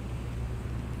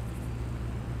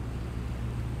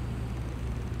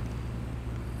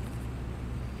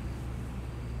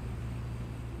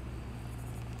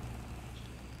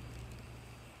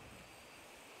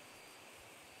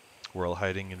 We're all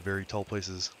hiding in very tall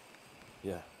places.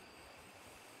 Yeah.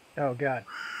 Oh god.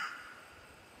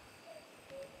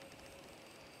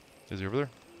 Is he over there?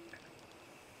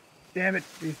 Damn it,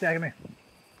 he's tagging me.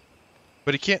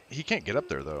 But he can't get up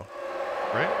there though,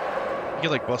 right? He can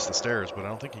like bust the stairs, but I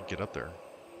don't think he can get up there.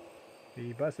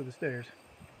 He busted the stairs.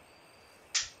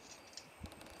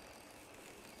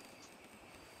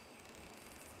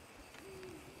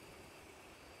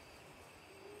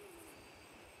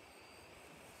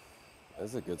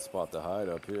 That's a good spot to hide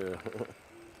up here.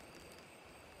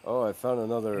 Oh, I found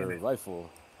another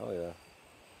rifle. Hell yeah.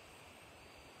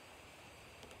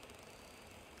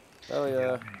 Hell He yeah.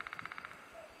 got me.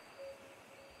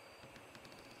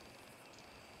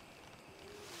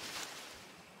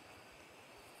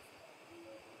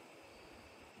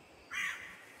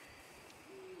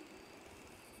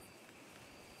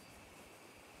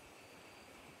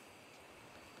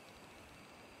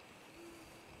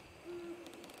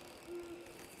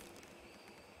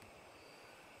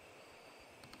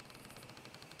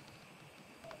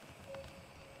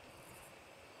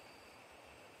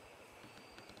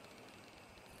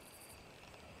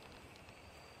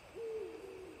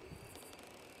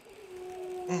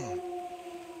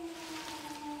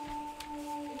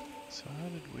 So how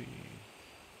did we?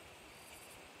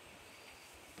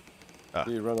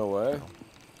 Did you run away?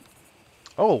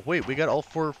 Oh wait, we got all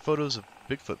 4 photos of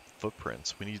Bigfoot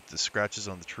footprints. We need the scratches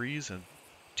on the trees and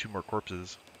 2 more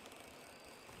corpses.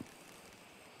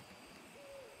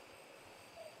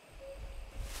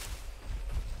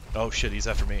 Oh shit, he's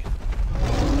after me.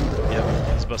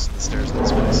 Yep, he's busting the stairs in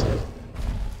this place.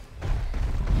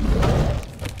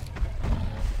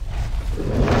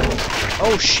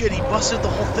 Oh shit, he busted the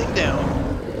whole thing down!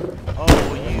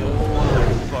 Oh, you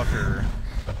motherfucker.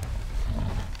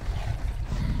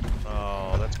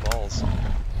 Oh, that's balls.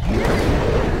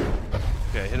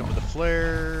 Okay, I hit him with a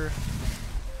flare.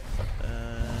 I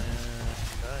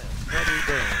am bloody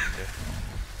burned.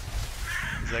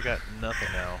 'Cause I got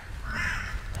nothing now.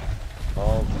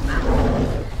 Oh,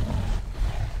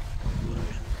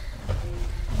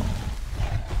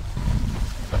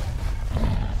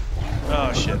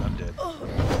 Oh shit, I'm dead.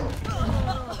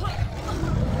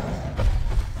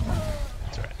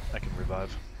 It's alright, I can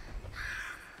revive.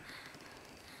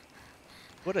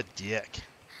 What a dick.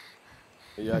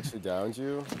 he actually downed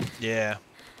you? Yeah.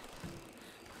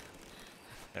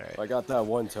 Alright. I got that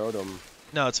one totem.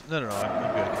 No, it's no,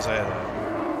 I'm good because I had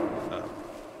a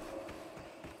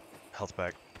health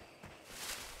pack.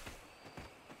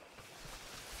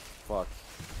 Fuck.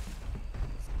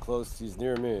 He's close, he's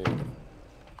near me.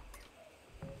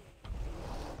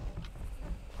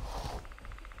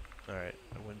 Alright,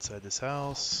 I went inside this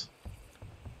house.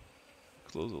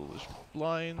 Close all the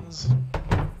blinds.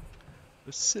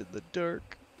 Let's sit in the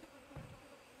dark.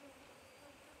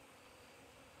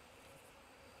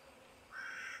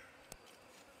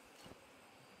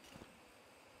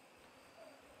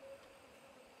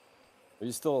 Are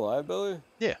you still alive, Billy?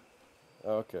 Yeah.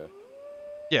 Oh, okay.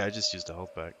 Yeah, I just used a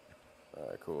health pack.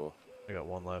 Alright, cool. I got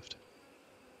one left.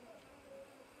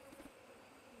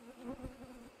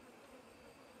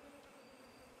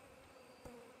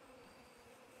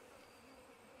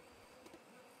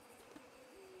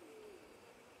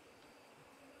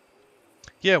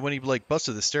 Yeah, when he like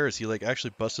busted the stairs, he like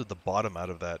actually busted the bottom out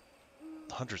of that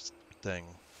 100th thing.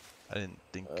 I didn't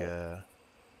think. I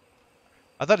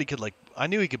thought he could like. I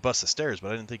knew he could bust the stairs,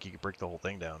 but I didn't think he could break the whole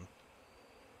thing down.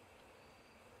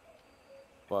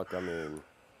 Fuck, I mean,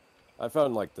 I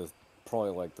found like the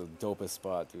probably like the dopest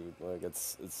spot, dude. Like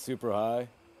it's super high.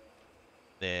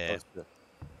 Yeah. Oh, shit.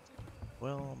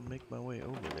 Well, I'll make my way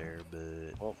over there,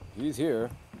 but Well, he's here.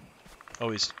 oh,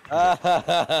 he's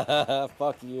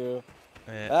Fuck you.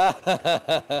 eh. I'm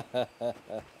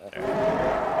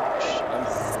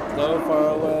so far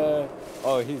away.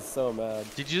 Oh, he's so mad.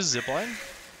 Did you just zipline?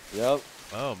 Yep.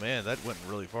 Oh man, that went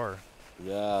really far.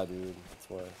 Yeah, dude. That's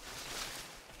why.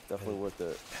 Definitely worth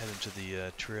it. Head into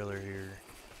the trailer here.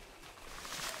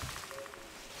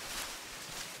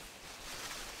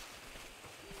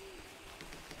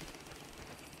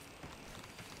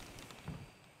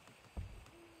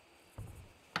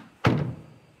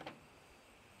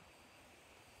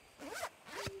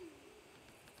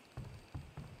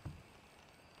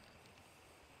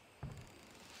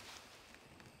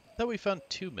 Thought we found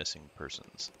 2 missing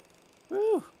persons.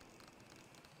 Woo!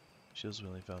 Shows we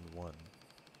only found 1.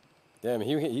 Damn,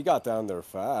 he got down there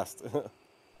fast. Too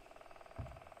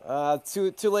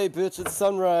late, bitch. It's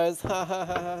sunrise. Ha ha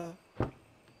ha ha.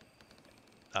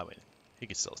 I mean, he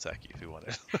could still attack you if he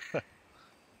wanted.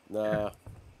 Nah.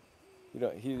 You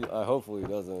know, hopefully he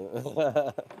doesn't.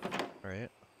 Right?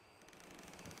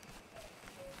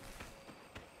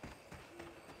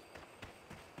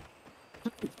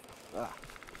 Ah.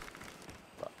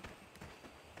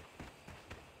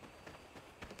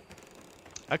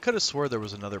 I could have swore there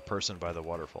was another person by the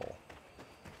waterfall.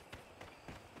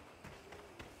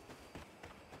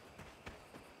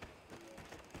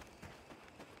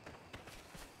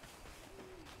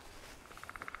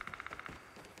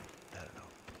 I don't know.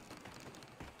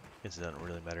 Guess it doesn't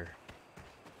really matter.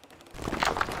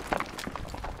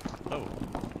 Oh.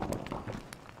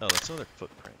 Oh, that's another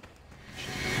footprint.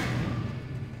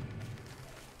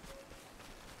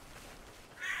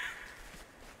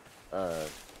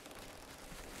 Alright.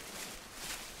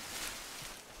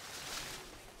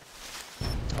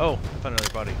 Oh, found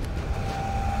another body.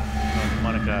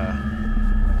 Monica.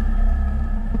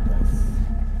 Nice.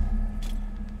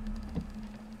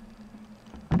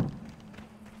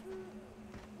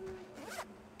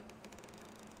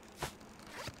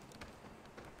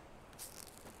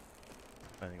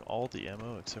 Finding all the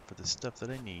ammo except for the stuff that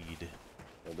I need.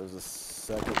 Oh, there's a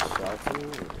second shot here.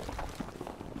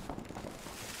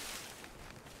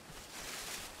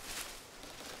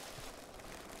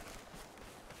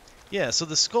 Yeah, so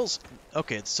the skulls.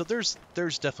 Okay, so there's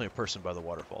definitely a person by the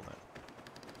waterfall then.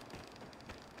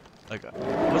 Like,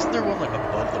 wasn't there one like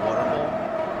above the waterfall?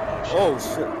 Oh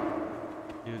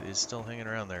shit. Dude is still hanging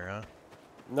around there, huh?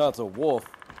 No, it's a wolf.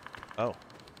 Oh.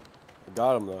 I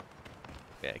got him though.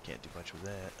 Yeah, I can't do much with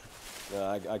that.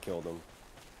 Yeah, I killed him.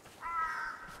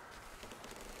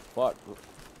 Fuck.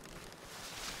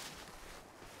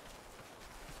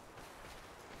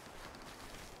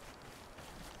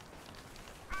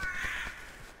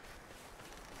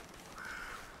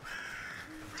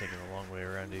 I'm taking a long way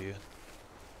around to you.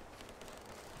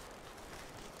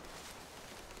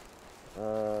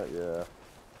 Yeah.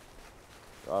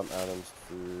 I'm Adams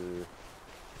to.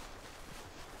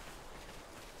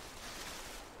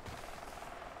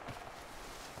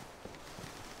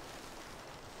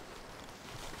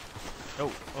 Oh,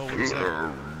 what is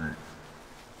that?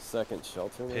 Second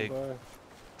shelter Pig. nearby.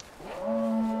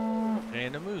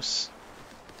 And a moose.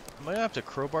 Am I gonna have to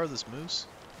crowbar this moose?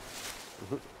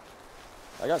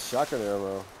 I got shotgun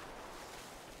ammo.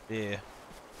 Yeah.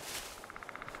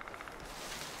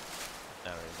 I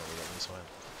don't even know where that moose went.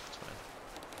 It's fine.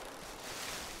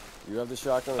 You have the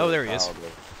shotgun? Oh, or there he is. Probably.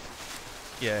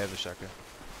 Yeah, I have the shotgun.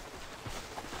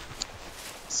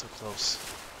 So close.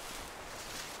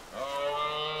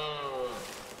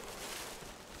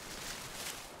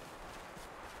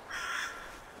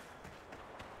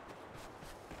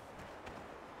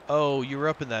 Oh, you were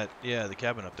up in that, yeah, the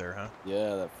cabin up there, huh?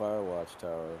 Yeah, that fire watch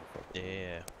tower.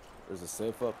 Yeah. There's a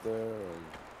safe up there. And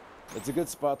it's a good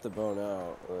spot to bone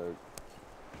out. Like,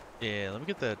 Yeah, let me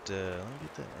get that ammo.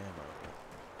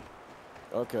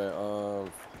 okay,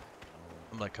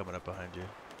 I'm like coming up behind you.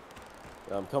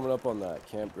 I'm coming up on that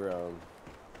campground.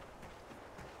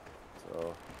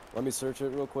 So, let me search it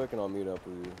real quick and I'll meet up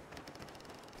with you.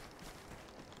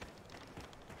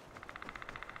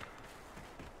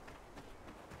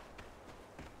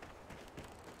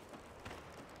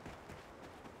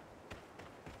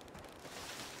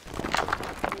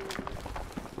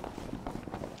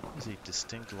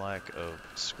 distinct lack of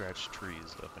scratched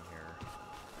trees up in here.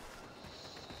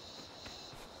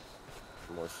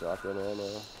 More shotgun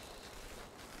ammo.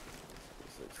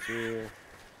 62.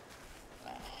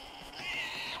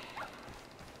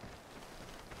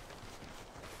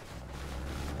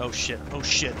 Oh shit, oh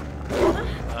shit. There's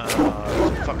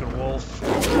a fucking wolf.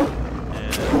 And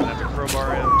I have to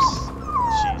crowbar him.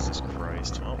 Jesus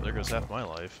Christ. Well, there goes half my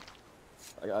life.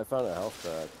 I found a health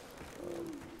pack.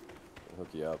 I'll hook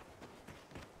you up.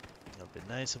 It would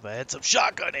be nice if I had some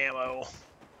shotgun ammo.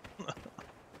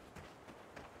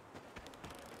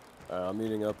 Alright, I'm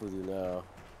meeting up with you now.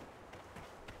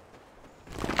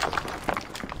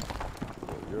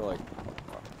 You're like...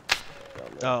 down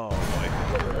there. Oh boy.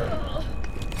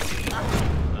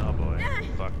 Oh boy.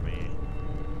 Fuck me.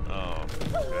 Oh,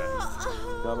 okay.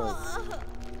 Coming.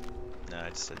 Nah, I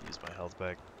just had to use my health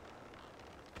back.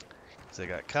 Because I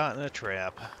got caught in a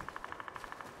trap.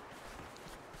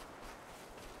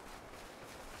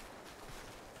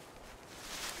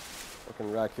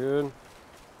 Fucking raccoon.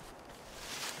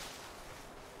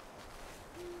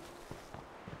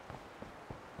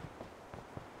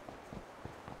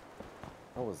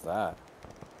 What was that?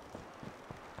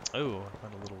 Oh, I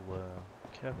found a little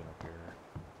cabin up here.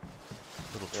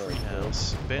 Little Yeah, tree okay.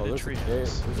 house. Abandoned there's tree a cave.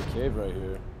 house. There's a cave right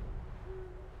here.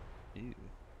 Ew.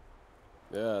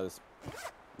 Yeah, this...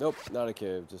 Nope, not a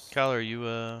cave, just... Kyle, are you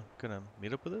gonna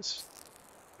meet up with us?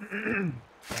 Yeah.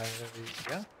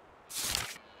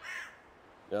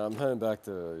 Yeah, I'm heading back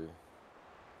to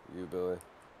you, Billy.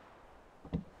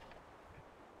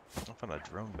 I found a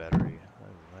drone battery.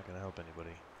 I'm not gonna help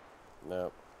anybody.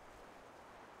 Nope.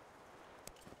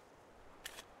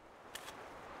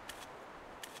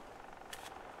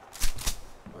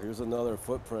 Oh, here's another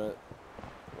footprint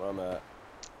where I'm at.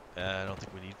 I don't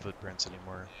think we need footprints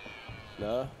anymore.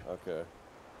 Nah? Okay.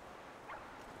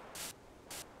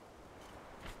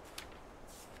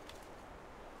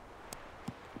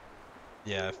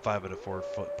 Yeah, I have 5 out of 4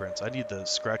 footprints. I need the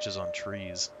scratches on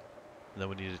trees. And then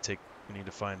we need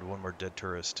to find one more dead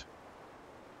tourist.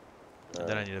 And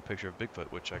then I need a picture of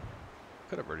Bigfoot, which I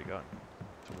could have already gotten.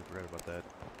 Totally forgot about that.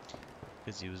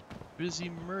 Because he was busy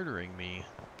murdering me.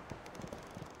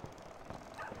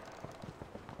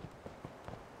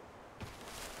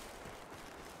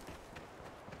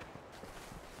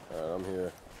 Alright, I'm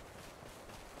here.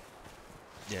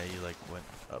 Yeah, you like went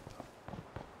up.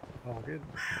 All good.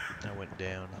 I went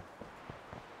down.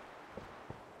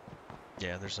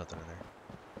 Yeah, there's nothing in there.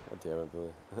 God damn it,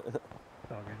 Billy.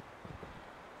 It's all good.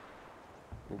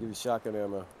 I'll give you shotgun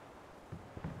ammo.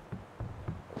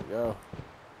 There we go.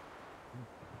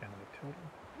 Kind of a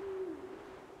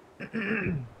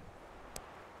total.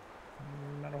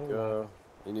 Not a whole lot. Go.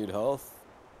 You need health?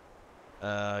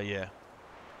 Yeah.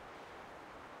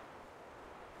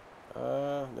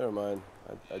 Never mind.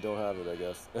 I don't have it, I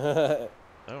guess.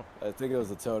 Oh. I think it was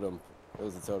a totem. It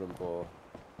was a totem pole.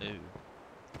 Ew.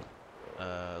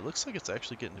 Looks like it's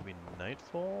actually getting to be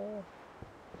nightfall.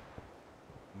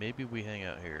 Maybe we hang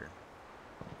out here.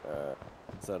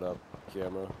 Set up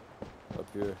camera up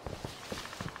here.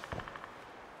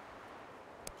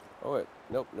 Oh wait,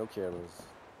 nope, no cameras.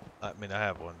 I mean, I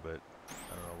have one, but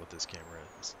I don't know what this camera is.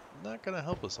 It's not gonna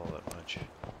help us all that much.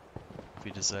 If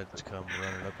you decide to come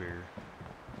running up here.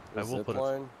 I will put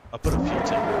line. I'll put a fuel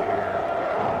tank right here.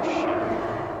 Oh shit.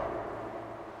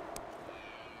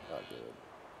 Not good.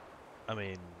 I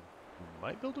mean,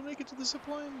 might be able to make it to the zip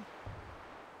line.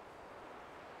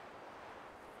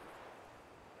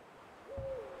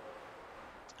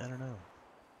 I don't know.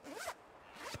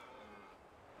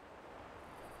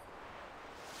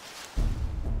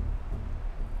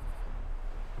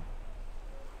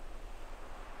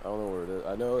 I don't know where it is.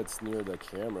 I know it's near the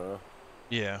camera.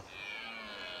 Yeah.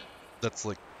 That's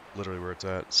like literally where it's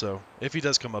at. So if he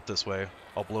does come up this way,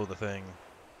 I'll blow the thing,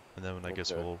 and then I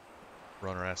guess we'll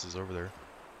run our asses over there.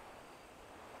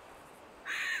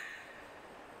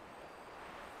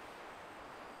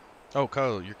 Oh,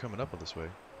 Kyle, you're coming up on this way.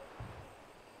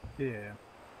 Yeah.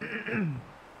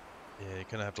 Yeah, you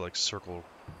kind of have to like circle.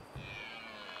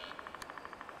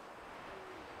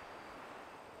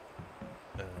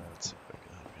 Let's see if I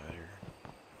can help you out here.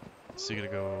 So you're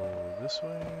gonna go this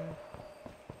way?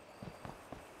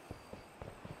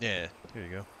 Yeah, here you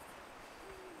go.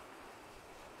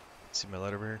 See my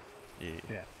light over here? Yeah.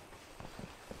 Yeah.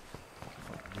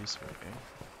 Come on, this way, okay?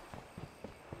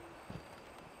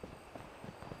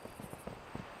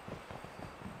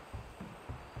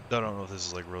 I don't know if this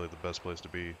is like really the best place to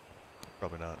be.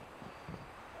 Probably not.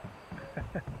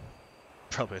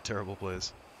 Probably a terrible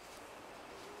place.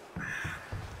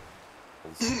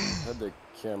 Had the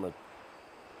camera.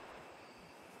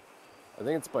 I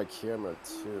think it's by camera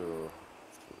too.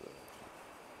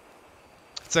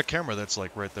 It's that camera that's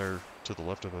like right there to the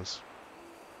left of us.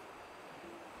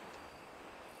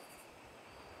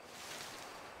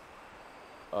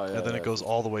 Oh yeah. And then it goes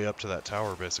all the way up to that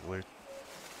tower, basically.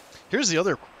 Here's the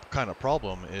other kind of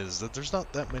problem, is that there's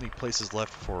not that many places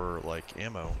left for, like,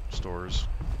 ammo stores.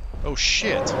 Oh,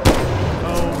 shit!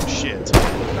 Oh, shit.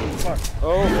 Fuck.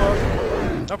 Oh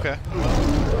fuck. Okay.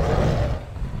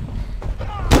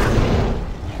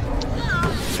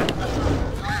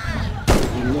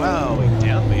 Wow, he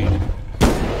downed me.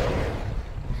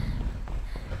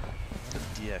 What a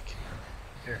dick.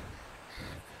 Here.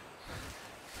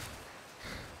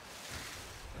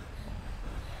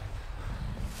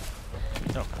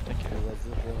 No, thank you. That's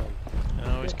it, yeah.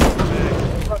 No, he's coming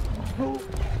back.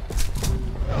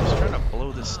 I was trying to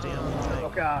blow this damn thing. Oh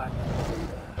god.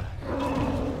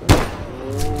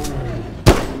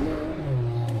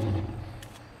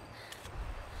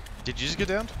 Did you just get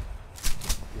downed?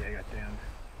 Yeah, I got downed.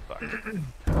 Fuck.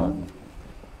 Oh,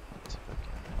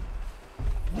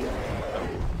 you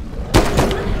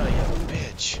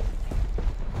bitch.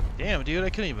 Damn, dude, I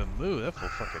couldn't even move. That fool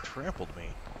fucking trampled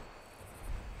me.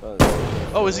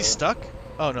 Oh, is he stuck?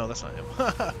 Oh, no, that's not him.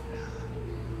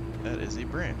 That is a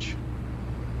branch.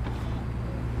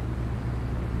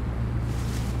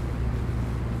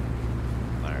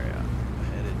 Alright, I'm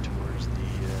headed towards the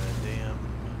dam.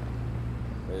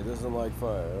 He doesn't like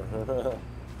fire.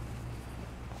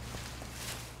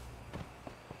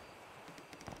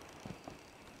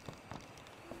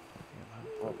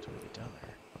 How do we get down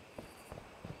there?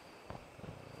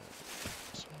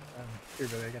 Here,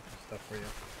 buddy, I got some stuff for you.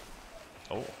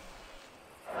 Oh.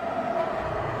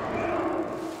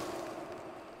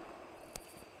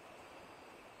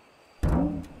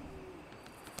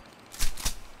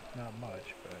 Not much,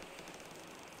 but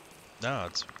No,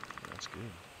 that's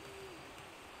good.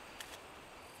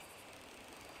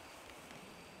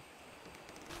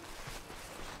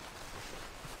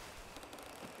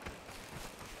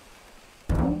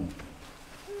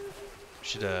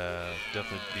 Should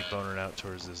definitely be bonering out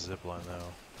towards this zip line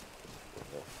though.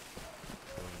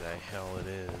 What the hell it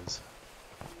is?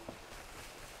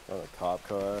 Oh, a cop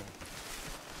car.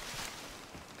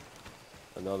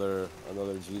 Another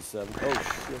G7. Oh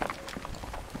shit.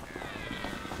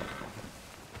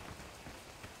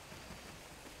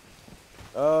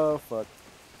 Oh fuck.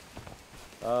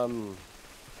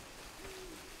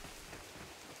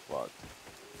 Fuck.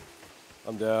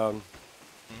 I'm down.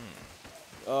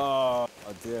 Oh,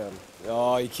 damn.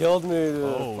 Oh, he killed me.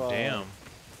 Oh, Fuck. damn.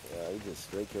 Yeah, he just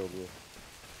straight killed me.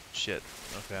 Shit.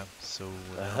 Okay. So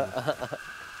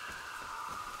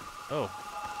oh.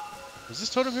 Was this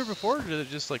totem here before, or did it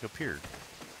just like appear?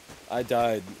 I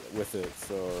died with it,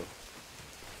 so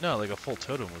No, like a full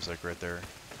totem was like right there.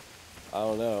 I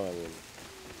don't know. I mean,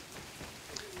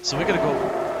 So we gotta go.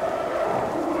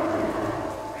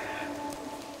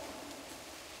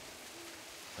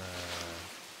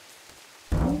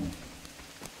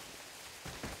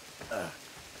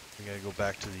 We gotta go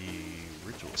back to the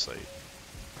ritual site.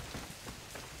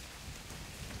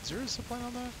 Is there a zipline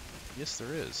on that? Yes,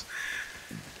 there is.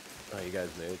 oh, you guys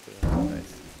made it there.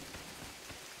 Nice.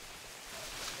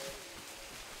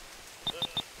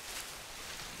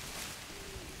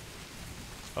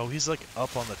 Oh, he's like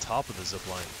up on the top of the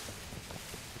zipline.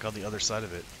 Like on the other side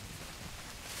of it.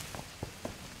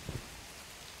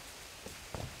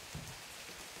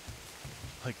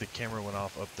 Like the camera went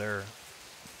off up there.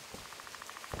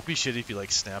 It'd be shitty if you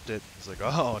like snapped it. It's like,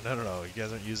 oh, no, you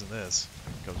guys aren't using this.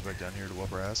 Comes back down here to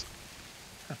whoop our ass.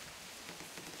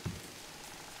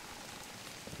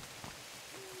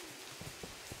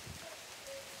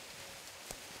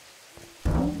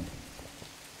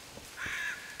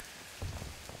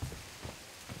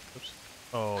 Oops.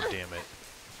 Oh, damn it.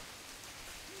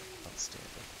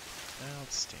 Outstanding.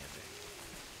 Outstanding.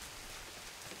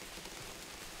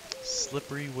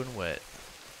 Slippery when wet.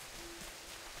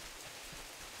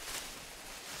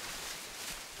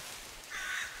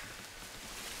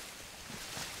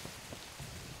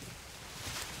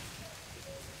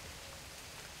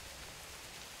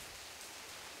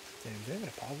 damn, is there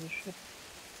gonna pause this shit?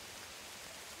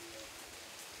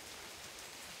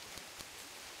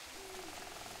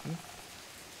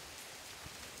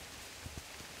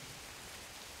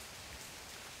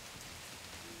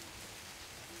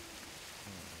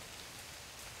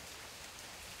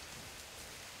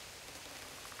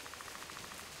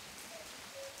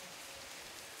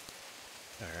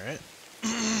 Alright.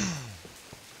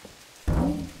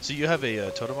 So you have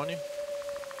a totem on you?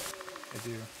 I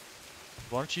do.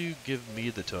 Why don't you give me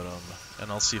the totem,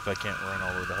 and I'll see if I can't run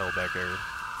all over the hell back there.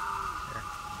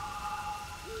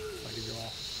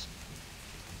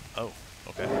 Oh,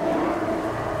 okay.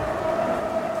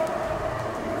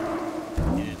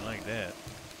 You didn't like that.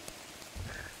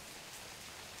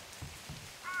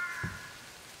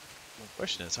 The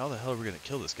question is, how the hell are we gonna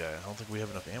kill this guy? I don't think we have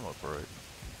enough ammo for it.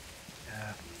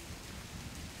 Yeah.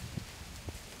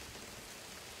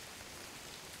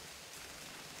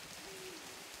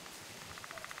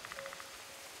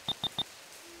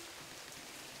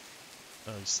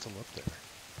 Oh, he's still up there.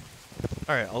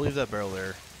 All right, I'll leave that barrel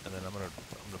there, and then I'm gonna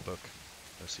book.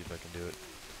 Let's see if I can do it.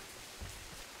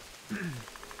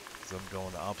 Because I'm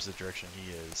going the opposite direction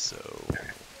he is, so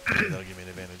that'll give me an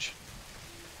advantage.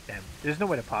 Damn. There's no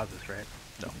way to pause this, right?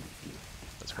 No,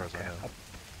 as far as I Okay. know.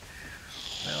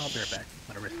 I'll be right back.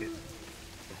 I'm gonna risk it.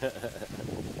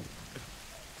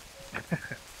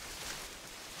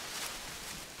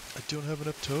 I don't have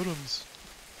enough totems.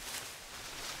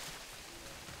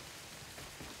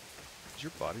 Is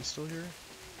your body still here?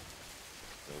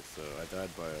 think so. I died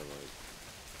by like.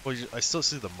 Well, I still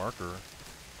see the marker.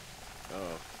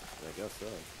 Oh, I guess so.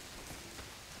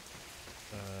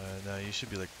 No, you should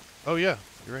be like. Oh yeah,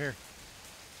 you're right here.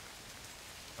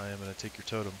 I am gonna take your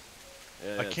totem.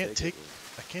 Yeah, I can't take.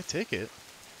 I can't take it.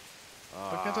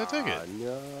 Why can't I take it?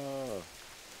 No. I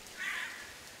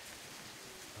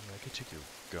mean, I could take your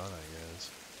gun, I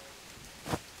guess.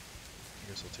 I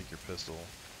guess I'll take your pistol.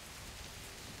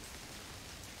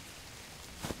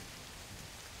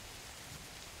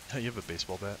 You have a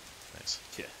baseball bat? Nice.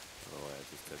 Yeah. I don't know why I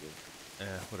just took it.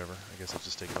 Whatever. I guess I'll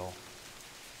just take it all.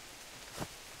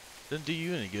 Didn't do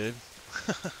you any good.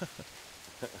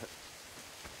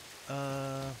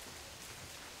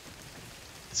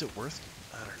 Is it worth?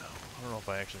 I don't know. I don't know if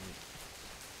I actually.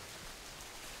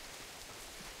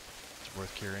 It's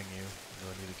worth carrying you. Do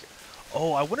I need to?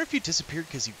 Oh, I wonder if you disappeared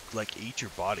because you like ate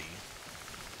your body.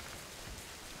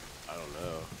 I don't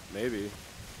know. Maybe.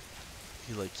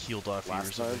 He like healed off you or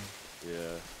Last something. time?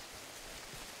 Yeah.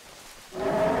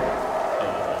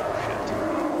 Oh shit.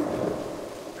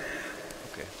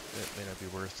 Okay, that may not be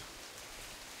worth.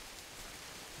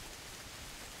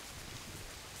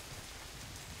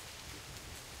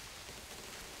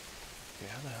 Okay,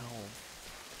 how the hell?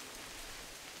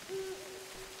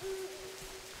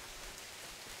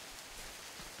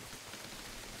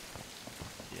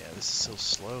 Yeah, this is so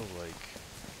slow, like.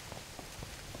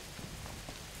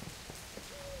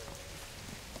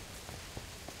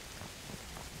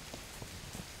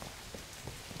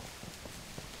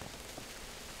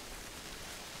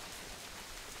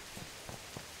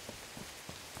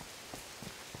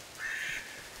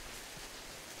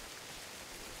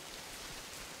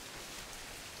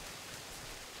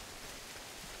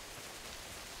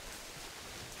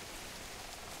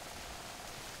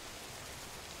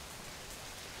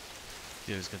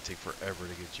 Yeah, it's gonna take forever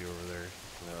to get you over there.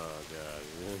 Oh god.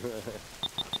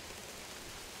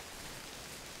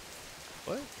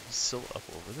 What? He's still up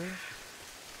over there?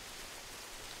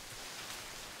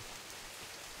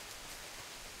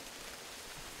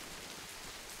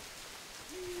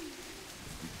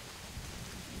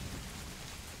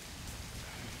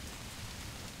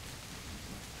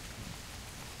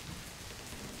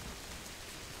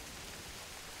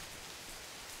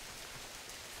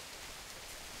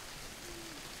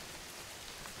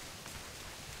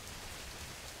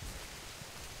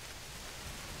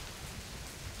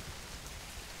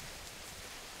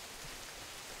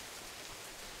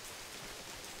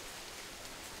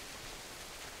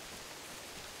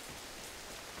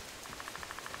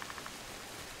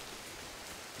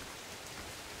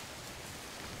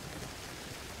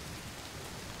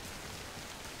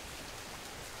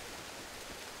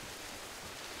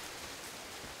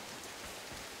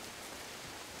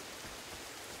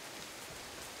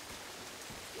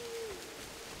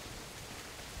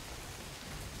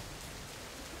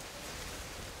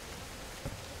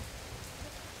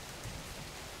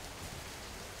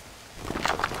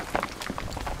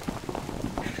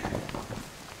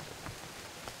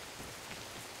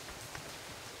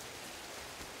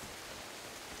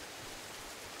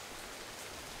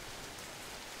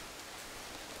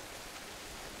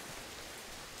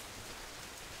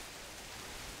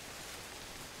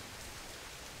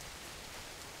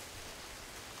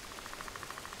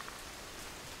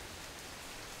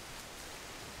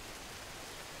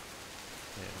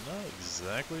 Yeah, I'm not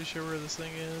exactly sure where this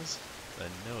thing is. I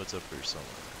know it's up here somewhere.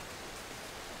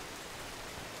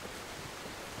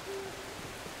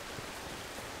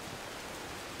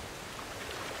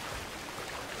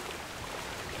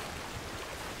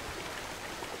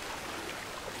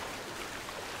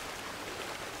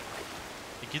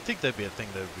 You'd think that'd be a thing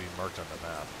that would be marked on the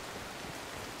map.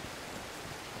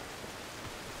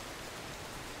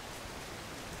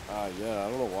 Yeah, I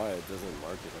don't know why it doesn't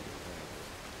mark it.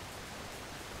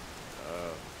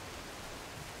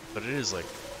 But it is like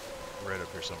right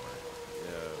up here somewhere.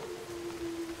 Yeah.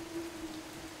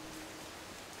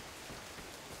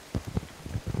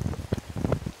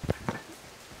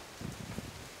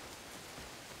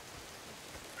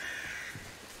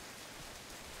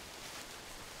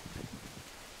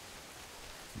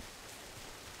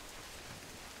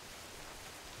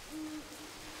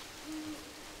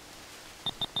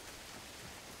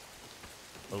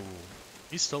 Oh,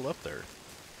 he's still up there,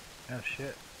 Oh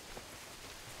shit.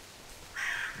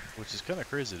 which is kind of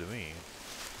crazy to me.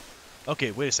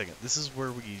 Okay, wait a second. This is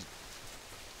where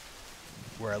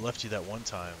I left you that one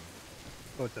time.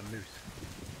 Oh, it's a moose.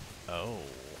 Oh,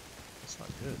 that's not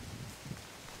good.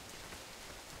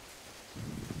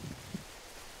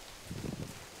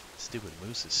 Stupid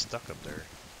moose is stuck up there.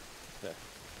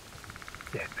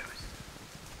 Dead moose.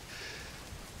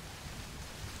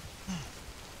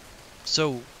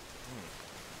 So,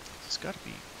 it's got to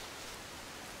be.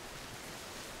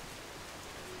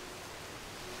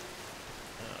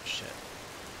 Oh shit.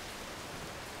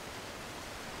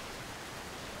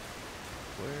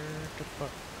 Where the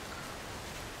fuck?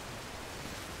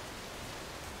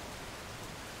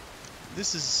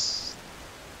 This is.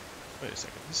 Wait a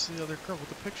second. This is the other girl with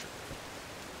the picture.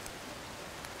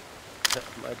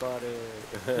 My body.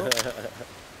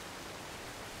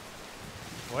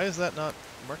 Why is that not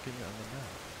marking on the map?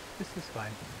 This is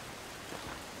fine.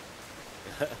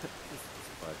 It's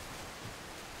fun.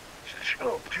 Shut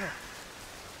up.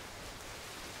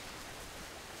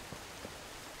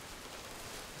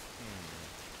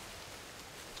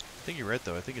 I think you're right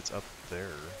though. I think it's up there.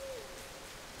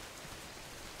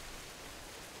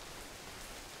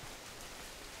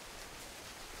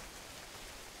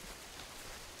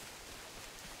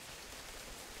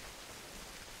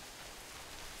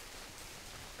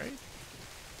 Right?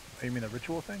 Oh, you mean the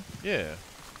ritual thing? Yeah.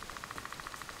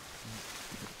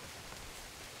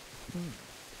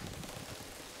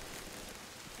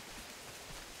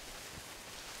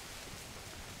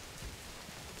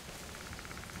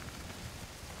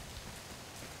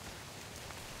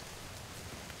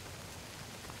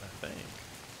 I think.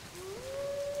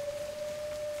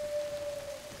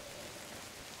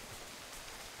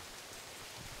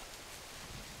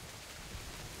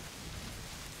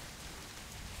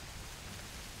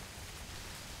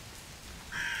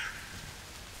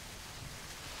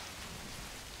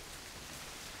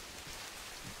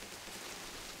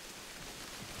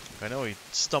 I know he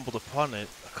stumbled upon it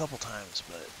a couple times,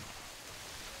 but...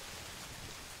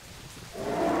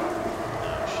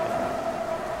 Oh,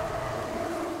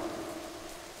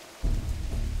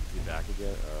 You back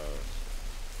again?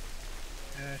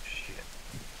 Shit.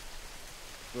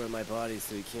 Burn my body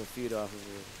so you can't feed off of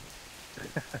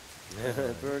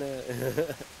it. Burn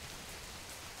it.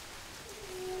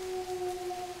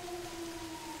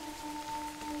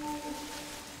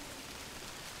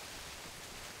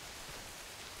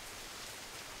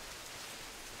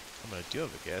 I do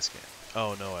have a gas can.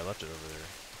 Oh no, I left it over there.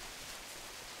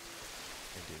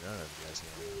 I do not have a gas can.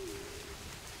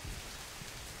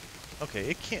 Okay,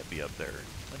 it can't be up there.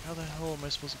 Like, how the hell am I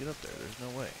supposed to get up there? There's no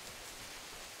way.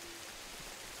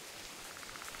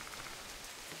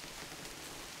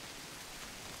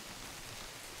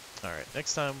 Alright,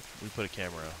 next time we put a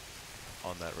camera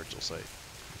on that ritual site.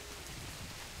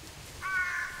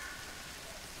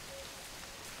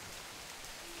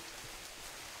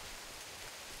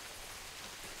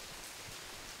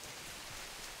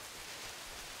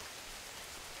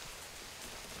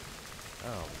 I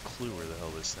don't have a clue where the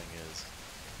hell this thing is.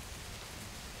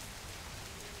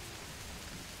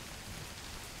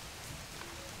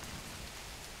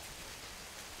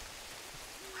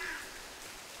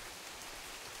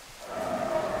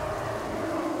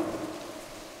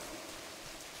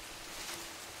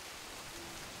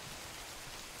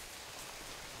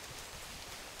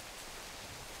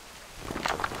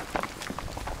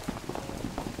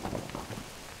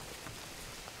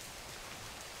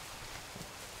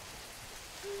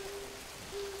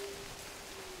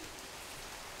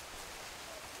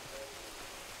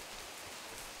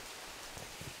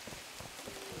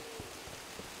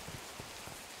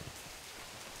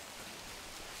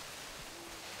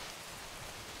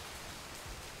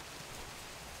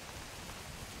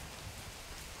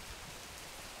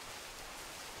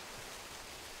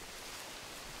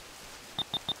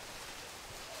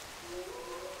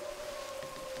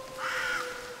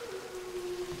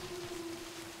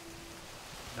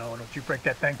 No, don't you break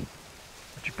that thing.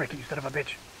 Don't you break it, you son of a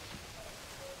bitch.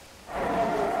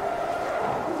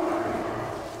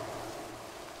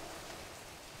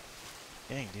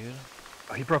 Dang, dude.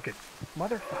 Oh, he broke it.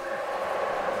 Motherfucker.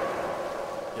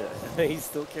 Yeah. He's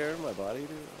still carrying my body, dude?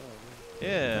 Oh, man.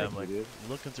 Yeah, Thank I'm you, like dude.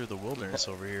 looking through the wilderness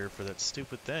over here for that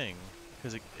stupid thing.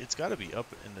 Because it's got to be up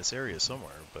in this area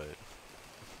somewhere, but...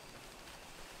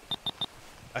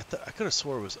 I could have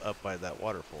swore it was up by that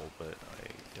waterfall, but I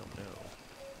don't know.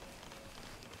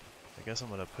 I guess I'm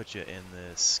going to put you in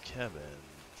this cabin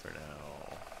for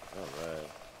now. Alright.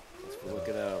 Thanks for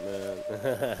looking out, man.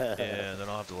 Yeah, and then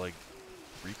I'll have to, like,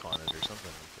 recon it or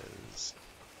something, because...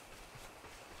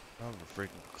 I don't have a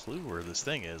freaking clue where this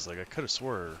thing is. Like, I could have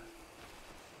swore...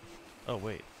 Oh,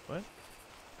 wait. What?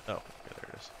 Oh, okay, there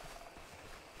it is.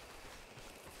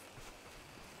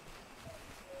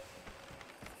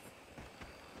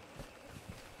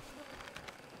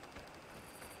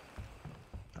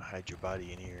 I'll hide your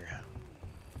body in here.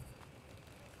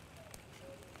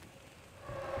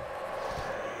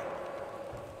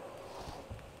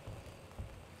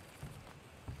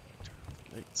 Turn off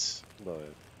the lights.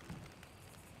 But,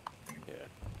 yeah.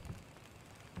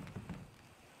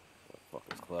 That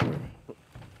fucker's clever.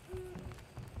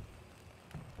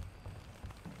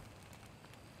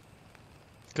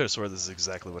 Could have swore this is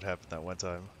exactly what happened that one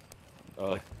time.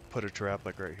 Oh, Like, put a trap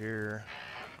like right here,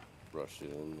 rush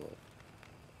in, like,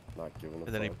 not giving a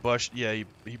and then fuck. he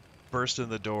burst in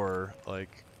the door. Like,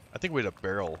 I think we had a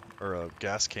barrel or a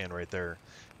gas can right there.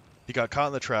 He got caught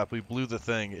in the trap. We blew the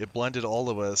thing. It blended all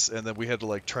of us, and then we had to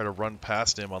like try to run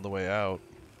past him on the way out.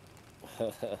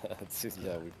 It's just,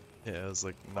 yeah, we Yeah, it was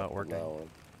like not fucked working. that one.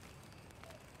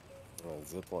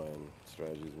 Zipline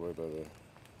strategy is way better.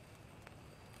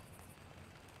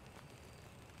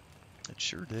 It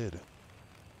sure did.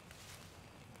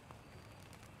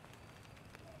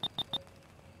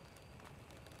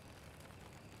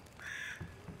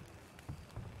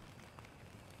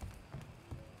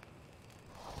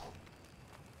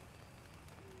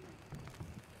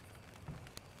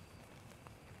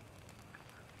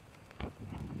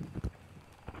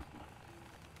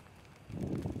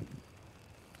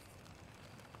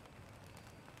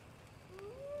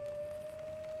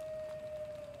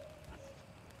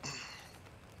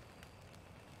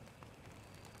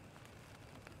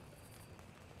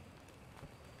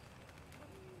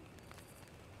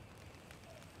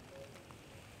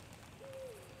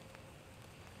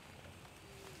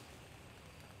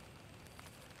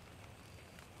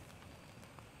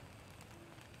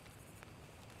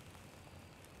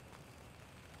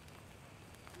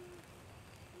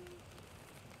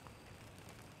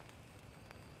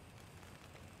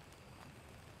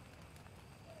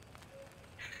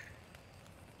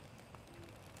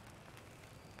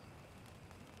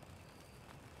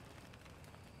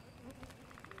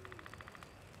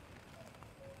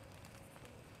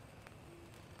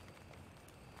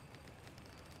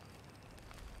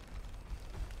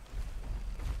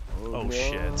 Oh no.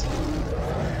 shit!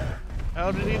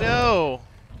 How did he know?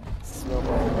 Smell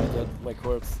my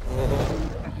corpse.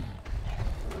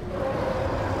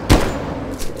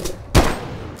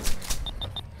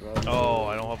 Run, Oh,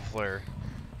 I dude. don't have a flare.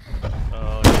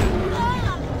 Oh shit.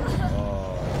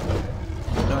 Oh.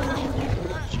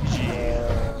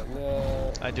 GG.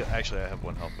 No. I do actually. I have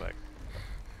one health back.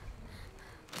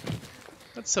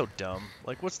 That's so dumb.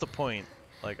 Like, what's the point?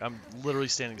 Like, I'm literally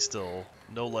standing still,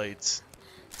 no lights.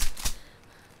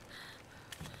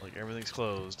 Like, everything's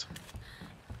closed.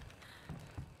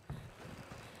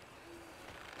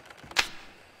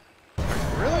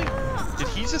 Really? Did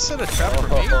he just set a trap for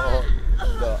me?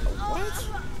 What?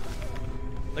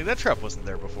 Like, that trap wasn't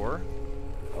there before.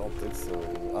 I don't think so.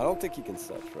 I don't think he can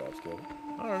set traps, kid.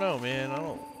 I don't know, man. I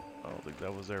don't think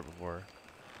that was there before.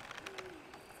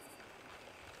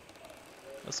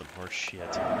 That's some horse shit. You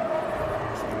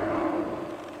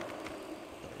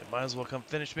might as well come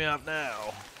finish me off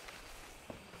now.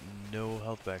 No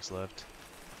health packs left.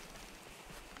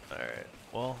 Alright,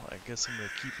 well, I guess I'm gonna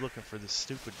keep looking for this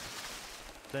stupid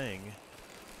thing.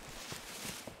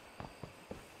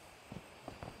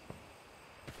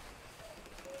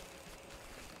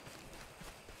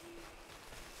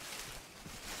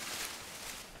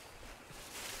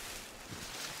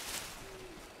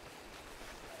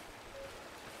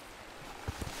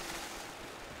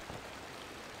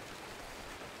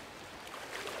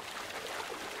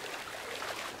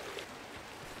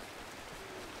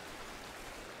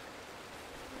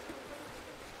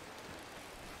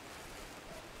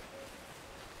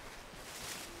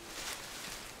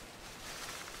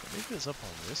 Maybe it's up on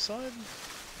this side?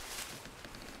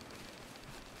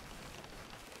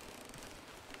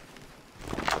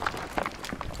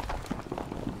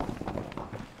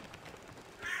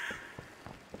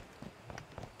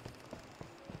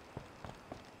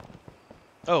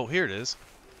 Oh, here it is.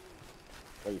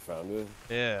 Oh, you found it?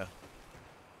 Yeah.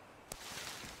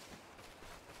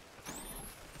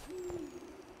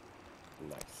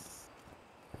 Nice.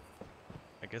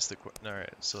 I guess the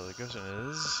alright, so the question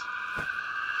is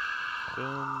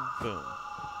boom, boom.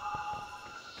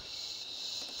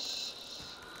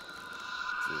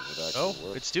 See if it Oh, actually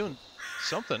works. it's doing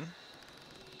something.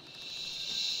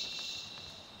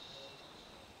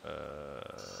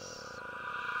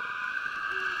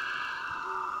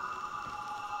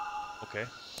 Okay.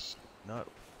 Not.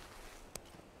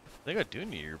 I think I do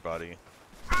need your body.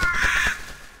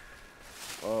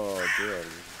 Oh, damn.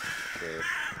 Okay.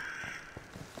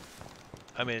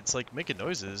 I mean, it's like making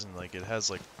noises and like it has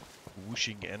like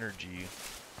whooshing energy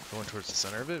going towards the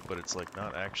center of it, but it's like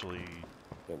not actually.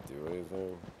 Can't do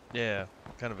anything. Yeah,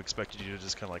 kind of expected you to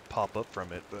just kind of like pop up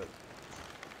from it, but.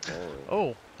 Oh.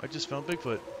 Oh, I just found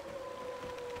Bigfoot.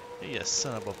 Hey, you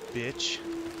son of a bitch.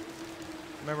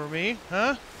 Remember me,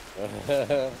 huh?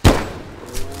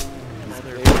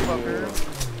 Motherfucker.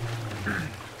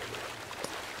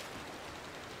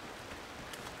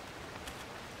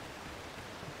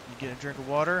 You get a drink of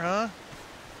water, huh?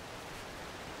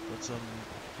 Put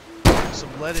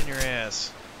some lead in your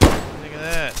ass. What do you think of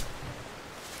that?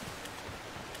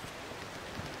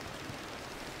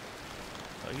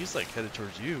 Oh, he's like headed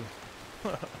towards you.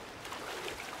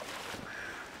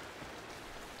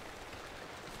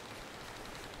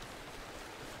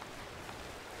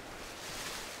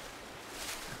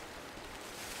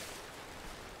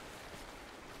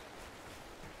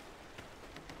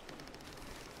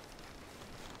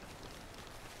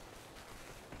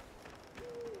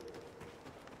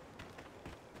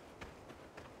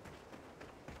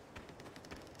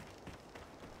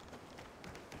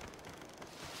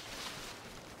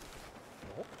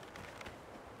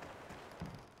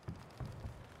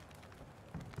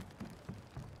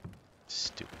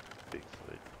 Stupid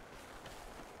Bigfoot.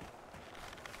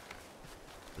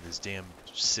 With his damn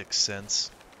 6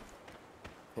 cents.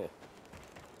 Oh,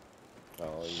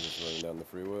 you just running down the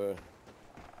freeway?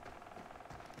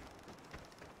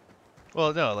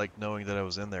 Well, no, like knowing that I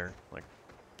was in there. Like,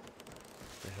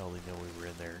 the hell they know we were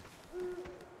in there.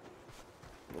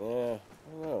 Yeah, I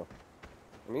don't know.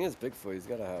 I mean, it's Bigfoot. He's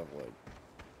gotta have, like,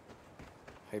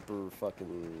 hyper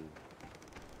fucking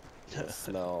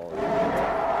smell.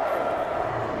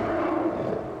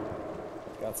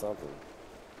 Got something.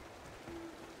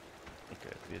 Okay,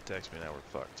 if he attacks me now, we're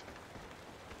fucked.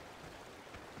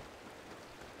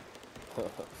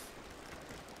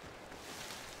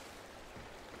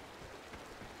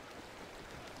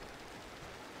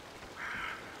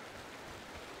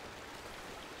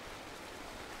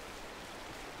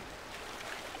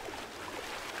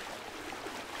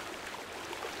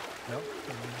 Nope.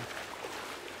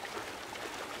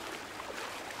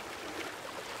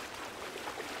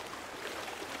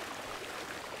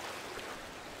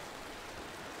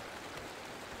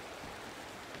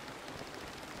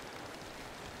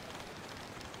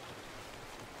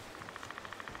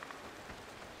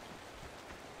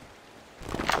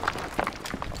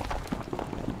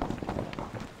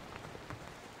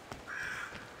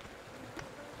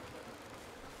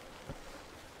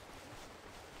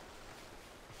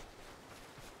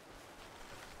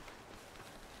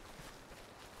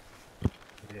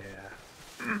 Yeah.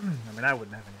 I mean, I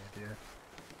wouldn't have any idea.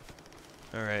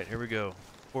 Alright, here we go.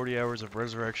 40 hours of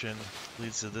resurrection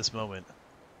leads to this moment.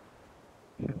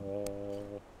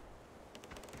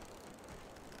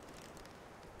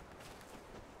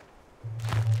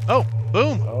 Oh,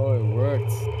 boom! Oh, it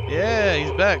worked. Yeah,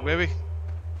 he's back, baby.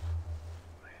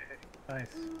 Nice.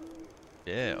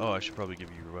 Yeah, oh, I should probably give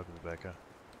you your weapons back, huh?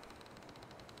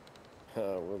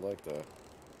 We're like that.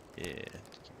 Yeah,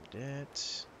 give me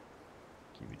that.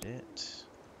 Give me that.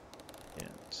 And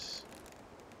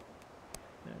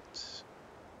that.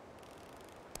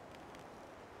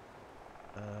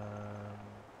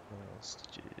 What else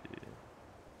did you...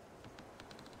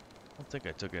 I don't think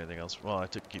I took anything else. Well, I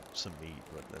took some meat,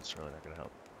 but that's really not gonna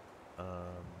help.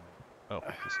 Oh,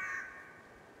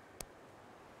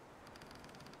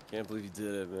 Can't believe you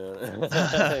did it,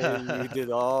 man. You did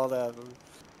all that.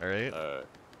 alright. Alright.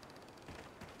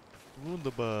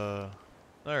 Wunderbar.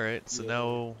 Alright, so Yeah.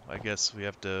 now I guess we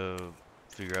have to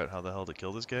figure out how the hell to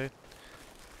kill this guy.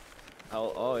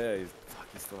 Oh, yeah, he's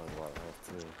still has a lot of health,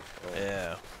 too. Oh.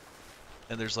 Yeah.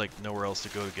 And there's like nowhere else to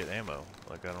go to get ammo.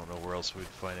 Like I don't know where else we'd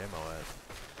find ammo at.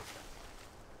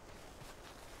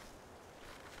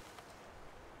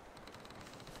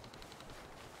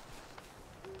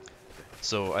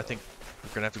 So I think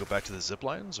we're gonna have to go back to the zip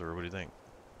lines, or what do you think?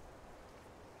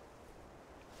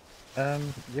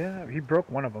 Yeah, he broke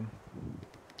one of them.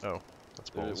 Oh, that's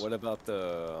Dude, balls. what about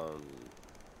the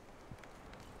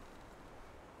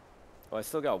Oh, I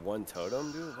still got one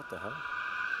totem, dude. What the hell?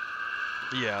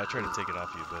 Yeah, I tried to take it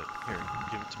off you, but here,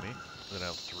 give it to me. Then I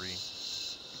have 3.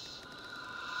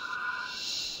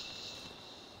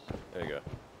 There you go.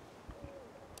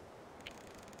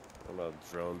 What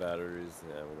about drone batteries?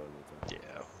 Yeah, we don't need them.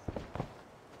 Yeah.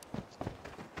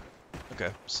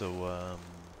 Okay, so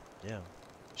yeah,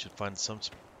 we should find some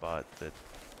spot that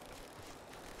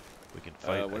we can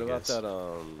fight. What I about guess. that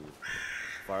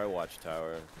Firewatch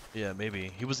tower? Yeah,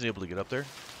 maybe he wasn't able to get up there.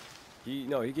 He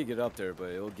could get up there, but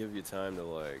it'll give you time to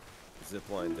like zip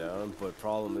line down. But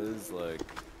problem is like,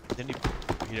 Didn't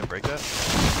he didn't break that?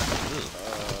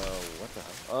 what the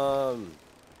hell?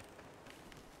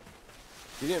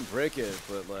 He didn't break it,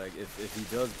 but like if he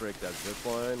does break that zip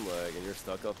line, like, and you're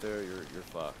stuck up there, you're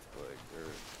fucked. Like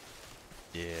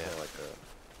you're Yeah. kinda like that.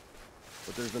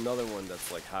 But there's another one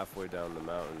that's like halfway down the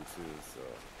mountain too. So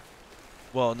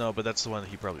Well, no, but that's the one that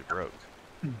he probably broke.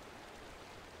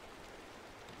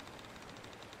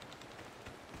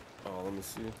 oh, let me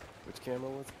see. Which camera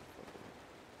was it?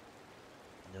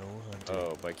 No hunting.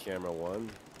 Oh, by camera 1.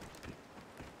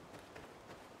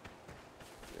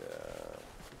 Yeah.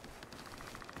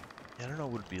 Yeah, I don't know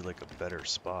what would be like a better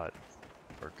spot,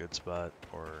 or a good spot,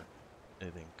 or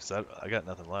anything, cause I got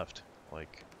nothing left.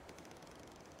 Like,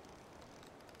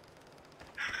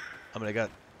 I mean, I got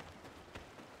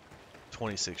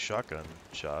 26 shotgun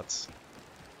shots.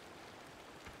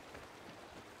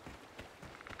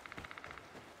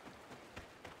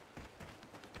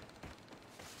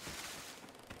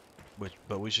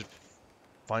 But we should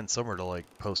find somewhere to like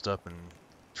post up and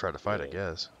try to fight, I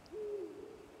guess.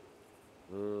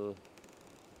 I don't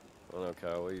know,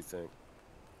 Kyle. What do you think?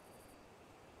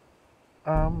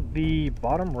 The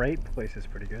bottom right place is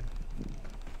pretty good.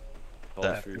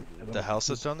 That- Street. The house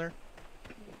that's down there?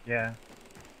 Yeah.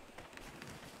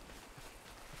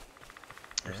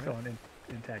 There's Alright. still an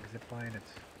intact zip line.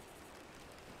 It's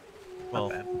Well,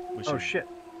 not bad. we should, Oh shit.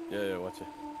 Yeah, watch it.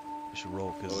 we should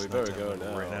roll because Well, we it's not better time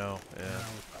go right now. now. Yeah.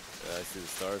 Yeah, I see the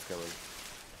stars coming.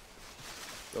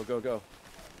 Go, go, go.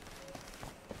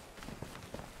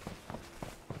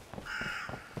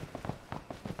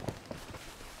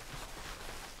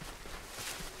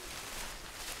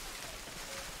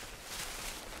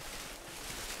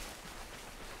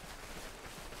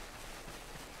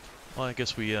 Well, I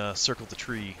guess we circled the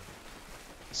tree.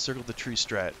 Circled the tree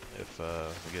strat if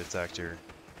we get attacked here.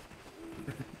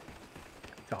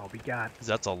 That's all we got. 'Cause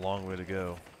that's a long way to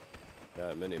go.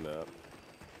 Yeah, mini map.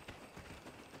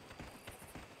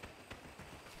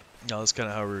 No, that's kind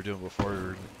of how we were doing before. We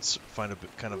were find a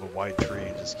kind of a wide tree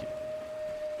and just keep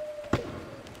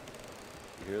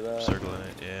You hear that? circling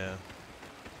it. Yeah.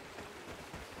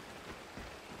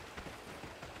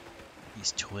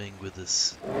 He's toying with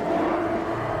us.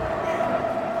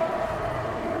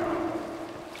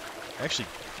 Actually,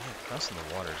 yeah, crossing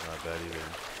the water is not bad either.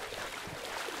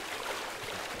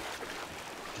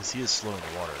 Because he is slow in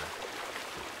the water.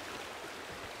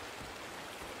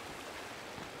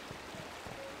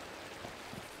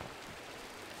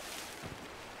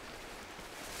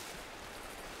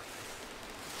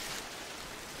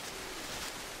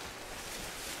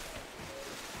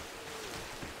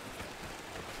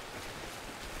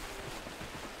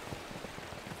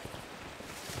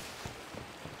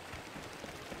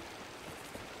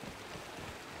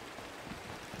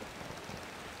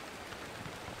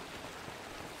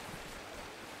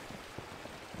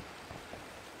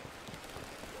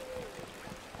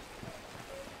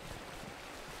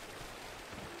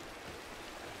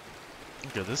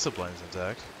 Okay, this zipline's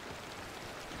intact.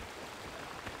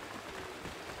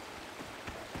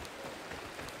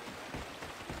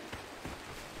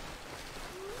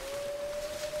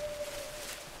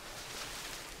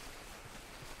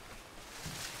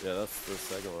 Yeah, that's the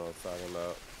second one I was talking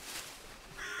about.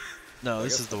 No, I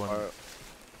this guess is the one. part-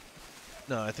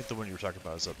 No, I think the one you were talking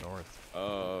about is up north.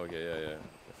 Oh, okay, yeah, yeah.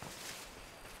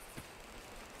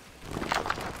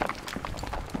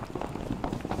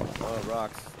 Oh,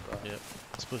 rocks. Yep.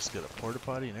 It's supposed to get a porta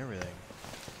potty and everything.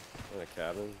 In a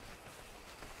cabin.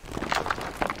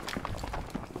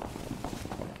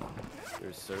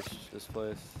 Here's search this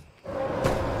place.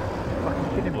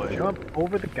 Fucking Boy. jump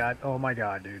over the god. Oh my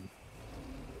god, dude.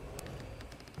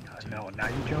 No, now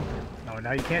you jump. No,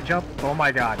 now you can't jump. Oh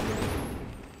my god.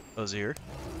 Oh, is he here?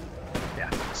 Yeah.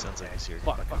 Sounds like he's here.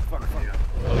 Fuck, fuck, fuck, fuck. Yeah.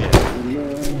 Oh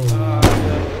yeah.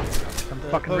 Some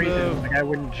fucking reason the guy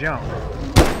wouldn't jump.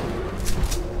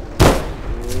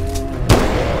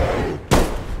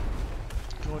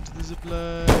 Going to the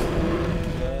zipline.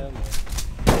 Damn.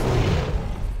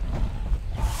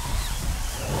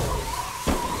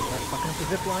 Fucking up the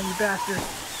zip line, you bastard.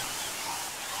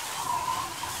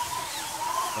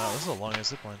 Wow, this is a long ass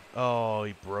zip line. Oh,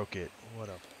 he broke it. What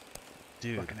a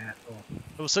dude. Fucking asshole.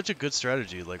 It was such a good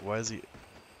strategy. Like, why is he?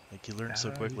 Like, he learned so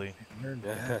Ah, quickly. he learned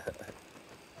it.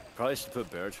 Probably should put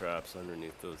bear traps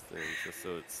underneath those things just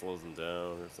so it slows them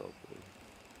down or something.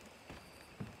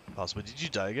 Possibly. Did you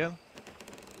die again?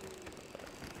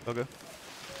 Okay.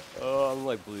 Oh, I'm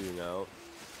like bleeding out.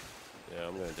 Yeah,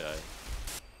 I'm gonna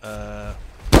die.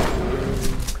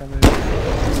 Coming.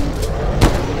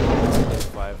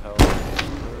 5 health.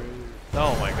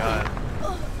 Oh my god.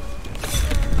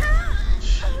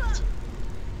 Shit.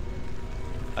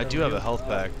 I do have a health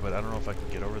pack, but I don't know if I can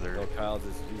get over there. Oh, Kyle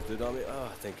just used it on me.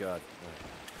 Oh, thank God.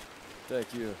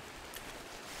 Thank you.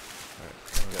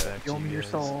 Alright, back Show to me you your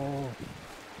guys. soul.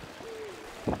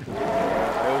 I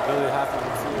was really happy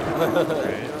to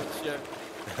see you.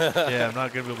 Right. Yeah, I'm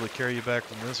not gonna be able to carry you back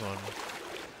from this one.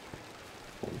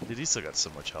 Dude, he's still got so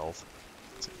much health.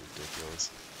 It's ridiculous.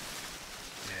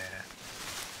 Yeah.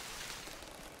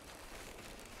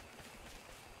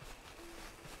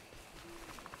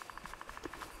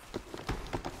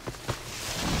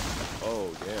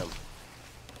 Oh, damn.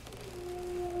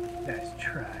 Nice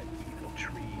try, evil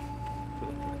tree.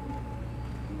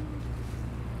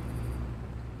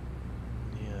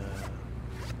 Yeah.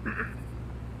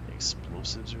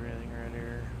 Explosives or anything around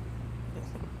here?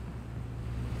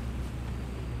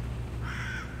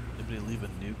 Anybody leave a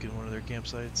nuke in one of their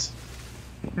campsites?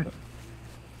 Oh,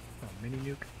 mini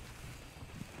nuke.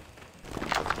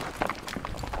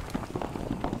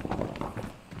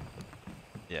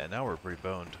 Yeah, now we're pretty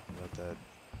boned about that.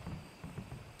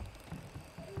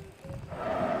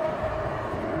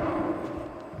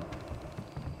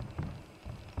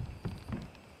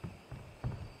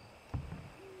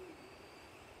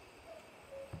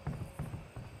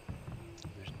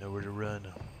 There's nowhere to run.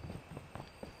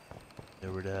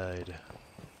 Nowhere to hide.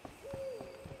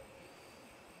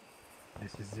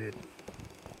 This is it.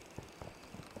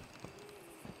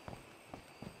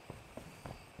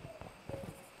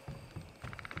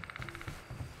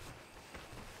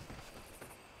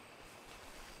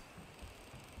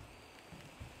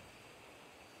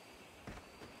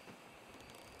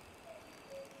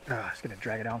 Ah, it's gonna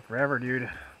drag it on forever, dude.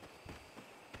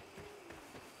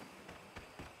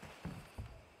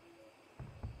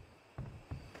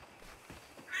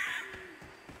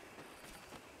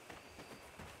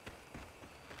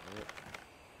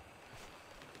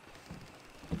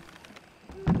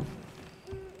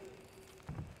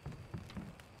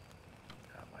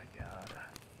 Oh my god.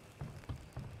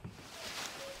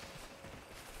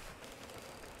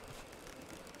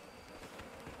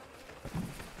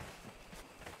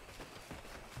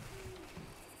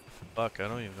 Fuck, I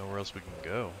don't even know where else we can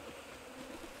go.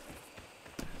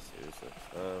 Seriously.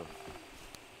 Yeah.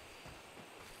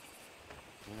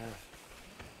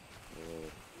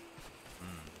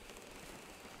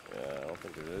 Yeah, I don't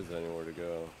think there is anywhere to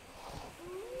go.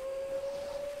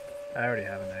 I already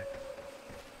have an egg.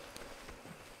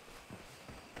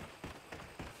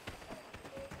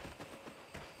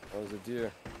 That was a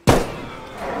deer.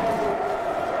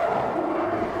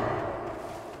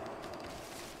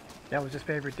 That was his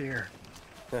favorite deer.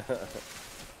 Yeah,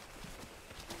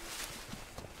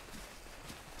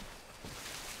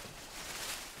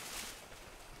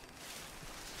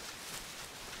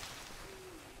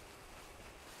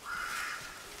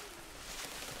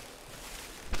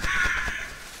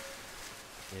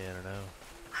 I don't know.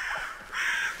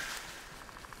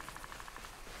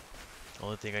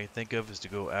 Only thing I can think of is to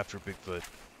go after Bigfoot.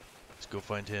 Just go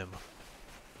find him.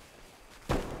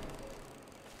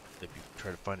 Maybe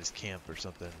try to find his camp or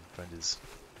something. Find his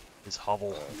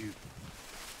hovel.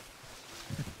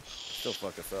 Still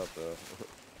fuck us up though.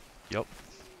 Yep.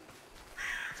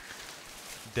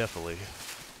 Definitely.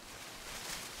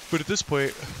 But at this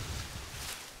point,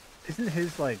 Isn't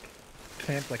his like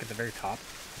camp like at the very top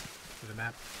of the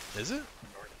map? is it?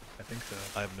 I think so.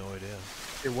 I have no idea.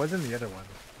 It was in the other one.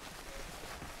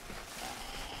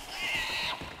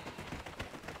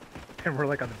 And we're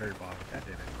like on the very bottom. God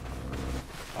damn it.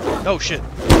 Oh shit!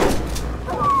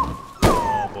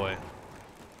 Oh boy.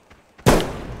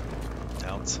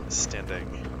 Outstanding.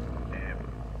 Damn.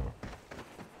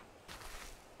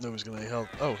 Nobody's gonna help.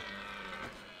 Oh,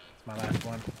 It's my last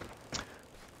one.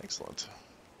 excellent.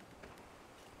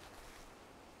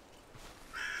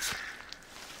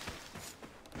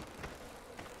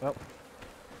 Well.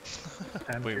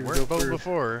 Time We to weren't go both for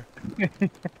before.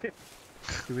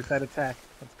 suicide attack.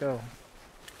 Let's go.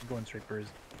 I'm going straight for his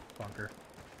bunker.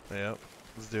 Yep.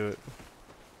 Let's do it.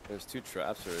 There's 2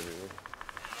 traps right here.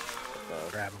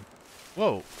 Grab him.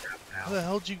 Whoa! Grab him How now. the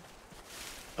hell did you?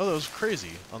 Oh, that was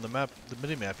crazy. On the map, the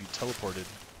mini map, you teleported.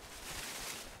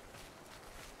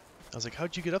 I was like,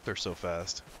 how'd you get up there so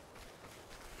fast?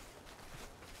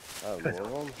 I have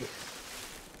more of them.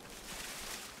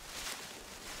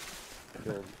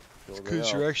 Killed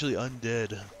Because you're actually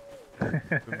undead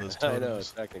from those I know,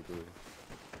 totems. technically.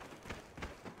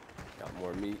 Got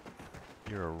more meat.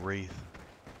 You're a wraith.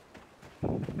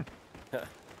 Come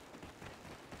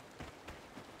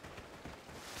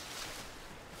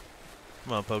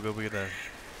on, Pogo, we gotta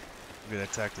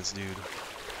attack this dude.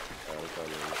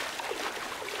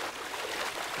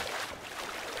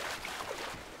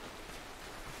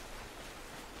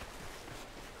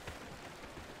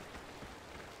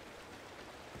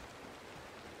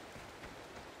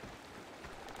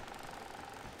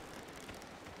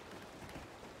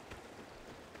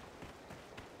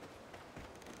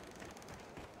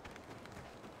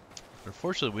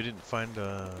 Unfortunately, we didn't find,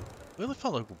 we only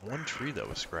found like one tree that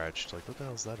was scratched. Like, what the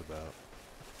hell is that about?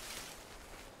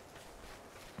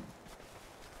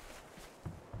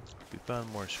 We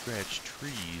found more scratched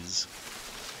trees.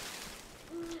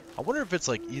 I wonder if it's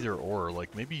like either or,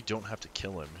 like maybe you don't have to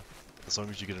kill him, as long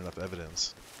as you get enough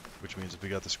evidence. Which means if we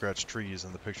got the scratched trees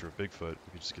and the picture of Bigfoot,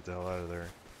 we could just get the hell out of there.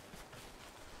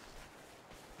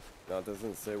 No, it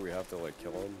doesn't say we have to like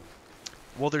kill him.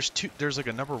 Well, there's like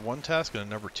a number 1 task and a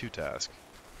number 2 task.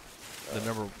 The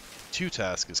number 2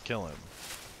 task is kill him.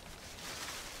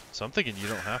 So I'm thinking you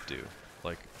don't have to.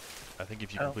 Like, I think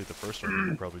if you complete the first one, you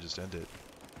can probably just end it.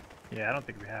 Yeah, I don't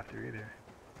think we have to either.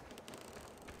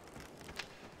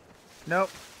 Nope.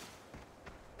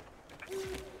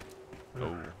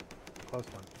 Oh. Close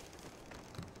one.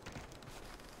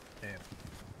 Damn.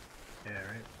 Yeah,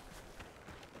 right.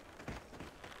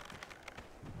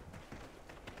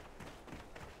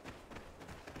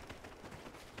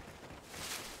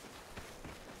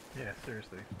 Yeah,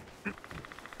 seriously.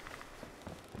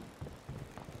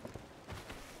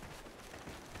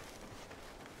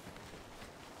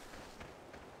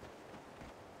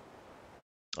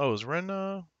 Oh, is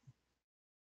Ren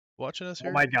watching us here?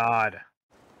 Oh my god.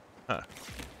 Huh.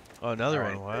 Oh, another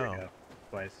All one. right, there we Wow. go.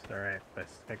 Twice. Alright,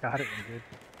 I got it. I'm good.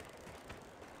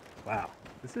 Wow.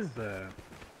 This is,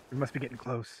 we must be getting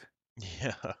close.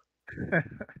 Yeah.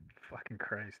 Fucking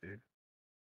Christ, dude.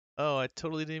 Oh, I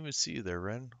totally didn't even see you there,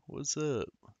 Ren. What's up?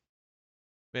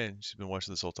 Man, she's been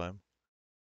watching this whole time.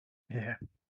 Yeah.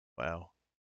 Wow.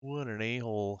 What an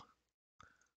a-hole.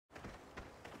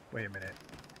 Wait a minute.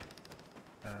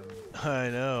 I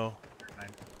know. Fine.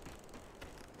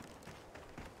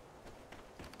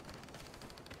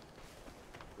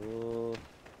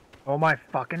 Oh my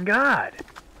fucking god!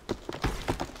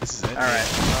 This is it. Alright,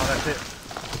 well that's it.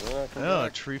 Oh, a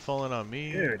tree falling on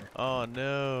me. Dude. Oh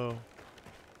no.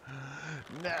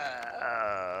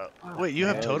 No. Oh, Wait, you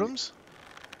have man. totems?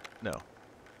 No.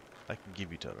 I can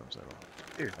give you totems. I don't.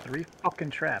 Dude, 3 fucking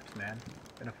traps, man.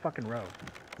 In a fucking row.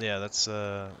 Yeah, that's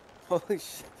Holy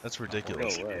shit. that's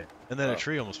ridiculous. No way. And then Oh. a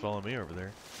tree almost fell on me over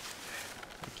there.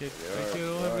 I can't Yeah, I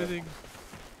don't have yeah. anything.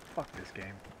 Fuck this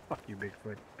game. Fuck you,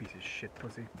 Bigfoot. Piece of shit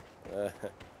pussy.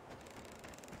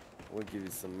 We'll give you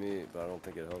some meat, but I don't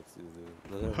think it helps you,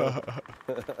 dude.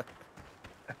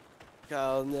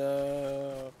 Oh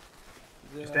no.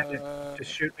 Just end it.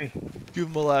 Just shoot me. Give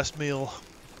him a last meal.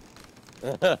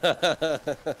 Actually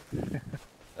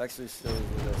shows me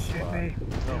that Shoot spot. me.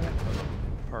 Oh,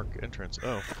 park entrance.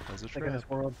 Oh, that's a Sick of trap. this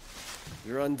world.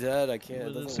 You're undead, I can't,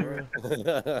 it Well, doesn't work.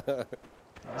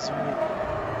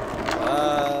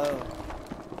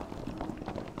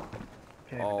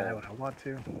 Can't even die when I want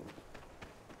to.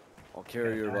 I'll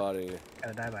carry your body.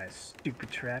 Gotta die by a stupid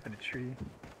trap in a tree.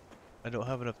 I don't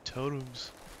have enough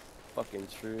totems. Fucking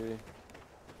tree.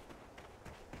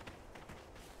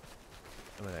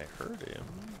 I mean, I heard him.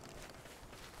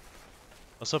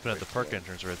 I was hoping at the park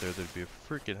entrance right there there'd be a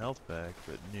freaking health pack,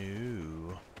 but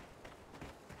no.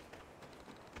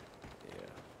 Yeah.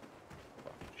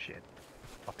 Shit.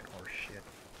 Fucking horse shit.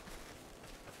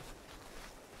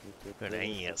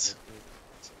 Bananas.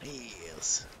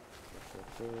 Yes.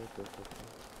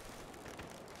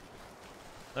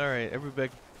 Alright, everybody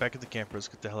back at the camper. Let's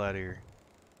get the hell out of here.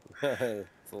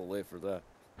 It's a little late for that.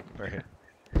 Alright.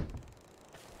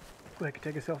 Quick,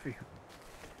 take a selfie.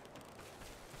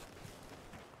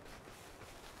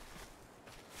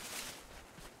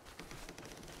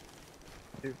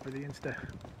 Do it for the Insta,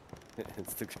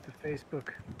 It's the the Facebook.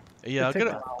 Yeah, Take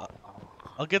a-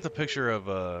 I'll get the picture of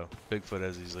Bigfoot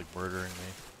as he's like murdering me.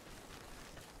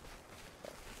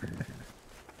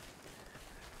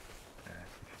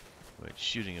 Wait,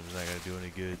 shooting him's not gonna do any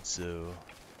good, so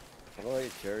How do I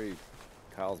carry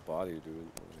Kyle's body, dude?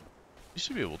 you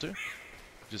should be able to.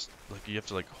 Just like you have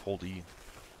to like hold E.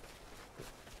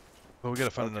 But we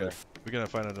gotta find Okay. another. We gotta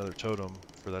find another totem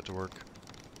for that to work.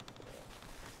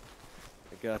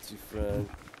 got you, friend.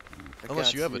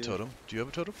 Unless you have a totem. Do you have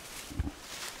a totem?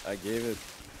 I gave it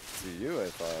to you, I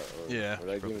thought. Or, Yeah. or did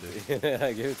I give it to you?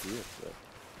 I gave it to you. So.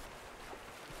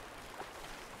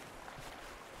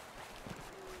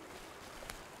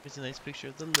 Here's a nice picture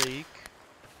of the lake.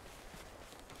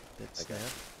 That's Okay.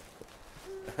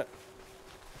 snap.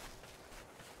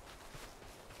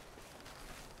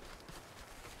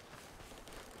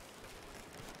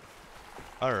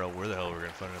 I don't know where the hell we're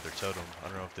gonna find another totem. I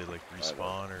don't know if they like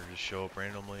respawn or just show up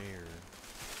randomly or.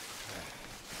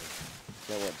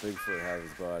 Can't let Bigfoot have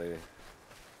his body.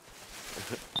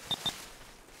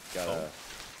 Gotta.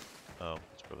 Oh,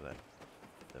 it's probably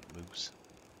that moose.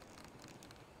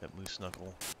 That moose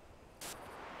knuckle.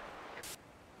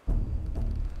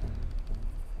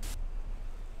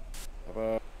 How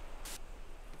about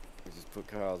we just put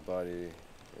Kyle's body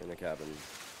in a cabin?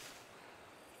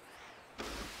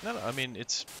 No, I mean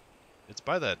it's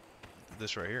by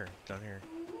this right here, down here.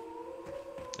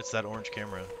 It's that orange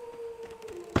camera.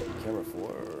 Camera 4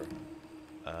 or?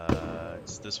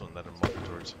 It's this one that I'm walking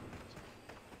towards.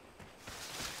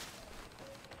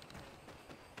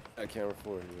 Camera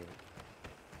 4 here.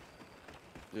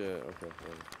 Yeah, okay.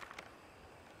 Yeah.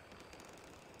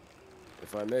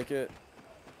 If I make it.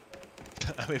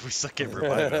 I mean, we suck at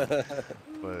reviving,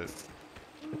 but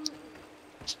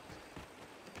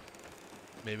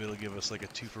maybe it'll give us like a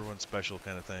 2-for-1 special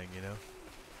kind of thing, you know?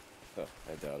 Oh,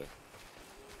 I doubt it.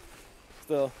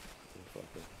 Still. Fuck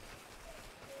it.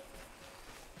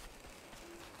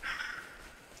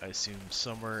 I assume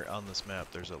somewhere on this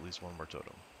map there's at least one more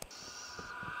totem.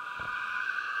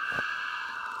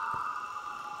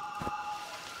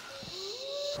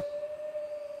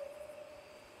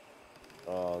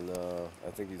 Oh no,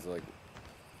 I think he's like.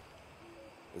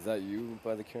 Is that you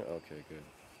by the camera? Okay, good.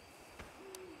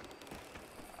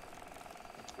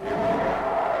 Use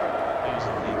a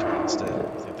lantern instead.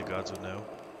 You think the gods would know?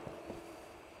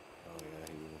 Oh yeah,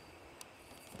 he will.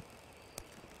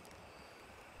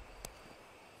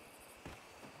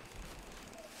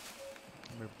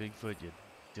 Remember Bigfoot, you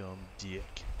dumb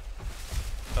dick.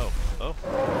 Oh.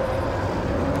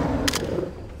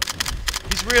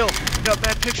 He's real! We got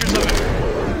bad pictures of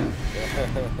him!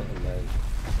 Nice.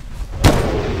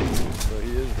 So he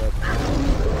is that.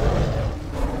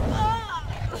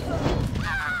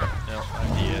 No, I'm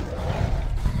dead.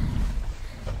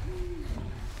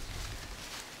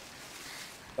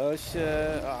 Oh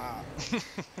shit! Ah.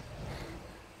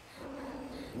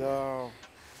 No.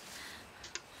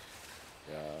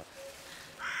 Yeah.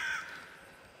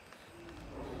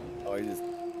 Oh,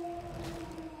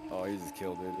 he just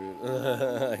killed me,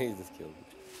 dude. He just killed me.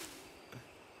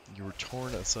 You were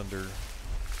torn asunder.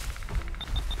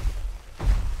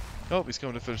 Oh, he's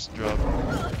coming to finish the job.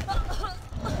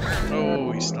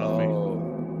 Oh, he stopped me.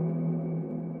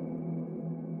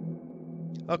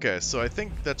 Okay, so I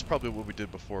think that's probably what we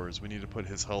did before, is we need to put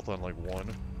his health on like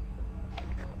 1.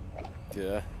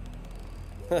 Yeah.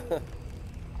 What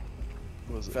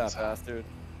was it? Fat bastard.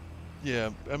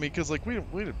 Yeah, I mean, cause like we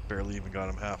barely even got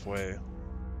him halfway.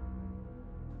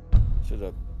 Should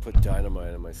have put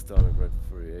dynamite in my stomach right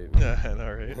before he ate me. Yeah, I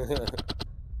know, right?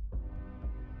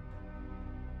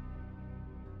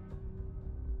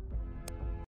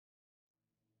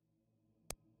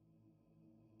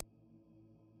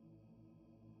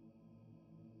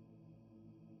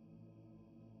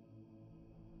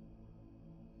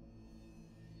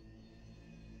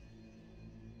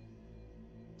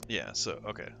 Yeah, so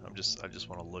okay, I just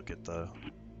want to look at the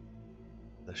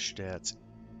stats.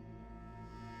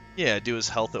 Yeah, do his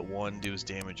health at 1, do his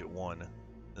damage at 1, and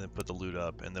then put the loot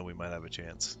up, and then we might have a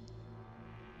chance.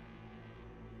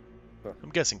 Huh. I'm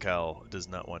guessing Kyle does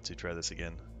not want to try this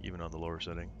again, even on the lower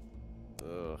setting.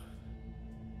 Ugh.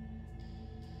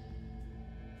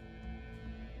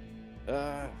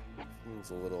 It's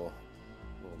a little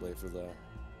late for that.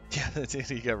 Yeah,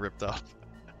 he got ripped off.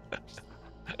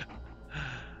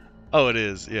 Oh, it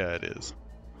is. Yeah, it is.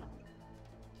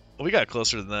 Well, we got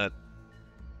closer than that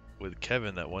with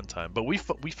Kevin that one time, but we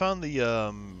found the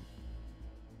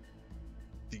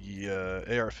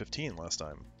AR-15 last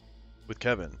time with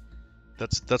Kevin.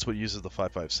 That's what uses the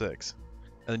 5.56,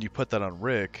 and then you put that on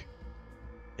Rick,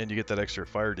 and you get that extra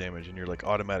fire damage, and you're like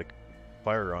automatic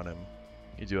fire on him.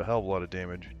 You do a hell of a lot of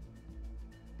damage.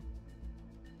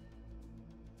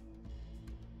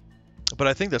 But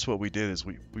I think that's what we did, is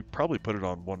we probably put it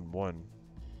on 1-1.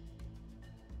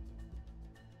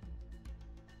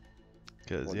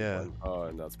 Because, yeah. Oh,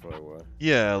 and that's probably why.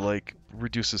 Yeah, like,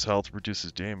 reduces health,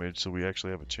 reduces damage, so we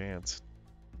actually have a chance.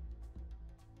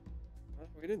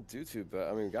 We didn't do too bad.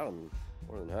 I mean, we got him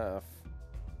more than half.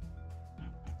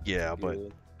 Yeah, but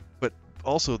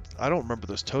also, I don't remember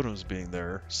those totems being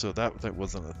there, so that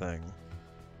wasn't a thing.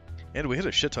 And we hit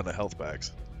a shit ton of health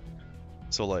packs.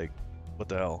 So like, what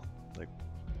the hell? Like,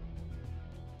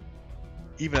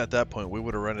 even at that point, we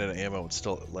would have run out of ammo and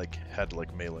still like had to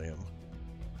like melee him.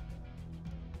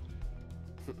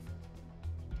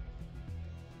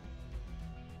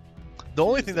 The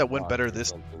only Use thing the that went box better or this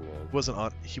something,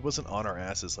 man. he wasn't on our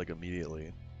asses like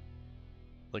immediately,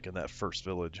 like in that first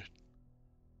village.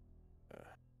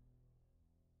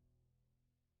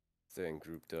 Staying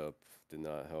grouped up did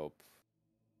not help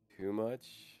too much.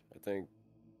 I think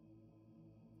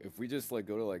if we just like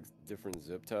go to like different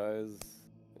zip ties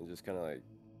and just kind of like,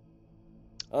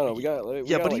 I don't know, we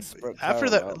Yeah, gotta but like he spread tire after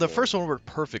them that out the more. first one worked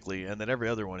perfectly, and then every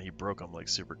other one he broke them like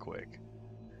super quick,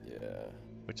 Yeah.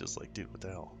 which is like, dude, what the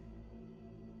hell?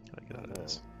 How do I get out of know.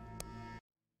 this?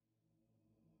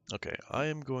 Okay, I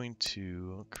am going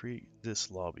to create this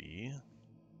lobby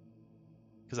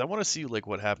because I want to see like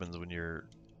what happens when you're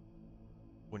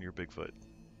Bigfoot.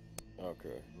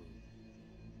 Okay.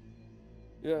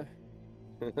 Yeah.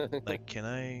 Like, can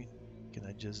I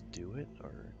just do it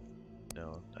or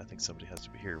no? I think somebody has to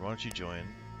be here. Why don't you join?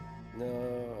 No.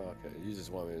 Okay. You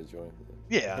just want me to join.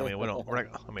 Yeah, I mean we're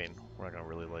not gonna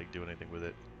really like do anything with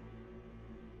it.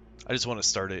 I just want to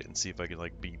start it and see if I can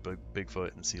like beat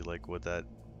Bigfoot and see like what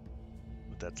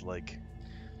that's like.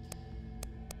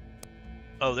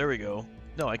 Oh, there we go.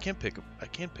 No, I can't pick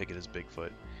it as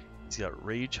Bigfoot. He's got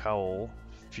Rage Howl,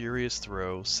 Furious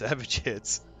Throw, Savage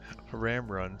Hits,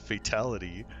 Ram Run,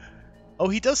 Fatality. Oh,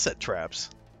 he does set traps.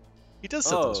 He does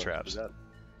set those Oh, traps. so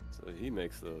he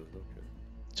makes those. Okay.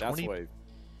 That's 20 why.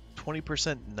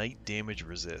 20% night damage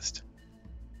resist.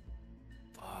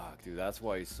 Fuck, dude. That's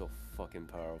why he's so fucking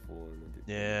powerful.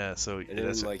 Yeah, so And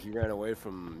then like he ran away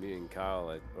from me and Kyle,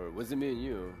 like, or was it me and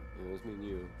you? It was me and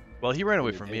you. well, he ran away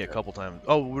When we from did me a that. couple times.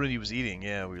 Oh, when he was eating,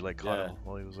 yeah, we like caught Yeah. him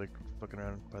while he was like fucking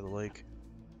around by the lake.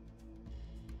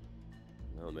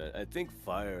 No man, I think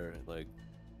fire. Like,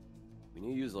 we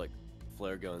need to use like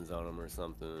flare guns on him or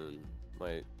something.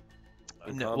 Might.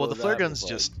 and No, well, combo the flare that with, guns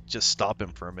like, just stop him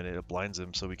for a minute. It blinds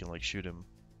him so we can like shoot him.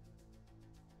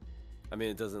 I mean,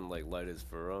 it doesn't like light his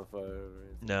fur on fire. Or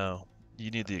anything. No,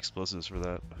 you need the explosives for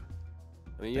that.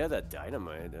 I mean, you had that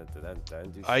dynamite. That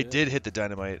didn't do I shit. did hit the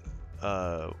dynamite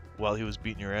while he was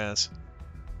beating your ass.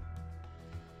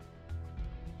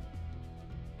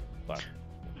 Fuck.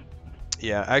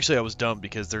 Yeah, actually I was dumb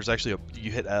because there's actually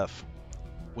you hit F.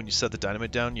 When you set the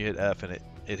dynamite down, you hit F and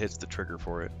it hits the trigger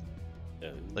for it.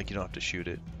 Like you don't have to shoot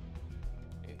it.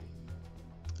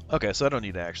 Okay, so I don't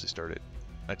need to actually start it.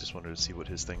 I just wanted to see what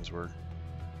his things were.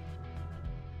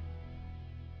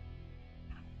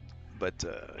 But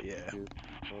yeah,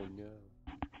 Oh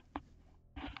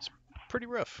no. pretty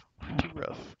rough. Pretty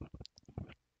rough.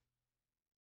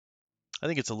 I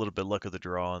think it's a little bit luck of the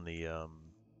draw on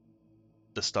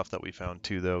the stuff that we found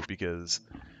too, though, because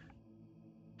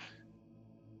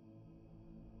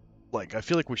like I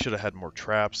feel like we should have had more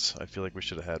traps. I feel like we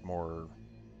should have had more.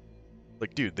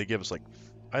 Like, dude, they give us like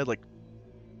I had like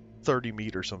 30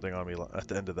 meat or something on me at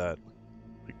the end of that,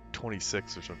 like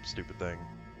 26 or some stupid thing.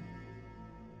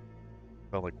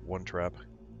 Found like one trap.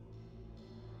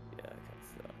 Yeah,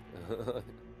 it kind of sucked.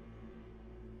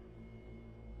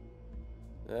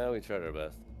 Yeah, we tried our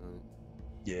best.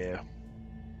 Yeah.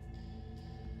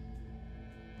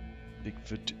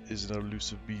 Bigfoot is an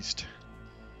elusive beast.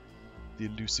 The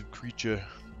elusive creature.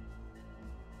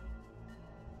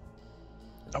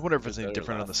 I wonder if it's any Better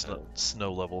different on the last time.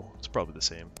 snow level. It's probably the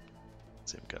same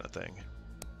kind of thing.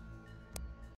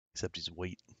 Except he's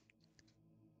weight.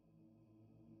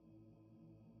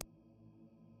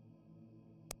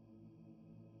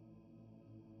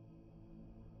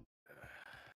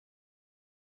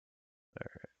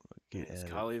 Alright, Is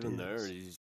Kyle even there? Or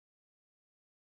he's